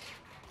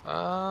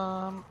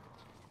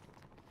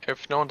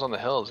 If no one's on the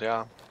hills,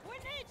 yeah. We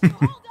need you.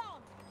 Hold on.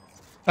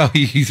 Oh,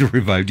 he's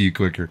revived you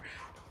quicker.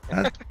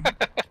 I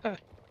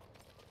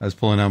was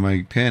pulling out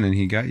my pen and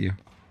he got you.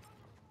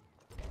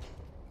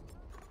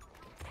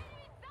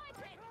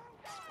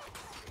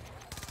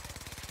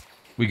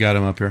 We got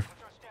him up here.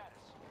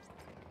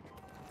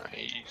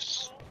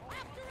 Nice.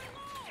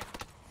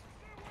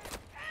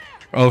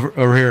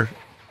 Over here.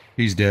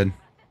 He's dead.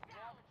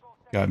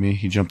 Got me.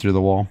 He jumped through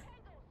the wall.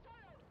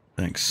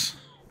 Thanks.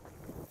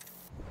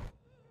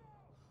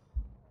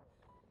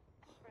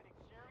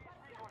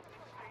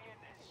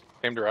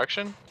 Same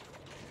direction?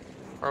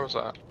 Where was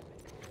that?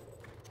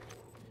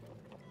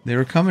 They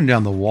were coming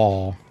down the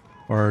wall.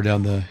 Or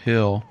down the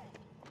hill.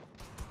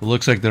 It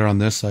looks like they're on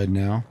this side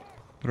now.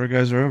 But our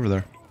guys are over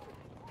there.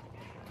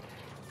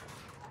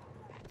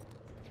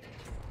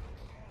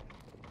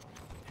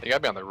 They gotta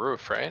be on the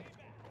roof, right?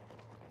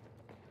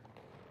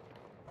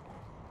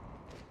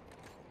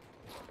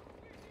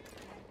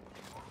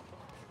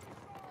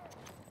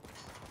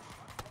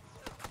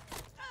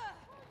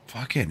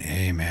 Fucking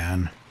A,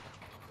 man.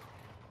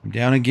 I'm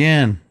down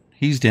again.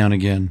 He's down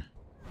again.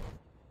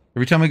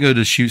 Every time I go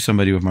to shoot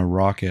somebody with my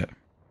rocket.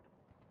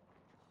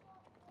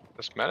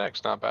 This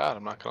medic's not bad,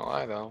 I'm not gonna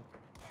lie though.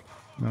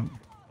 Nope.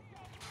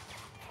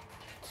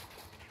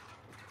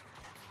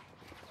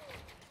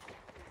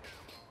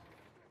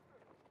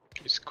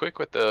 He's quick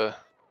with the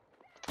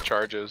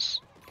charges.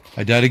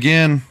 I died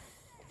again.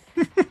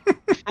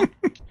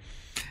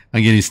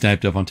 I'm getting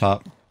sniped up on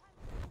top.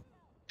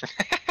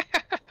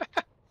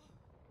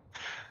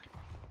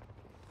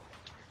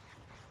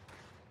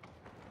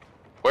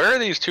 Where are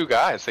these two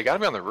guys? They gotta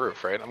be on the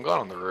roof, right? I'm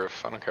going on the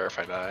roof. I don't care if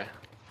I die.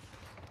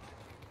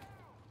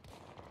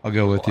 I'll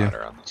go with you.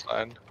 Ladder on the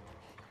side.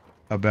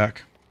 Up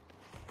back.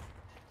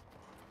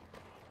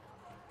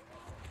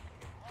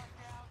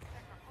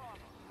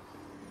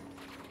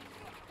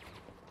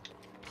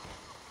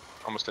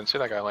 Almost didn't see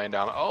that guy laying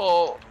down.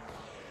 Oh,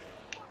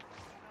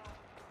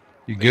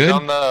 You he's good?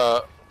 on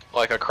the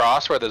like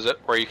across where the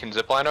where you can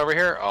zip line over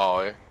here.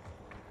 Oh,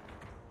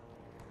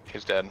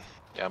 he's dead.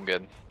 Yeah, I'm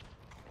good.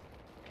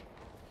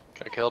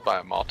 Got killed by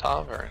a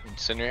Molotov or an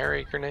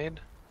incendiary grenade.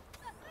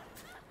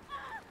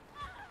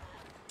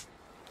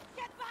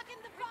 Get back in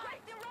the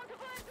fight. They're on the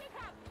way. Pick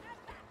up.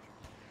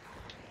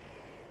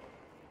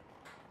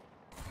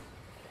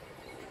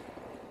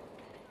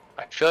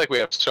 I feel like we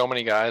have so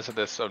many guys at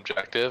this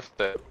objective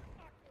that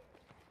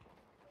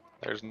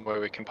there's no way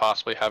we can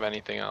possibly have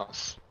anything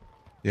else.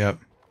 Yep.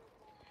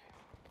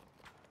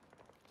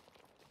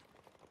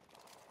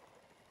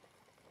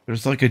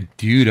 There's like a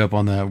dude up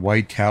on that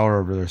white tower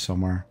over there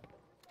somewhere.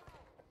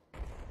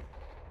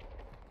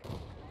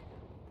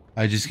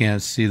 I just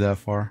can't see that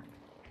far.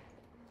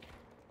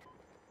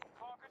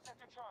 Conquer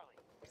Sector Charlie.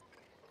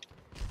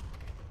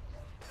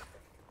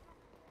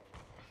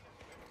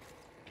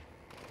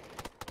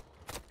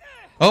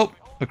 Oh,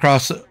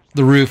 across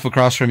the roof,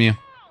 across from you.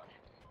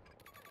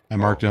 I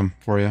marked him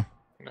for you.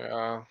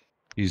 Yeah,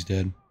 He's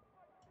dead.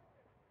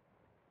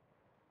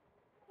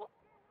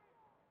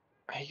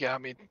 he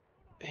got me.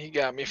 He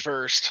got me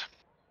first.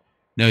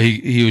 No,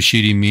 he was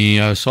shooting me.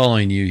 I was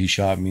following you. He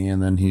shot me,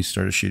 and then he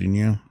started shooting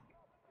you.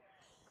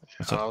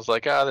 What's up? I was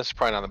like, ah, this is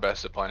probably not the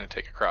best zip line to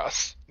take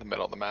across the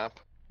middle of the map.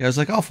 Yeah, I was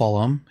like, I'll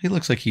follow him. He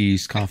looks like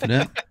he's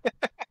confident.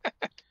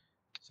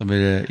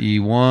 Somebody at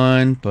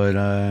E1, but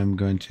I'm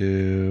going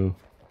to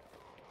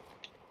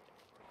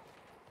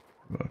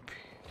go up.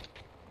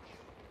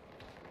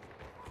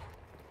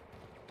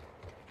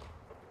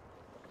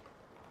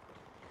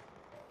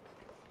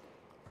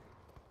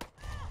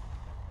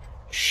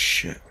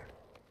 Shit.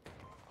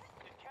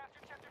 Get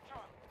captured Sector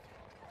Charlie.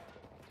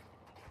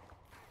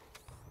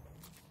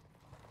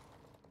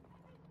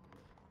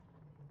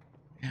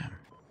 Yeah.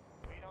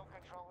 We don't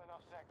control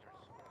enough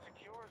sectors.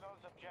 Secure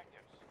those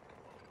objectives.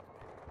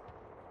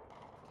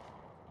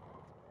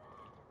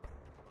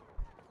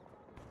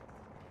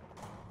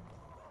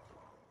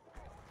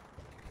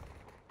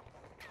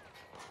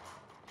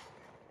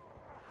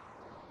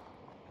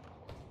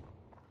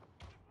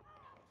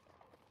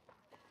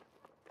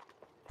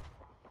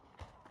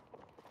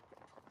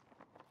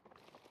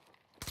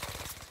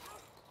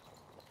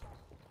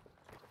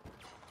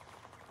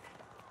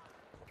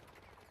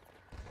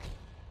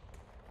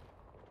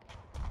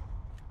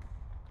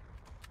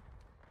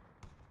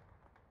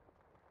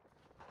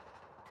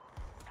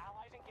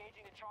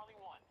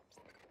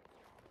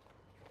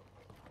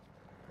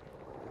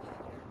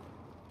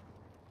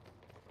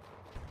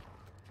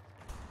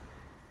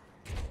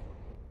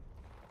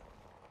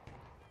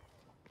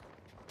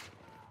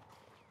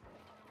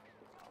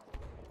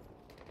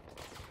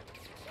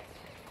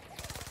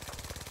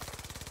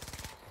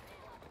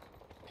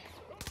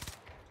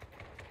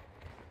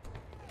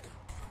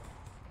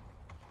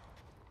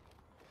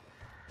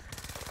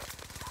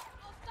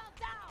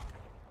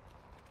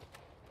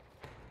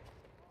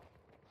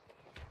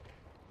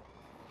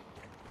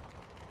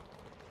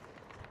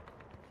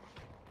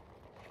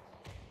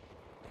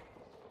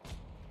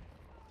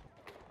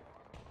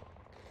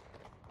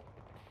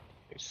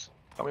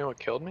 Tell me what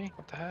killed me?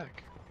 What the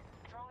heck?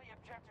 Charlie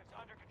objectives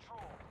under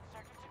control.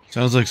 Sector secure.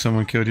 Sounds like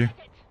someone killed you.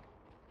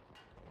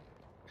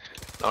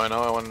 No, I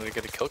know I wanted to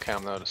get a kill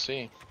cam though to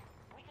see.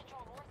 We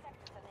control more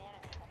sectors than the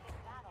enemy, but this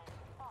battle is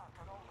far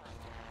from over.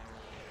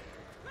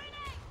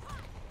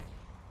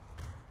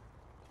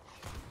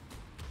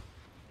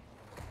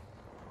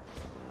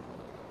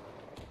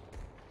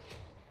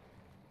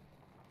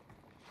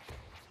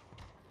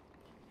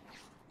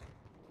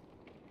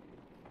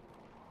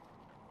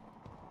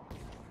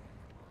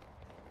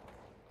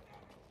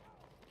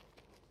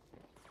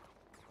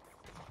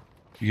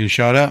 You get a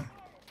shot up?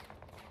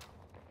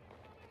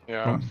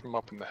 Yeah, from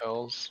up in the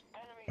hills.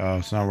 Oh,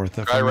 it's not worth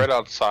it. Guy for me. right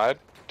outside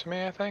to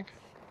me, I think.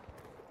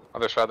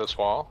 Other side of this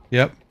wall.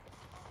 Yep.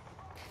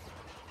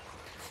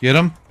 Get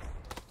him?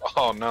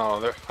 Oh no,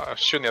 they're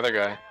shooting the other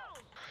guy.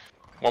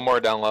 One more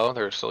down low.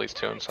 There's still at least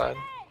two inside.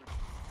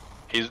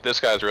 This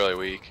guy's really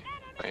weak.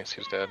 Nice,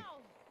 he's dead.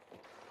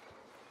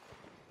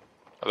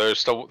 Oh, there's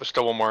still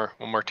one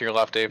more to your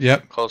left, Dave.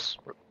 Yep. Close.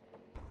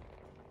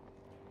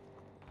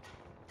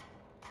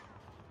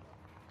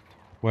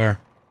 Where?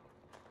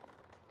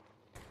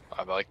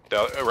 Like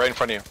right in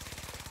front of you.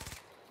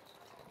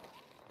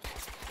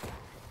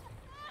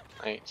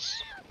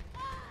 Nice.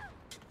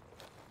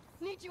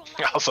 Need you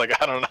I was like,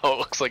 I don't know. It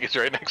looks like it's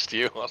right next to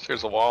you, unless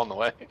there's a wall in the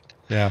way.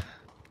 Yeah.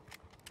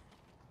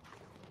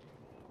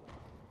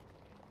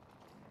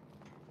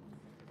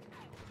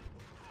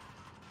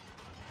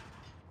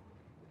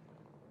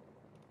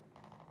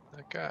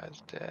 That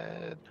guy's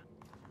dead.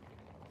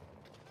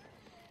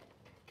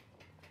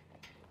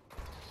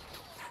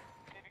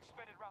 They've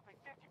expended roughly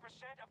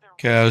 50% of their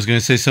Okay, I was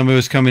gonna say somebody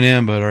was coming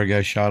in, but our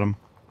guy shot him.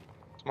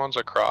 Someone's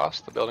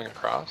across the building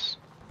across.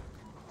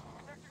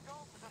 sector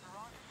goals is under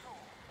our control.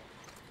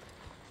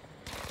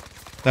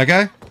 That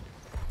guy?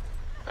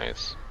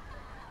 Nice.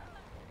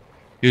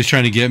 He was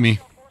trying to get me.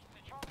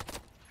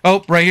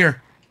 Oh, right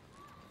here.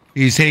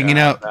 He's hanging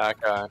Yeah, out.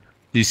 That guy.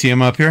 Do you see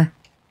him up here?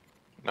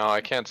 No,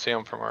 I can't see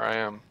him from where I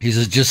am.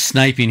 He's just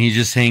sniping. He's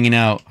just hanging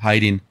out,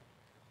 hiding.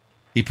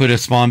 He put a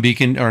spawn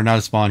beacon, or not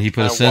a spawn. He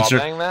put a Can I sensor.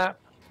 wallbang that?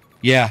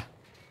 Yeah.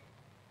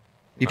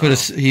 He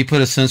No.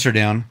 put a sensor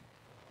down.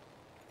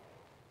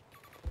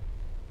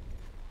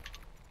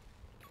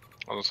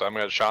 I'm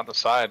gonna shot in the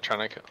side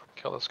trying to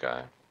kill this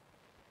guy.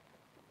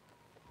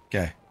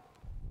 Okay.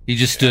 He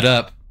just stood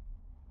up.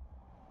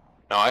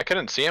 No, I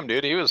couldn't see him,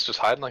 dude. He was just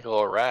hiding like a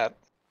little rat.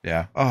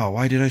 Yeah. Oh,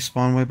 why did I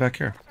spawn way back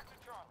here?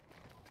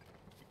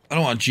 I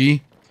don't want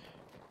G.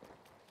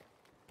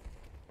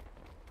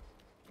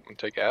 I'm gonna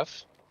take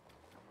F.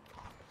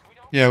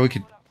 Yeah, we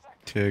could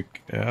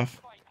take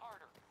F.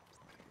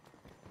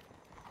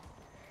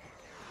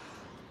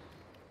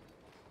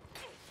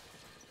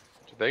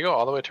 Did they go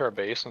all the way to our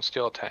base and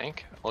steal a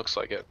tank? It looks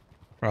like it.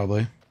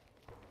 Probably.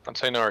 I'd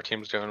say no, our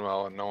team's doing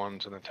well and no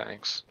one's in the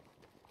tanks.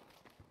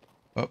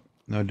 Oh,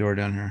 no door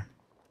down here.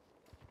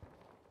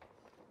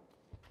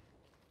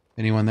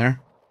 Anyone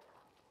there?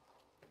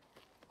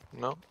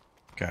 No.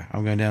 Okay,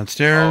 I'm going Oh,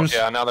 downstairs.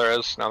 yeah, now there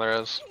is. Now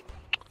there is.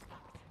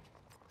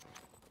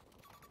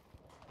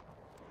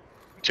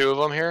 Two of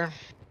them here.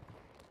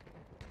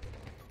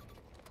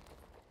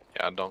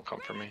 Yeah, don't come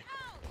for me.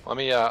 Let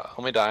me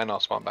die and I'll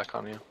spawn back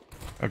on you.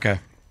 Okay.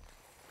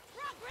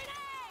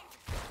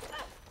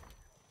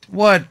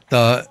 What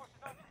the?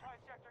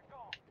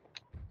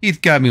 He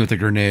got me with a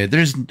grenade.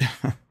 There's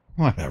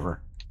whatever.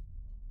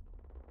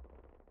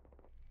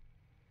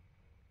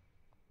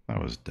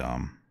 That was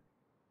dumb.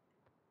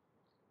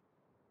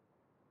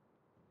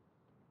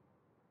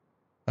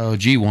 Oh,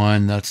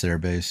 G1, that's their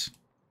base.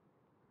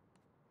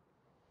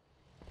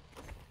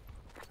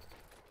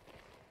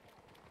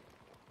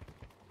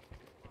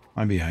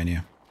 I'm behind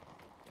you.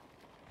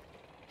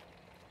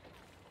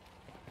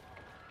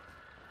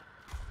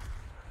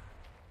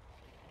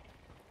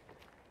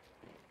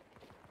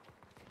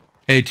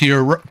 Hey, to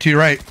your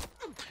right.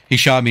 He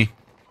shot me.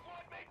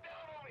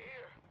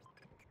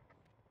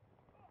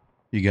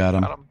 You got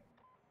him. Got him.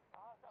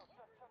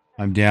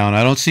 I'm down.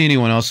 I don't see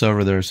anyone else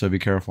over there, so be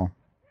careful.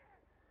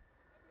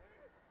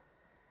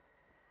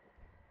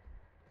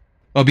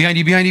 Oh, behind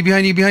you, behind you,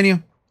 behind you, behind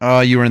you. Oh,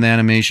 you were in the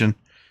animation.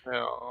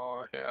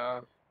 Oh,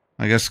 yeah.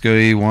 I guess go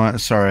E1.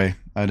 Sorry,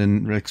 I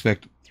didn't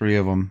expect 3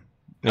 of them.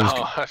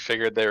 Oh, I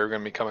figured they were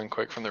going to be coming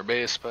quick from their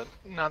base, but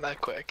not that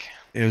quick.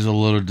 It was a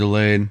little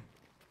delayed.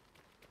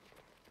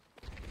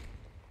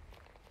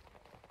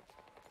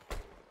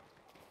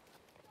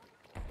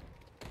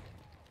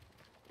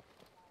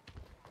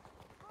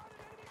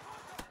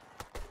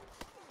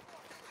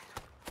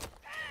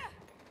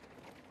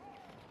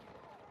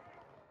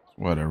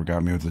 Whatever,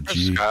 got me with a There's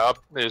G. this guy up.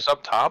 He's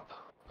up top.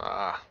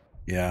 Ah.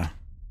 Yeah.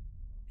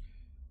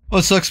 Well,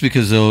 it sucks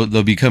because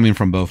they'll be coming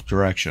from both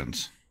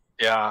directions.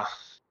 Yeah.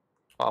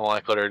 Well,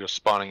 likely they're just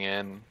spawning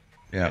in.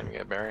 Yeah. And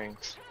get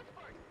bearings.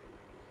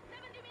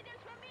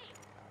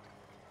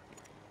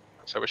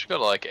 So we should go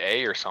to like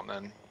A or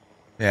something.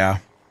 Yeah.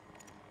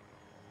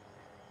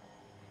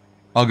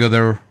 I'll go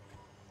there.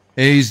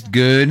 A's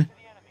good.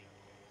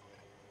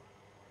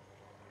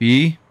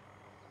 B.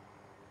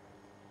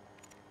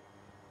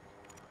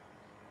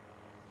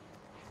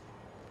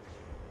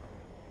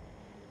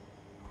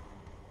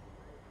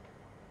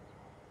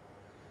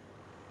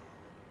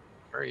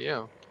 Where are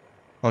you?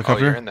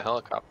 Helicopter? Oh, you're in the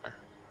helicopter.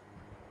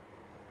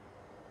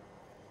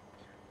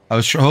 I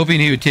was hoping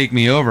he would take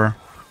me over.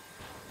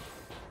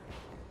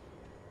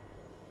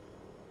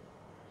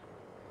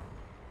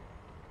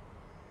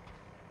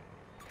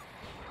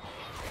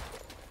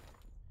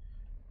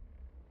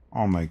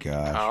 Oh my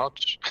gosh.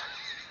 Ouch.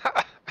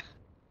 Are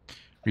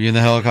you in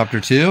the helicopter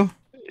too?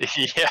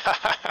 Yeah.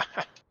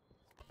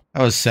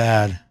 That was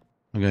sad.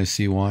 I'm going to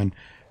see one.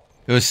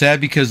 It was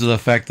sad because of the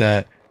fact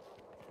that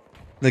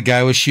the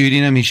guy was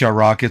shooting him. He shot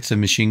rockets and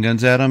machine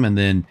guns at him, and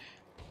then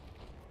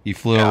he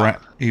flew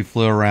around. He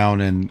flew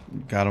around and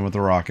got him with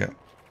a rocket.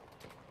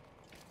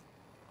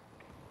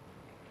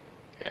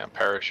 Yeah, I'm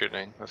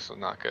parachuting. This is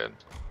not good.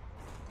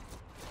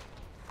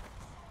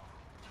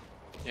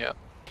 Yeah.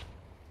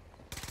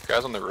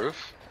 Guys on the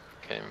roof?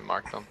 Can't even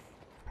mark them.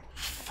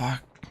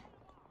 Fuck.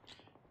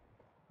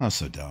 That was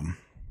so dumb.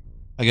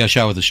 I got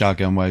shot with a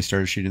shotgun while I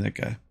started shooting that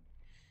guy.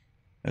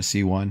 I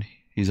see one.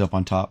 He's up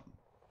on top.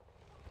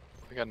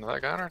 We got another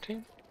guy on our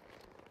team?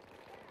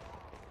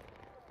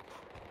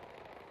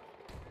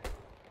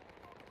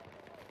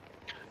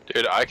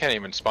 Dude, I can't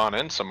even spawn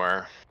in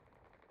somewhere.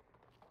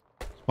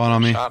 Spawn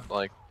on me. Shot,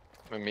 like,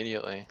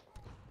 immediately.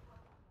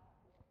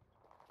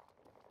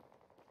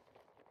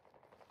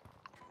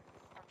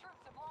 Our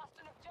troops have lost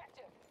an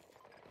objective.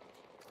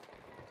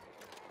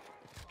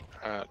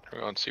 Are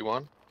we on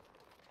C1?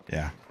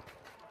 Yeah.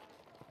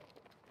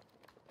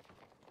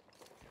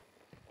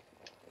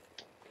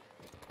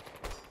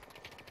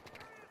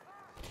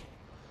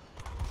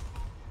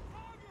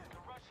 The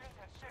Russians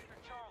have sector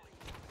Charlie.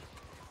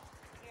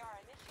 We are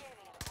initiating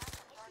an attack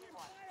on Charlie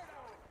 1.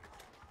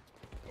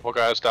 Couple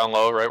guys down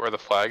low, right where the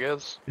flag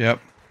is. Yep.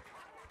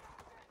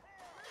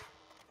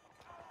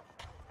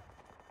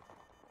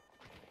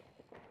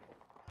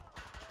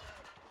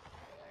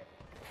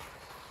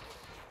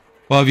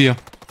 Love you.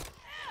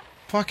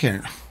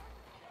 Fucking.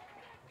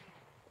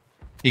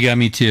 You got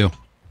me too.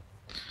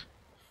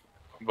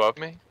 Above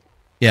me?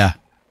 Yeah.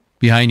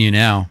 Behind you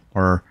now.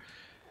 Or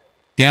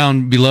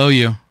down below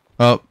you.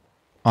 Oh.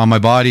 On my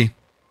body.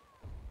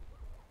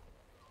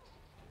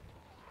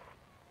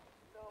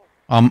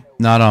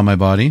 Not on my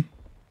body.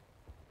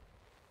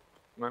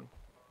 Come on.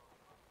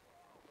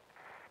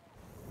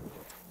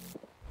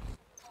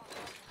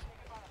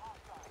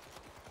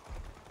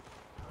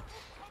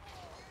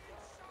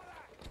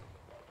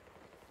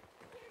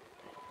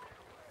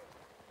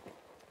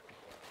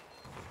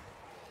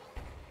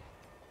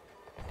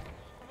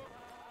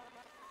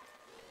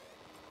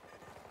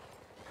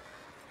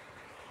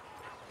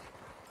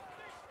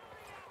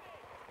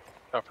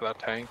 Out for that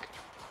tank.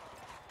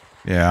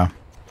 Yeah.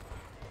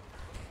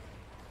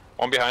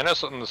 One behind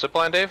us on the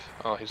zipline, Dave?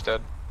 Oh, he's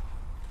dead.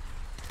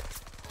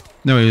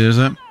 No, he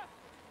isn't.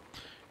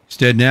 He's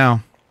dead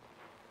now.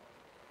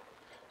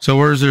 So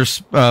where's their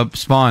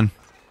spawn?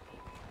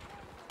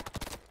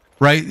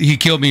 Right, he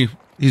killed me.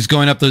 He's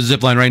going up the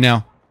zip line right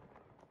now.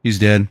 He's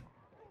dead.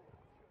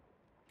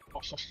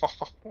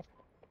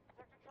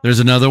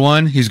 There's another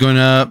one. He's going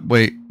up.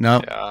 Wait,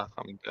 no. Yeah,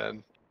 I'm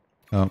dead.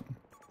 Oh.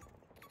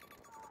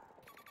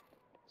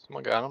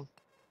 Someone got him.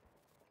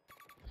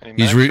 Any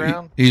He's medics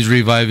around? he's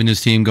reviving his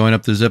team going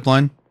up the zip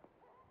line.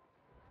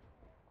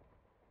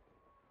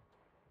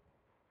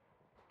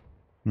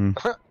 Hmm.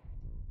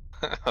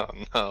 Oh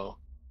no.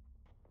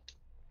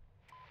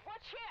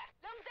 Watch here!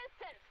 Long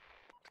distance!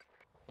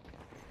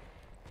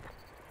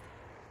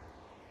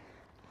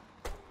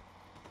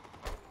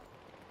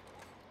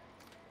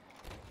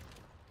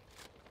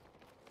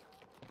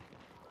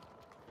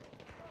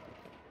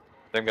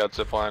 They've got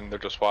zipline, they're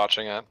just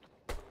watching it.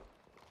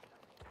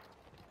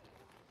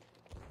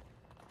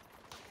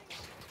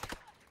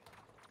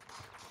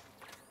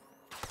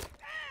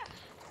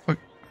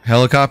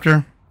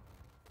 Helicopter?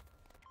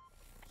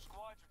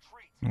 Squad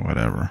retreat.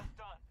 Whatever.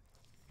 Done.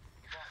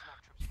 We lost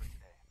enough troops for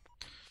today.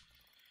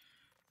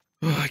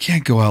 Ugh, I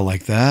can't go out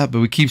like that, but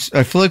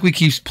I feel like we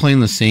keep playing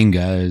the same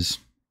guys.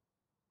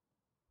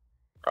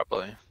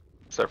 Probably.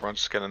 So everyone's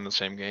just getting in the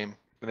same game.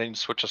 And then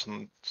switch us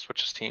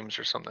teams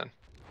or something.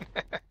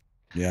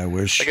 Yeah, I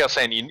wish. Like I was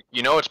saying,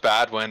 you know it's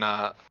bad when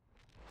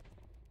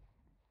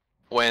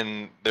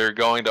they're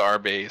going to our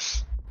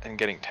base and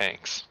getting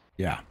tanks.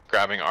 Yeah.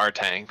 Grabbing our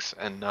tanks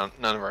and none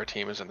of our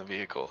team is in the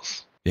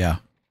vehicles. Yeah.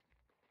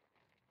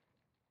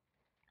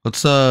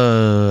 Let's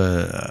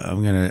I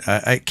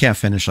can't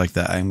finish like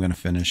that. I'm gonna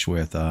finish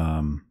with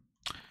team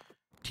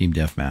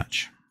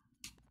deathmatch.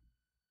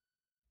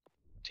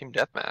 Team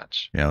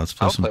deathmatch. Yeah, let's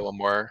play I'll some. play one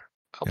more.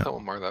 I'll Yeah. play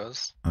one more of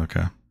those.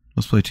 Okay.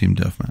 Let's play team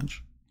deathmatch.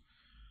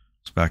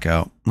 Let's back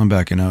out. I'm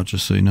backing out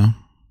just so you know.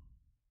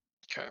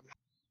 Okay.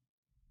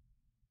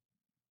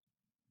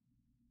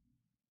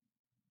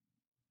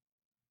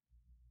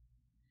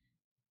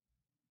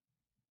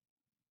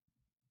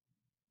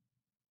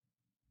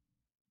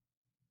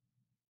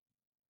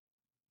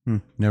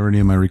 Never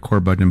knew my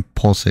record button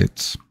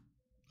pulsates.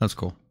 That's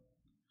cool.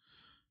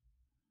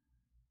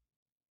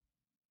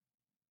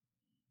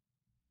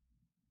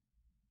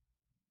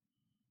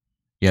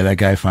 Yeah, that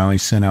guy finally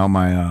sent out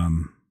my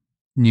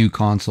new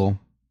console.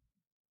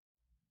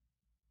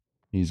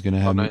 He's gonna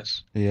Oh, have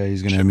nice. me. Yeah,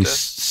 he's gonna have me Shipped it?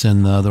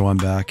 send the other one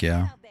back.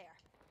 Yeah. Out there.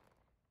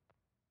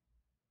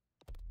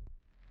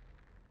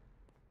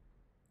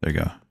 There you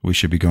go. We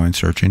should be going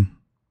searching.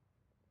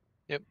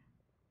 Yep.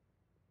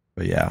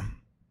 But yeah.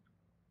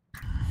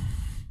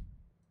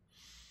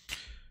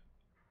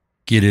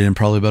 Get it in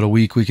probably about a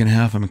week, week and a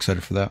half. I'm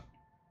excited for that.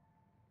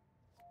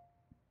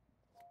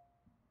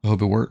 I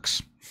hope it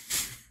works.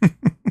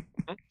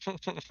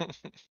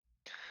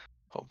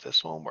 Hope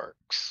this one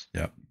works.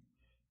 Yep.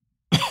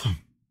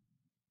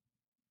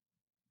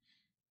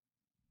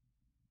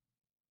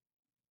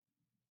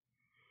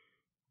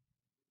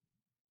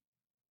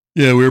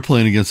 Yeah, we were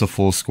playing against a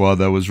full squad.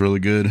 That was really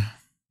good.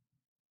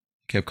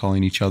 Kept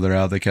calling each other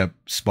out. They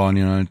kept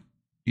spawning on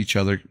each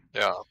other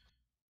Yeah.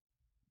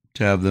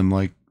 to have them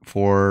like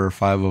 4 or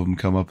 5 of them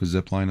come up a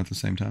zip line at the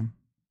same time.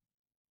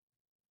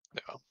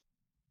 Yeah.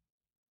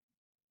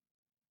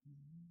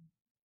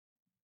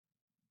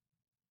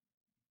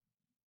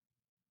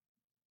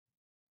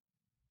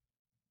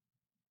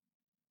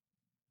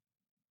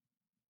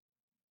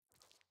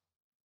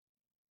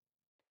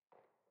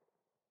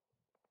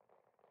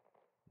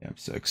 Yeah, I'm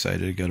so excited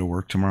to go to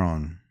work tomorrow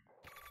and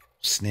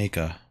snake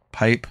a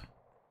pipe.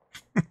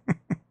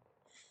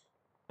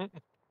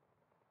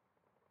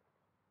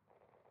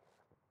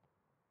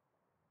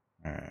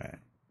 All right.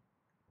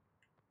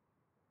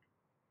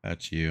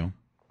 That's you.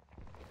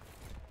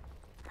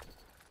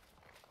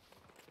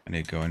 I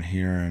need to go in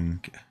here and...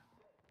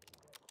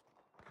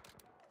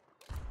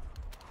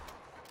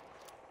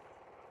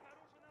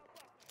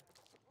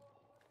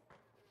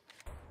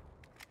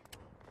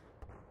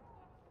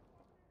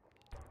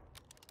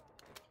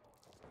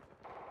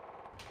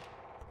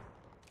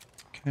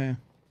 Okay.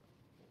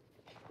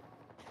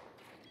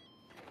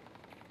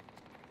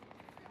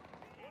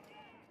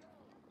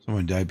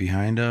 Someone died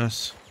behind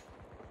us.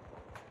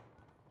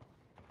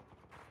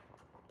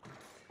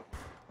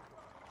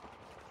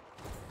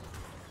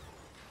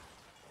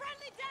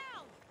 Friendly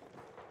down.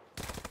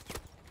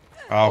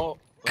 Oh,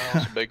 That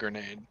was a big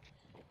grenade.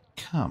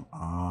 come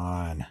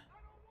on.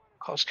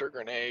 Cluster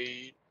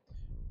grenade.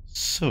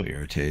 So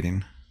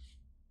irritating.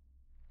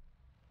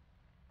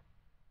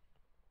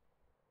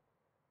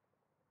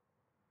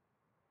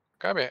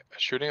 Guy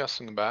shooting us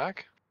in the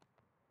back?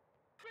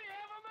 We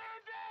have a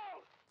man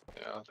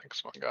down! Yeah, I think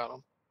someone got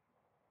him.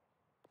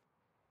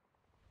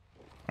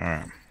 All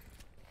right.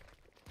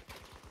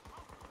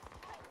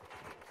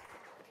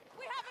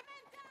 We have a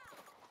man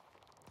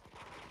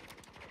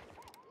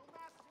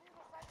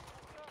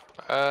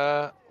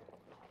down.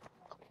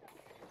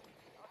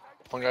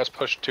 One guy's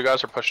two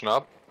guys are pushing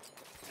up.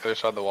 The other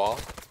side of the wall.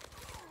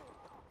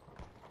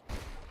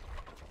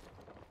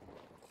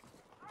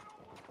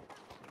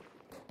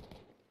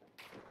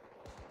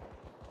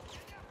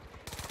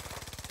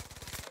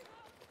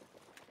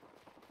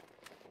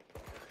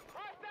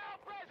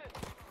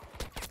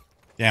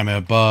 Damn it,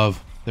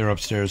 above. They're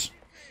upstairs.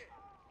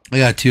 I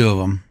got 2 of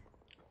them.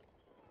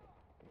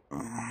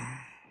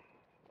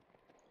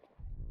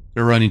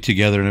 They're running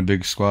together in a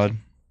big squad.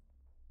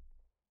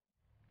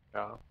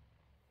 Yeah.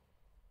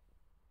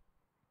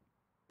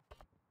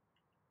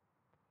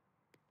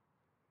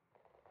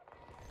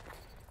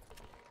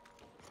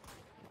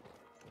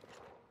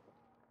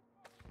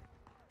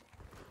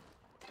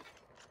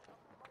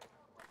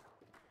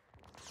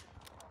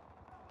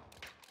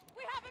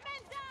 We have a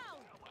man down.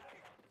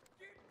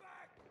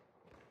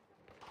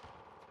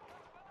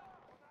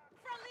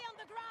 Friendly on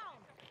the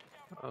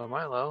ground.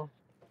 Milo.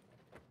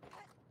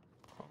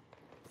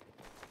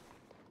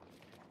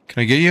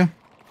 Can I get you?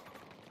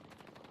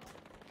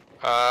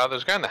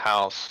 There's a guy in the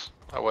house.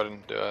 I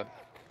wouldn't do it.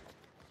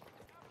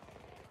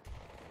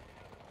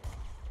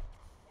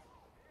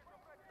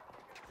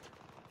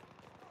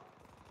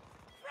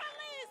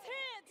 Friendly is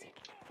hit.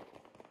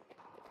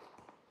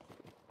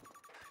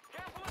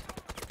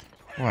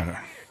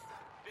 Whatever.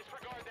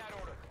 Disregard that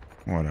order.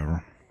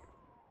 Whatever.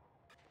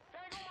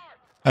 Tango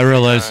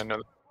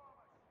mark!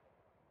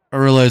 I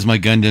realized my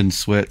gun didn't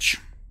switch.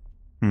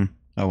 Oh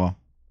well.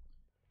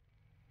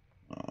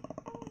 What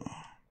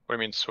do you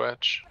mean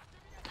switch?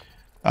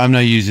 I'm not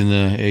using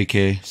the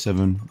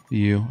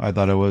AK-7U. I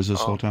thought I was this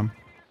whole time.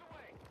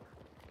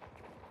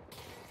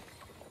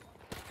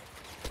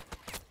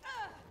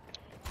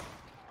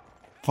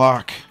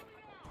 Fuck.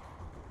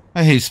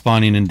 I hate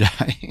spawning and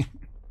dying.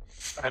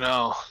 I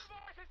know.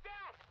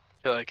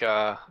 I feel like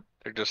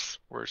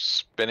we're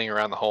spinning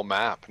around the whole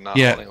map, not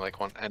Yeah. holding like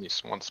one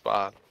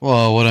spot.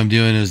 Well, what I'm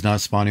doing is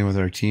not spawning with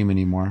our team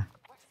anymore.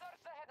 We've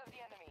searched ahead of the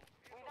enemy.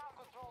 We now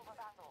control the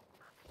battle.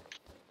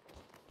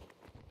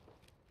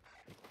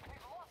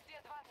 We've lost the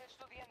advantage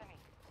to the enemy.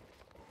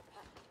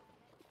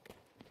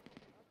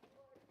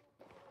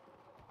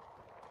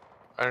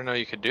 I don't know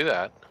you could do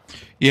that.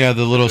 Yeah,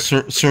 the little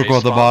circle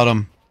at the spawn?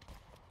 bottom.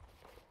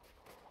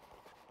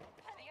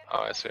 Oh,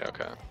 I see.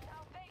 Okay. Now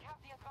they have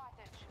the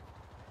advantage.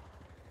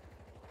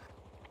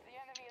 The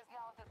enemy is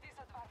now at a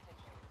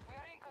disadvantage. We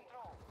are in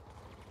control.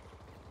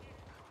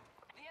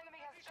 The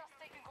enemy has just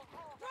taken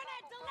control of the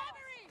grenade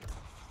delivery!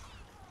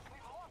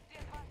 We've lost the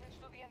advantage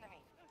to the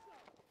enemy.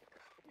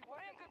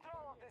 We're in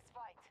control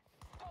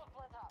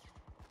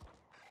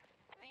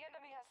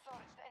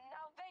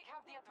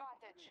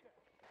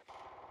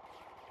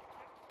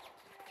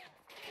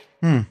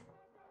Hmm.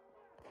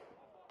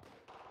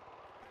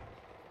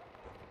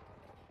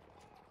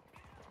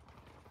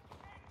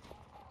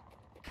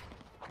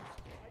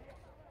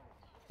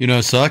 You know,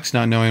 it sucks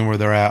not knowing where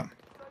they're at.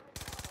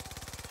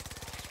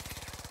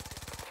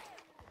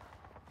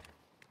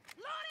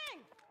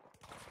 Loading!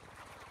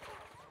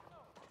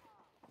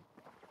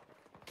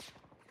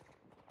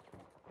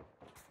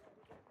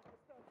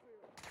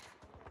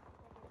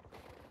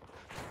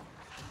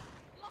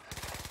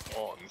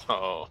 Oh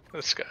no,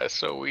 this guy's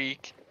so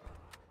weak.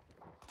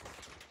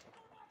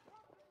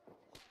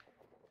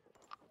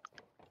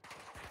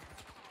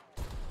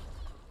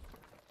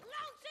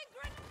 Launching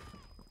grenade!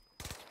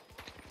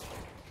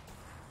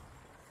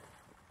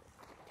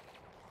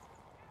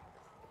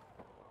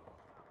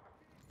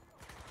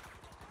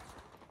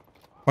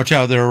 Watch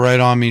out, they're right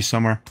on me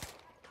somewhere.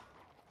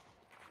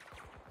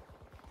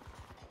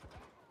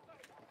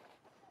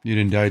 You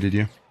didn't die, did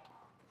you?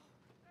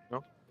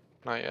 Nope,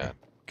 not yet.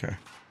 Okay.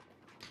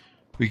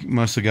 We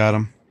must have got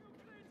him.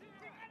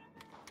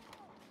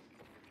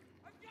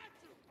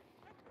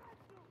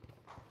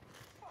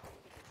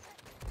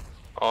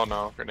 Oh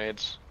no,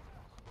 grenades.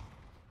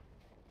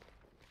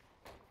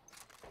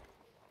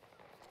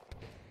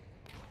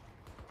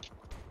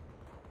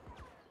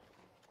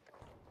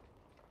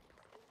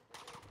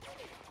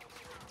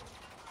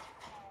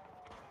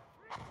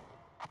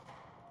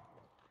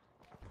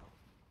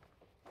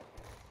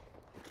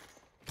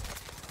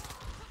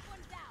 Took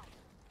one down.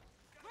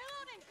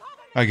 Reloading,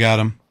 cover me! I got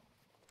him.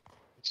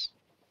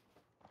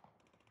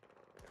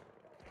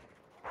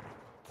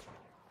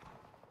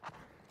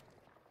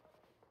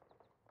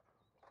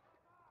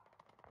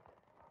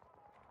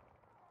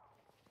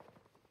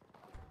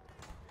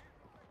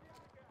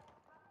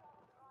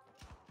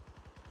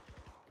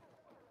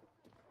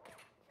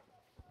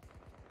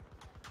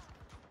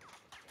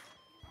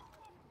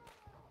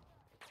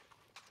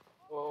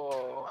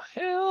 Oh,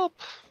 help!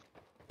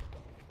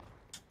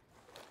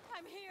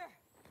 I'm here.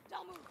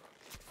 Don't move.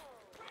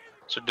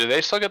 So do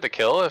they still get the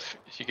kill if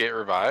you get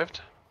revived?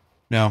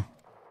 No.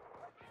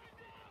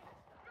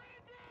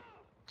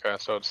 Okay,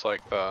 so it's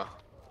like the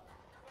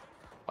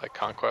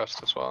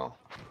conquest as well.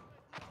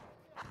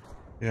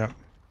 Yeah.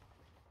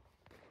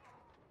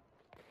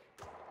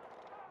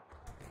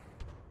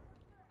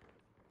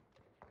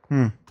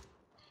 Hmm.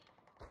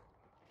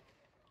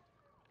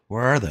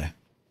 Where are they?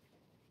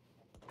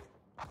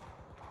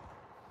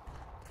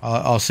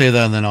 I'll say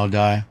that and then I'll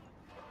die.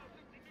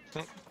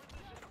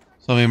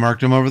 Somebody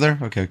marked him over there?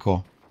 Okay,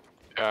 cool.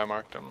 Yeah, I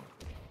marked him.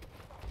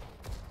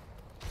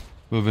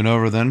 Moving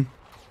over then.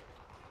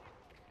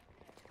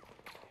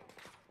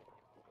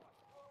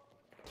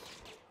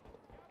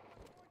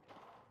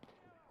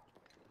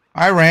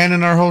 I ran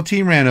and our whole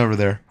team ran over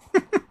there.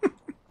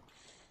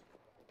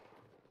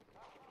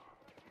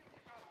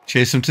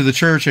 Chase him to the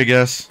church, I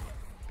guess.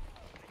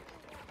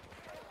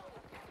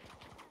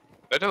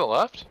 They to the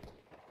left?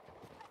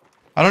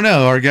 I don't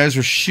know. Our guys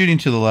were shooting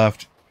to the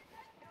left.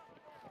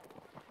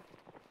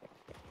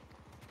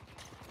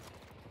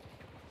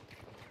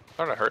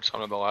 I thought I heard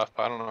someone to the left,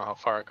 but I don't know how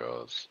far it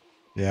goes.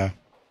 Yeah.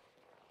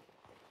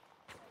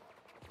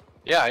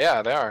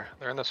 Yeah, they are.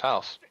 They're in this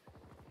house.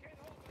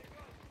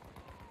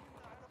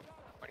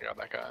 I got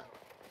that guy.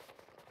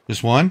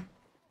 Just one?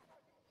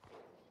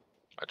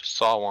 I just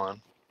saw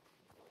one.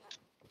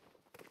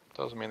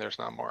 Doesn't mean there's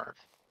not more.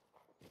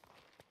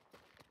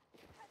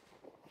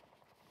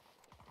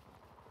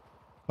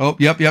 Oh,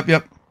 yep.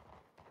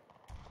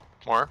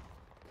 More?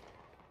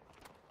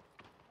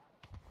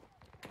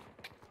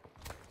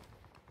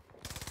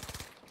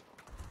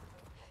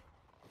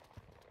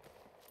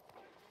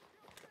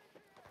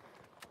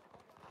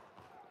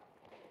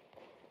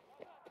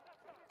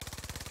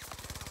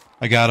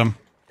 I got him.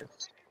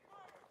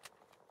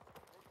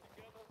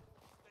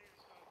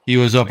 He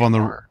was up on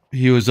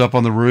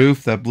the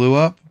roof that blew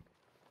up.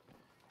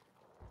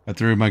 I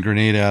threw my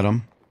grenade at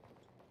him.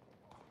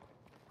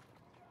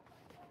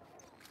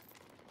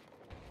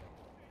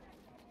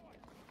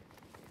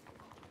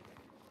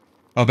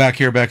 Oh, back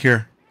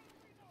here.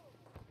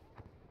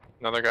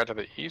 Another guy to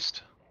the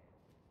east?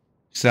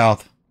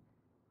 South.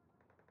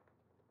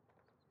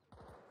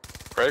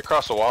 Right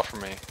across the wall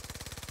from me.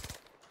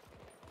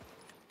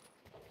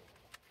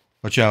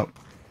 Watch out.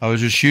 I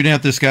was just shooting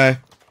at this guy.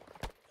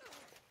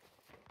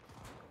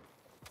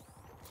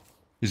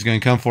 He's going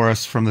to come for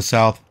us from the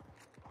south.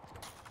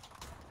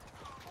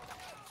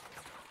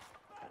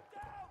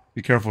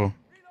 Be careful.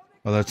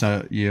 Oh, that's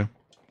not you.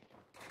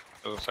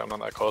 Doesn't sound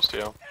not that close to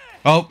you.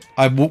 Oh,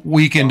 I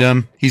weakened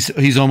him.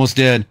 He's almost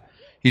dead.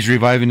 He's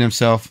reviving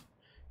himself.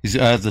 He's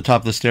at the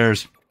top of the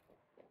stairs.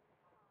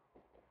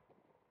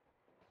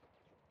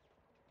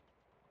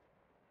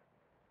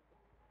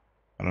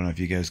 I don't know if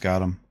you guys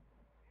got him.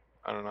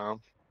 I don't know.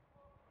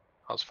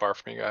 I was far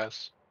from you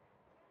guys.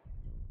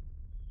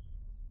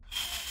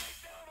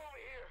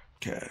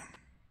 Okay.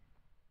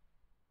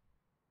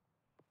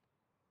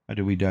 How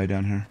did we die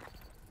down here?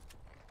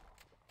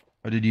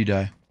 How did you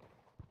die?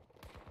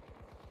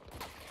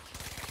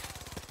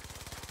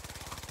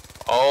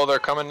 Oh, they're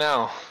coming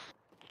now.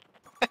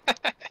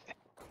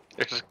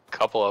 There's a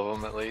couple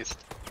of them at least.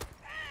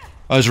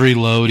 I was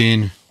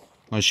reloading.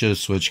 I should have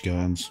switched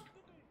guns.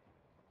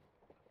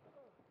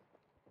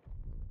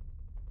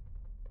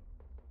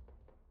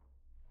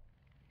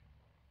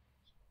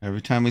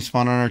 Every time we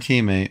spawn on our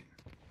teammate.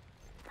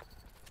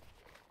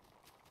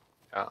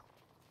 Yeah.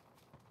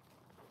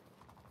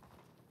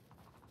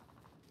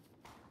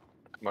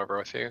 Come over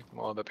with you. I'm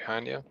a little bit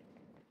behind you.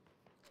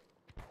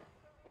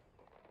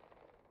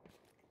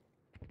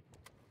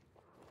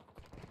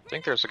 I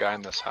think there's a guy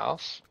in this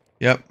house.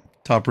 Yep,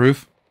 top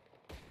roof.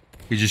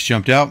 He just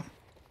jumped out.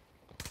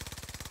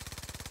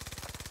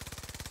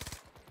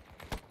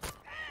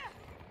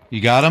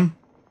 You got him?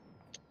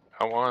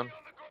 I won.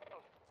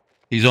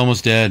 He's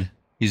almost dead.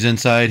 He's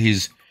inside.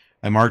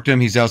 I marked him.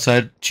 He's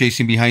outside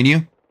chasing behind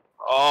you.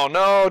 Oh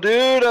no,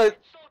 dude! That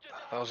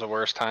was the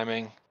worst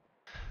timing.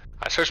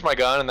 I switched my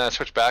gun and then I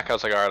switched back. I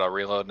was like, alright, I'll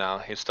reload now.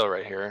 He's still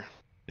right here.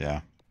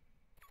 Yeah.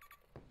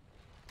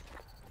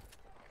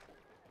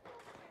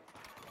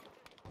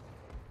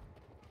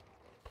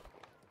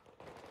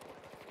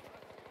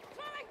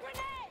 Throwing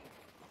grenade!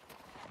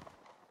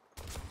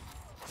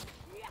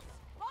 Yes!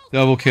 Hold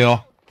Double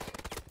kill.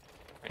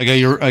 I got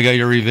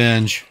your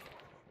revenge.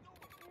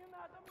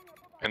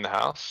 In the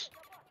house?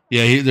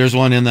 Yeah, there's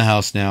one in the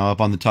house now,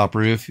 up on the top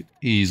roof.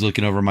 He's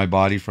looking over my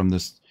body from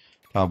this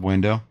top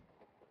window.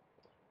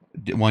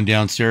 One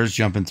downstairs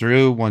jumping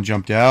through. One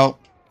jumped out.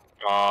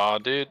 Aw,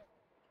 dude.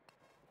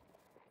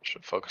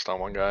 Should have focused on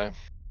one guy.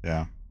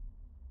 Yeah.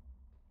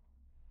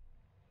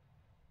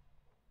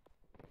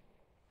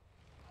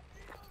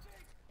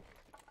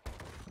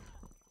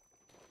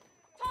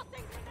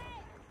 tossing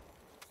grenade!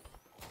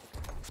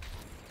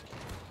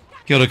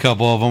 Killed a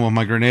couple of them with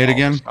my grenade Oh,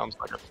 again. Sounds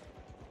like a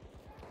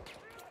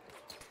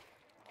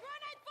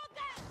Grenade for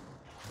them!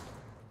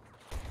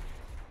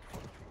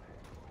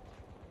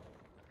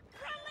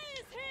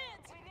 Release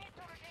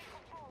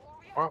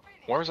hit!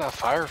 Where was that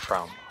fire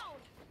from?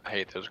 I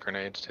hate those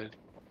grenades, dude.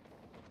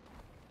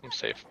 I'm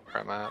safe where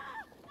I'm at.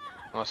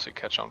 Unless they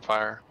catch on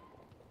fire.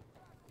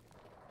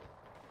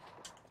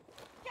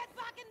 Get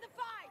back in the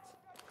fight!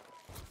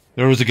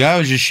 There was a guy who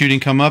was just shooting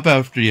come up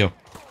after you.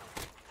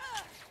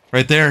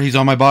 Right there. He's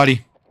on my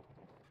body.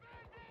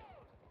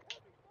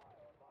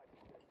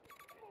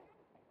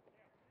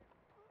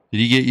 Did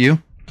he get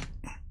you?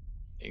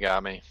 He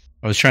got me.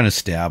 I was trying to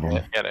stab him. He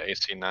had an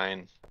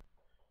AC-9.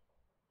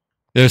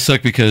 It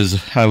sucked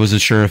because I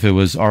wasn't sure if it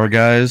was our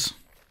guys.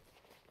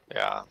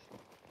 Yeah.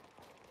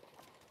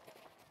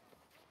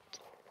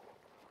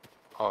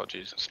 Oh,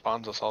 jeez. It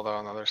spawns us all there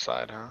on the other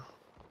side, huh?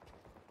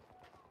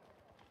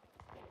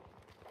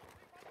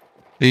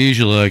 They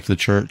usually like the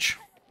church.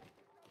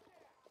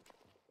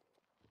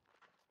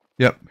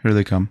 Yep, here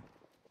they come.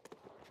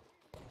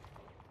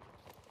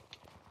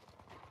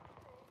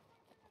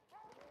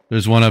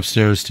 There's one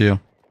upstairs too.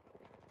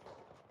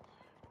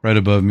 Right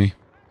above me.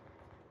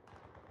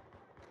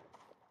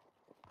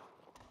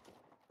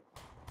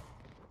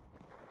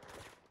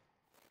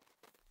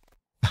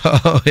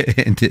 Oh,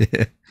 and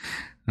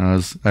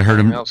I heard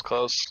him. That was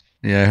close.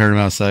 Yeah, I heard him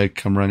outside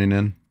come running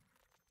in.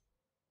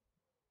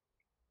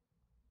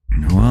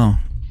 Wow.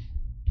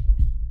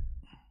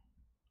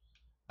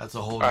 That's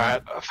a whole.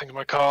 Alright, I think I'm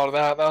gonna call it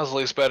that. That was at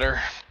least better.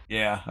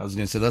 Yeah, I was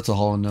gonna say that's a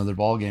whole another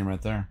ball game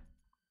right there.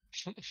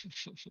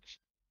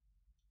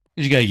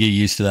 You gotta get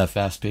used to that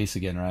fast pace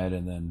again, right?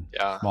 And then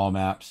Yeah. small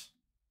maps.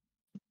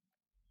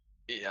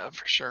 Yeah,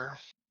 for sure.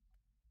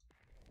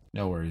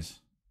 No worries.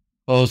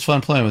 Well, it was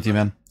fun playing with you,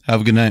 man.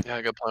 Have a good night.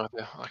 Yeah, good playing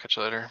with you. I'll catch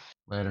you later.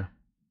 Later.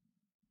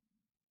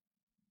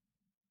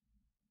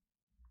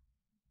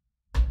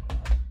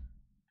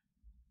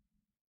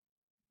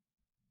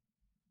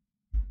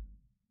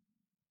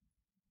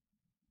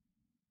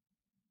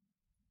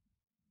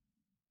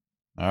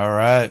 All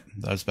right.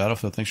 That's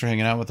Battlefield. Thanks for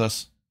hanging out with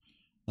us.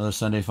 Another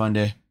Sunday fun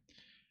day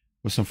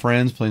with some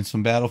friends playing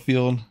some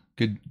Battlefield.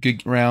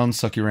 Good rounds,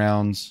 sucky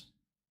rounds.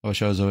 I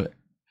wish I was a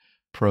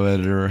pro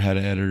editor or had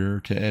an editor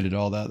to edit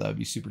all that. That'd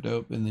be super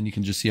dope. And then you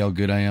can just see how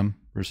good I am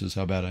versus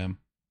how bad I am.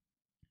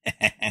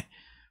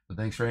 But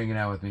thanks for hanging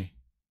out with me.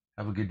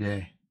 Have a good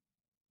day.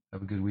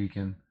 Have a good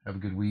weekend. Have a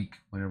good week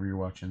whenever you're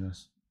watching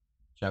this.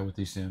 Chat with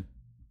you soon.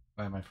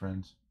 Bye, my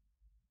friends.